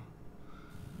don't know.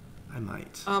 I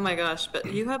might. Oh my gosh,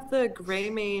 but you have the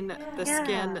Greymane, the Yeah.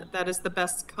 skin that is the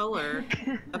best color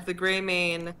of the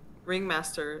Greymane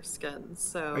Ringmaster skins.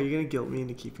 So Are you gonna guilt me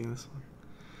into keeping this one?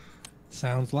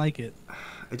 Sounds like it.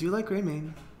 I do like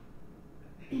Greymane.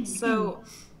 So,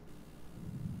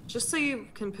 just so you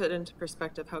can put into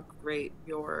perspective how great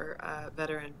your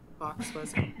veteran box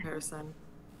was in comparison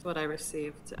to what I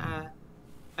received.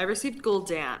 I received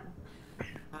Gul'dan,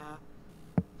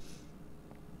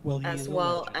 Well, he as is a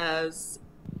well legend. as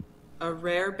a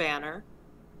rare banner,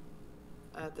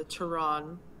 the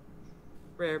Tehran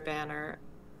rare banner,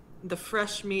 the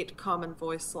Fresh Meat common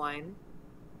voice line,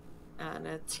 and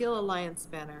a Teal Alliance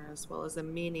banner, as well as a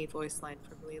Meanie voice line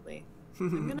from Lily.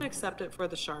 I'm gonna accept it for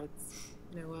the shards.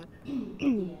 You know what?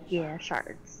 Yeah,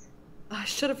 shards. I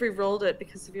should have re-rolled it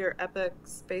because of your epic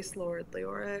Space Lord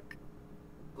Leoric.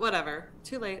 Whatever.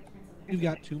 Too late. You've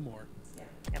got 2 more.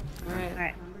 Alright.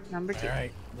 Alright, number 2. All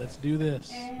right, let's do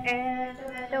this. And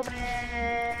open.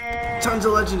 Tons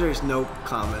of legendaries. Nope.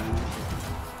 Common.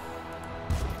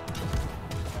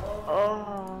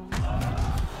 Oh,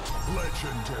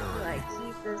 Legendary. I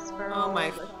keep this for Oh all my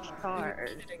the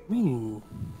cards. Ooh.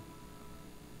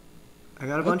 I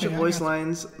got a bunch Okay, of I voice got-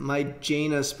 lines. My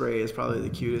Jaina spray is probably the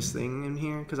cutest thing in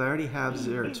here because I already have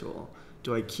Zeratul.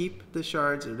 Do I keep the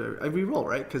shards or do I re-roll,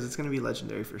 right? Because it's going to be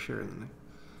legendary for sure.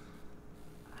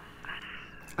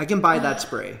 I can buy that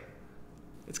spray.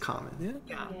 It's common. Yeah.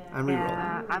 Yeah. I'm re-rolling.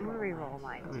 Yeah, I'm gonna re-roll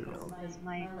mine too, Re-roll. because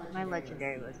my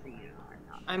legendary was the unicorn.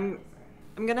 Not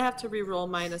I'm gonna have to re-roll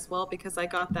mine as well because I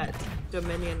got that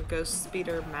Dominion Ghost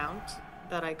Speeder mount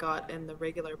that I got in the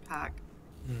regular pack,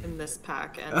 in this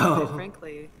pack, and Oh.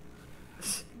 frankly,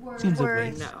 Seems a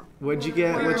Word. waste. no. What'd you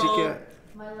get? What'd you get?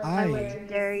 my I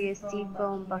legendary is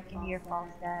Seafoam Buccaneer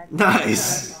Falstad.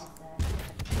 Nice.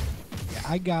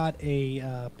 I got a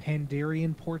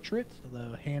Pandarian portrait,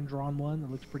 the hand-drawn one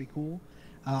that looks pretty cool.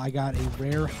 I got a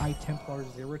rare High Templar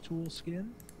Zeratul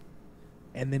skin.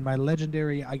 And then my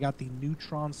legendary, I got the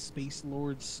Neutron Space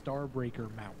Lord Starbreaker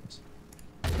mount,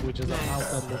 which is a mount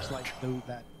that looks like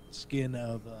that skin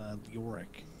of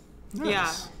Yorick.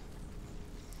 Nice.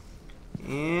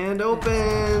 And open.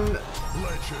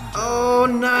 Legendary. Oh,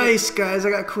 nice, guys.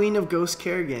 I got Queen of Ghost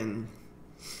Kerrigan.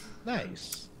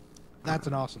 Nice. That's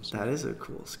an awesome skin. That is a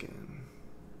cool skin.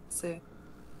 See.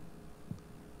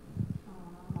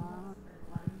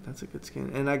 That's a good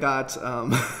skin. And I got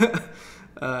N'Zoth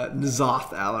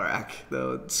Alarak,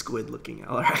 the squid-looking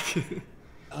Alarak.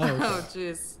 Oh, okay. Oh,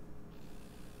 jeez.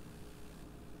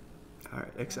 All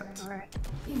right, accept. Alright.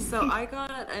 So I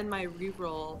got in my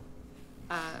reroll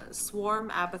Swarm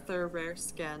Abathur rare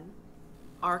skin,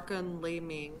 Archon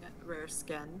Laming rare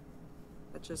skin,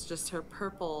 which is just her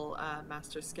purple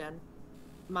master skin.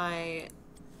 My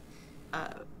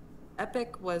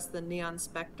epic was the Neon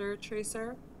Spectre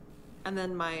Tracer, and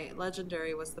then my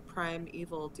legendary was the Prime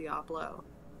Evil Diablo.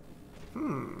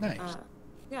 Nice.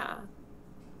 Yeah.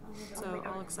 So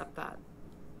I'll accept that.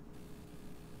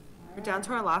 We're down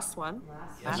to our last one.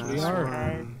 Yes, we Nice are.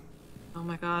 one. Oh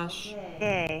my gosh.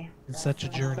 Yay. It's such a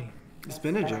journey. It's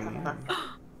been a journey.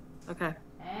 Okay.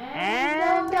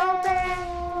 And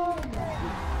open!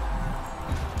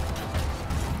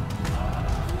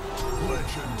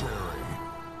 Legendary.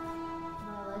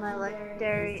 My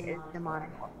legendary is Demonic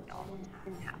Orbital.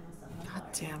 Didn't happen. God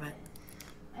damn it.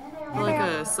 I'm like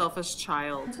a selfish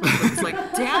child. It's like,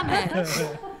 damn it!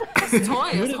 This toy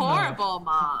is Good enough. horrible,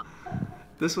 Mom.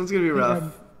 This one's gonna be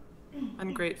rough.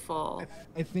 Ungrateful.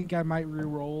 I think I might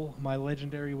re-roll. My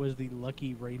legendary was the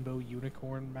Lucky Rainbow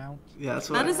Unicorn mount. Yeah, that's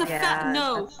what. That is a Yeah, fat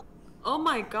no. that's- Oh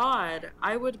my god.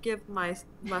 I would give my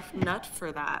left nut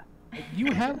for that.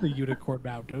 You have the unicorn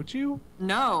mount, don't you?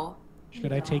 No.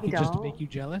 Should I take You it just to don't? make you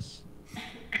jealous?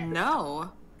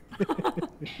 No.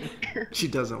 She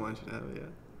doesn't want you to have it yet.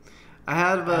 I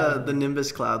have the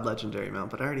Nimbus Cloud legendary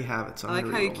mount, but I already have it, so I I'm like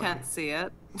gonna how you re-roll mine. can't see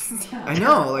it. I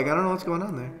know, like I don't know what's going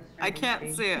on there. I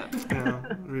can't see it. Yeah,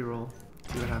 re-roll.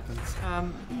 See what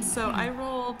happens. So I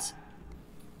rolled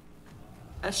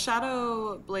a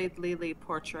Shadow Blade Lily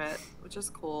portrait, which is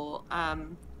cool.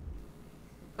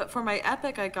 But for my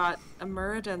epic, I got a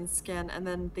Muradin skin, and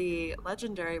then the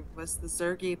legendary was the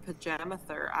Zergi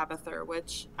Pajamathur Abathur,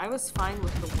 which I was fine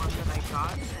with the one that I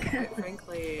got, and quite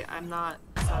frankly, I'm not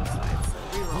satisfied,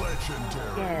 so reroll.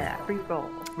 Legendary. Yeah, re-roll.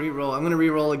 Re-roll. I'm gonna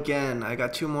re-roll again. I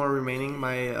got 2 more remaining.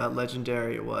 My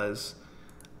legendary was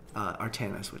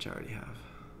Artanis, which I already have.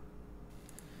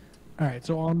 All right,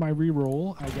 so on my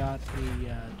re-roll, I got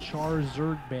a Char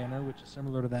Zerg banner, which is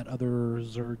similar to that other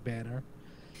Zerg banner.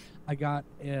 I got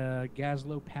a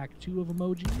Gazlo Pack 2 of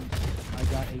emojis. I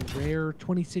got a rare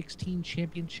 2016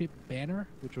 championship banner,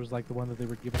 which was like the one that they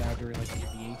were giving out during like the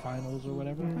NBA finals or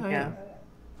whatever. Oh, Yeah.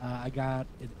 I got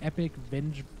an epic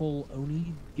Vengeful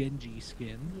Oni Genji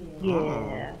skin.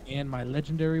 Yeah. And my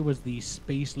legendary was the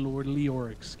Space Lord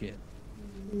Leoric skin.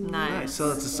 Nice. Nice. So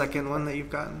that's the second one that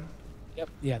you've gotten. Yep.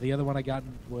 Yeah, the other one I got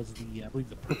was the, I believe,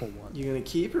 the purple one. You gonna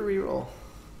keep or re-roll?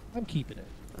 I'm keeping it.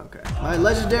 Okay. My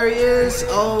legendary is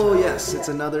yes, it's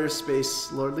another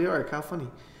Space Lord Leoric. How funny.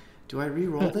 Do I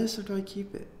re-roll this or do I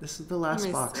keep it? This is the last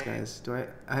me box, see. guys. Do I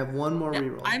have one more Yeah,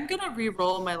 re-roll. I'm gonna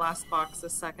re-roll my last box a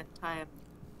second time.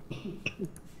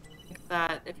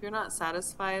 that if you're not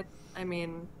satisfied, I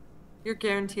mean, you're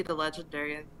guaranteed a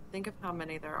legendary. Think of how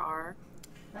many there are.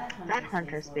 That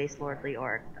Hunter Space Lordly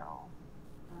Orc, though.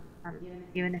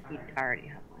 Even if you already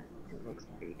have one, it looks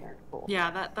pretty darn cool.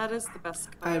 Yeah, that is the best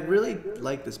I color. really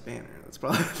like this banner. That's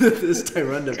probably this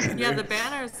Tyrunda banner. Yeah, the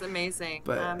banner is amazing.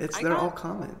 But they're all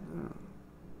common.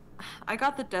 I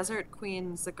got the Desert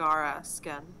Queen Zagara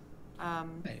skin.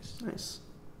 Nice.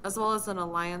 As well as an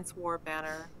Alliance War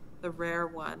banner, the rare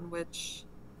one, which,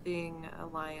 being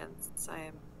Alliance, I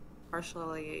am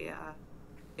partially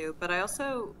new. But I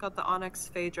also got the Onyx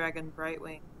Fey Dragon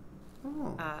Brightwing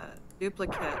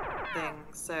duplicate thing.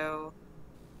 So,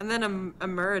 and then a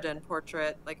Muradin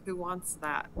portrait. Like, who wants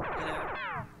that? You know.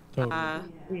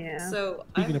 Totally. Yeah. So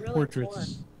Speaking I'm of really portraits,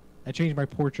 torn. I changed my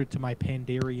portrait to my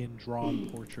Pandarian drawn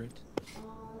portrait.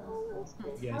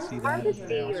 You guys see It's hard that? to And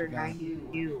see I also your got-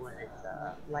 92 when it's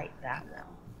a light background.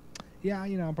 Yeah,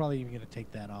 you know, I'm probably even gonna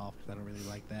take that off because I don't really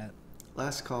like that.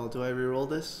 Last call. Do I reroll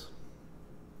this?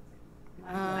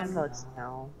 My vote's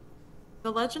no.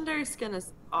 The legendary skin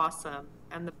is awesome,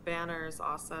 and the banner is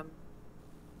awesome.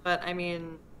 But I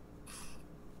mean,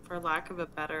 for lack of a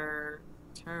better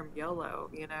term, YOLO.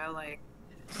 You know, like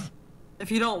if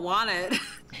you don't want it,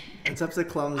 It's up to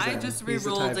Clums. I then. just He's the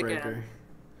rerolled tiebreaker. again.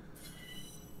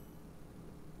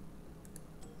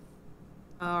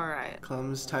 All right.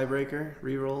 Clums tiebreaker.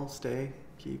 Reroll. Stay.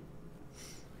 Keep.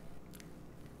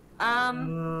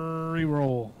 Reroll.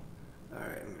 All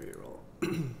right. I'm gonna reroll.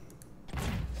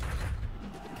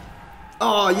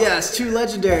 Oh yes, 2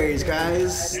 legendaries,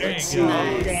 guys. Let's see.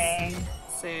 Nice. Dang.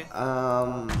 See.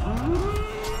 Legendary.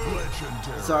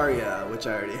 Zarya, which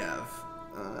I already have.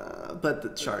 But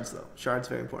the shards though. Shards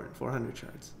very important. 400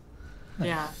 shards.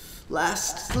 Yeah.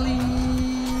 Lastly,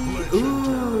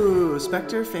 ooh,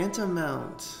 Spectre Phantom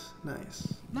Mount.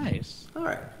 Nice. Nice. All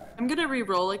right. I'm gonna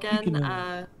re-roll again. Speaking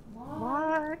of-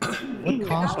 What? What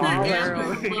costume? The Wow.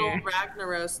 Andrew Little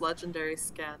Ragnaros legendary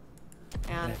skin,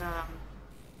 and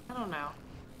I don't know.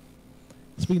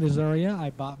 Speaking of Zarya,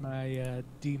 I bought my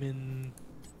demon,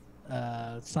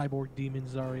 cyborg demon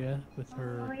Zarya with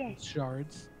her Oh, yay.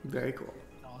 shards. Very cool.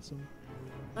 Awesome.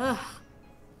 Ugh.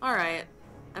 All right.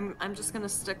 I'm just gonna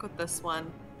stick with this one.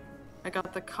 I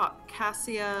got the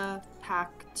Cassia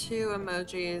Pack 2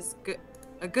 emojis.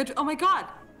 Good. Oh my god!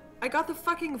 I got the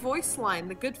fucking voice line.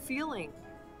 The good feeling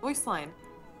voice line.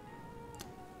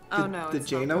 Oh no. The it's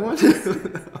not Jaina that.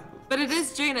 one? But it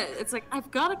is Jaina. It's like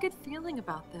I've got a good feeling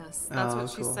about this. That's Oh, what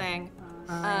she's cool. saying.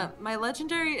 My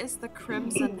legendary is the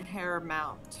Crimson Hair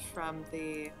mount from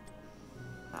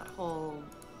that whole,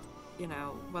 you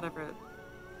know, whatever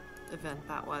event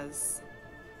that was.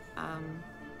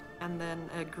 And then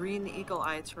a Green Eagle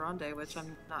Eye Tyrande, which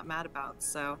I'm not mad about.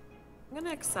 So I'm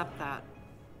gonna accept that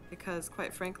because,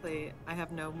 quite frankly, I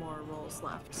have no more rolls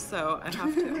left. So I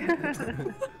have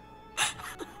to.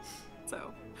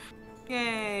 So.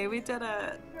 Yay, we did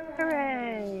it!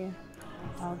 Hooray!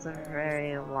 That was a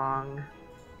very long.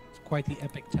 It's quite the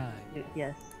epic time.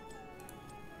 Yes.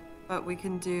 But we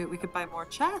could buy more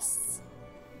chests.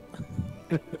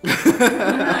 I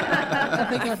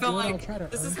I feel like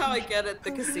this is how I get at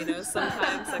the casinos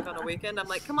sometimes, like on a weekend. I'm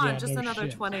like, come on, Yeah, just no another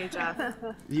shit. 20, Jeff.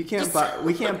 You can't buy.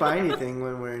 We can't buy anything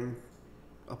when we're in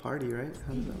a party, right?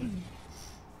 How does that work?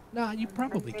 Nah, you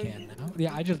probably can now.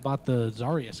 Yeah, I just bought the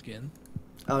Zarya skin.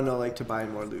 Oh no, like to buy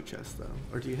more loot chests though,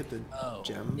 or do you hit the Oh.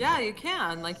 gem? Yeah, you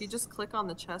can. Like, you just click on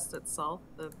the chest itself,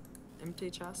 the empty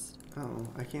chest. Oh,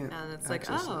 I can't. And it's like,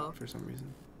 access oh. it for some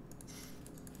reason.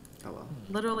 Oh well.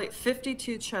 Literally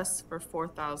 52 chests for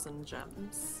 4,000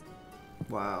 gems.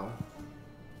 Wow.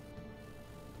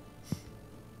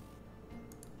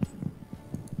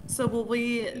 So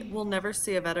we'll never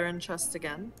see a veteran chest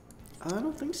again? I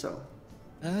don't think so.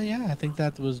 Yeah, I think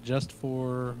that was just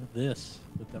for this,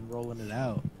 with them rolling it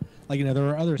out. Like, you know, there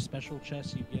are other special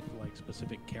chests you get for, like,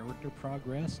 specific character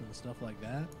progress and stuff like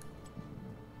that.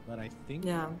 But I think,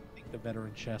 Yeah. the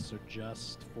veteran chests are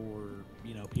just for,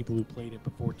 you know, people who played it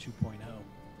before 2.0.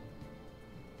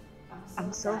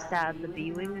 I'm so sad. The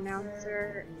B-Wing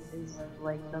announcer is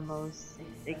like the most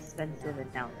expensive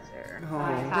announcer. Oh.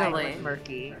 Tied Really? with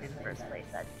Murky in first place.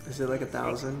 That's Is it like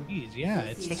 1,000? Jeez, yeah,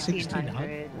 it's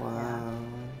 1,600. 1,600.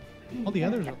 Wow. All the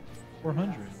others are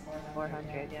 400.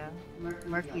 400, yeah.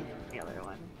 Murky's the other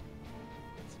one.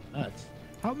 It's nuts.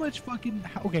 How much fucking...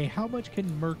 Okay, how much can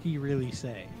Murky really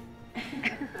say? You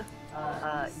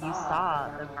saw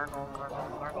the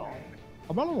Gargle.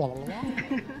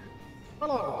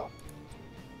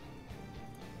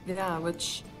 Yeah,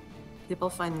 which people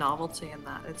find novelty in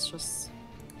that. It's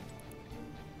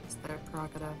their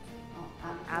prerogative.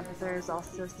 There's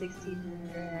also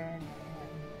 1,600.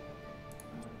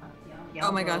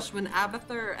 Oh my gosh, when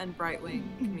Abathur and Brightwing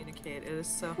communicate, it is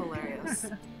so hilarious.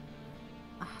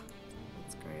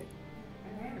 That's great.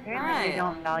 Apparently they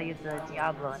don't value the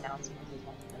Diablo announcements as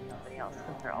much as anybody else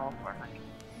because they're all 400.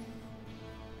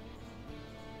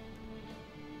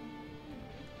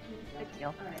 Good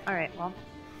deal. Alright, well.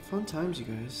 Fun times, you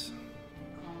guys.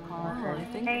 I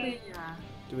think we,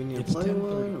 do we need to play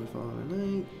one? Are we falling a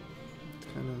night?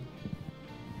 Kind of.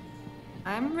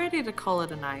 I'm ready to call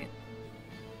it a night.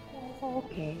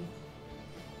 Okay.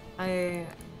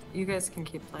 You guys can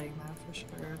keep playing that for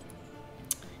sure.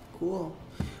 Cool.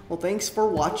 Well, thanks for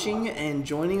watching and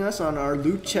joining us on our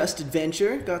loot chest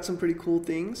adventure. Got some pretty cool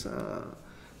things.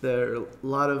 There are a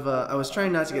lot of. I was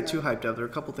trying not to get too hyped up. There are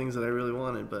a couple things that I really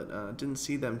wanted, but didn't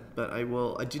see them. But I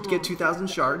will. I did get 2,000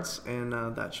 shards, and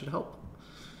that should help.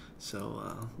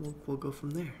 So we'll go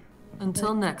from there.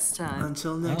 Until next time.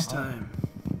 Until next time.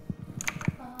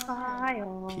 Bye.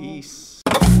 Peace.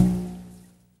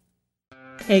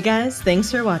 Hey guys, thanks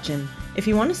for watching. If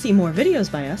you want to see more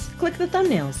videos by us, click the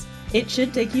thumbnails. It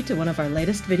should take you to one of our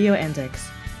latest video antics.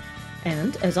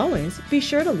 And, as always, be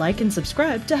sure to like and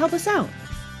subscribe to help us out.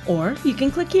 Or you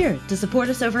can click here to support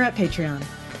us over at Patreon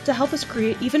to help us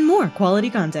create even more quality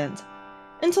content.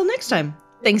 Until next time,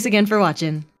 thanks again for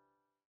watching.